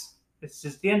 right. It's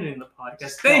just the ending of the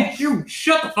podcast. Thank you.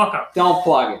 Shut the fuck up. Don't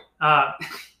plug it.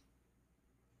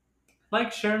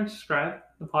 Like, share, and subscribe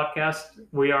to the podcast.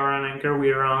 We are on Anchor. We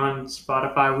are on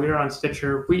Spotify. We are on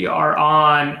Stitcher. We are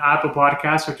on Apple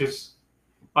Podcasts, which is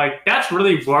like, that's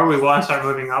really where we want to start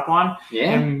moving up on.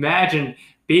 Yeah. Imagine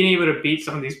being able to beat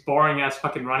some of these boring ass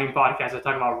fucking running podcasts that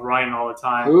talk about running all the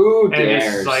time. Who And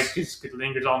dares? just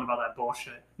lingers on about that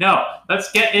bullshit. No, let's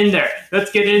get in there.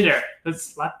 Let's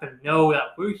let them know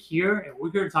that we're here and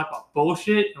we're here to talk about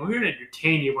bullshit and we're here to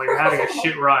entertain you while you're having a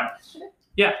shit run.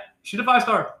 Yeah, shoot a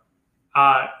 5-star.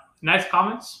 Nice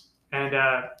comments. And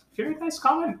if you have a nice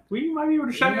comment, we might be able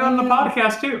to shout you out on the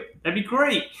podcast too. That'd be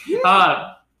great.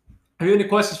 Have you any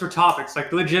questions for topics?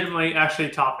 Like legitimately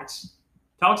actually topics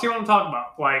you want to talk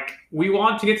about. Like, we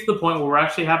want to get to the point where we're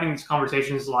actually having these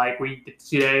conversations like we did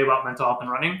today about mental health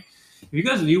and running. If you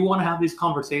guys do want to have these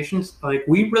conversations, like,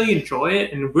 we really enjoy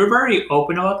it and we're very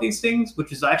open about these things,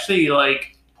 which is actually,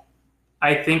 like,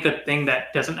 I think a thing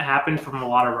that doesn't happen from a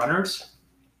lot of runners.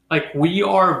 Like, we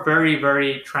are very,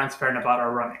 very transparent about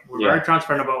our running. We're very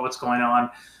transparent about what's going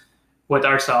on with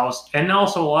ourselves. And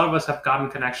also a lot of us have gotten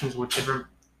connections with different,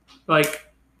 like,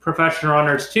 professional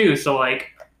runners too. So, like,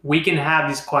 we can have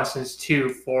these questions too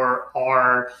for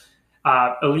our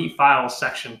elite files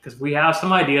section, because we have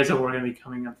some ideas that we're going to be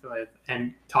coming up with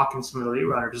and talking to some elite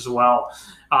runners as well.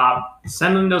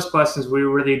 Sending those questions, we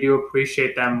really do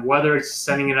appreciate them, whether it's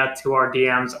sending it out to our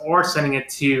DMs or sending it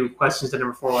to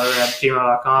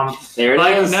questions@gmail.com. There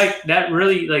it is. Like, that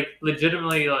really, like,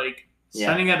 legitimately, like,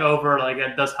 sending it over, like,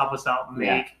 it does help us out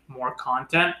make more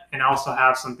content and also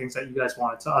have some things that you guys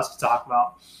wanted us to talk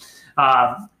about.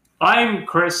 I'm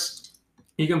Chris.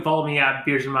 You can follow me at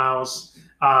Beers and Miles,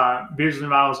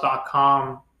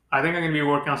 beersandmiles.com. I think I'm going to be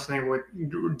working on something with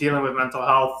dealing with mental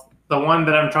health. The one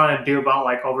that I'm trying to do about,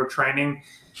 like, overtraining,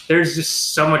 there's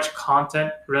just so much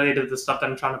content related to the stuff that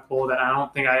I'm trying to pull that I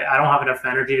don't have enough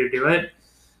energy to do it.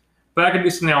 But I can do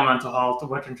something on mental health,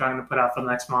 which I'm trying to put out for the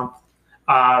next month.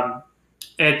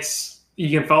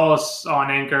 You can follow us on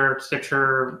Anchor,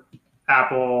 Stitcher,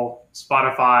 Apple,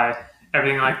 Spotify,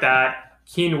 everything like that.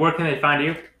 Keen, where can they find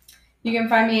you? You can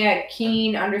find me at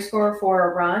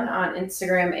Keen_for_run on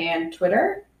Instagram and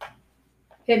Twitter.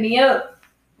 Hit me up.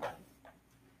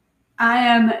 I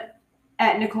am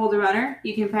at Nicole the Runner.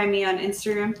 You can find me on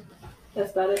Instagram.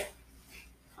 That's about it.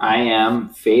 I am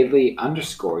Fadley_.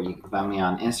 You can find me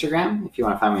on Instagram. If you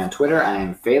want to find me on Twitter, I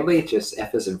am Fadley, just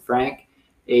F as in Frank,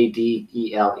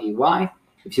 ADELEY.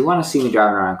 If you want to see me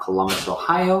driving around Columbus,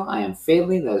 Ohio, I am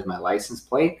Fadley. That is my license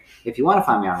plate. If you want to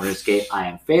find me on RuneScape, I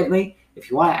am Fadley. If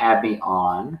you want to add me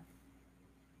on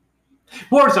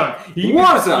Warzone,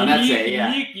 Warzone, that's it,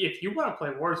 yeah. If you want to play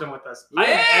Warzone with us, Yeah. I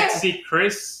am XC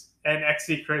Chris and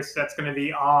XC Chris that's going to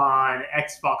be on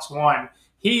Xbox One.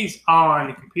 He's on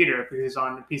the computer because he's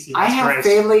on the PC. I have Chris.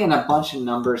 Fairly and a bunch of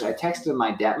numbers. I texted my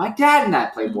dad. My dad and I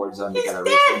played Warzone together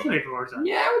recently. Played Warzone.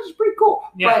 Yeah, which is pretty cool.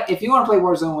 Yeah. But if you want to play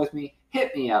Warzone with me,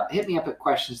 hit me up. Hit me up at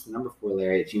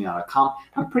questions4larry@gmail.com.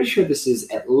 I'm pretty sure this is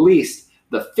at least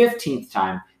the 15th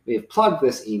time we have plugged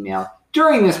this email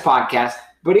during this podcast.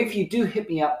 But if you do hit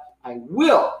me up, I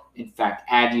will, in fact,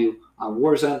 add you on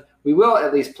Warzone. We will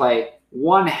at least play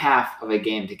one half of a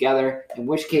game together, in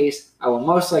which case I will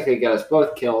most likely get us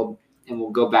both killed, and we'll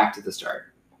go back to the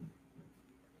start.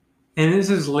 And this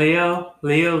is Leo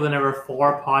the number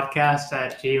 4 podcast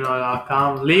at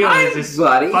gmail.com. Leo Hi, is just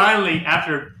buddy. finally,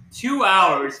 after 2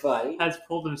 hours, Buddy. has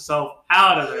pulled himself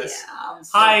out of this.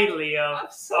 Hi, Leo.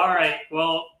 All right.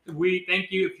 Well, we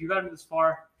thank you. If you got this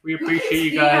far, we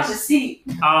appreciate you guys.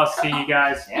 I'll see you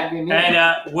guys. Yeah, be me.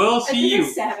 And we'll see you.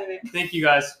 Saturday. Thank you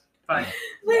guys. Bye.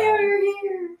 Leo, you're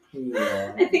here.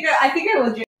 Yeah. I think I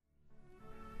legit.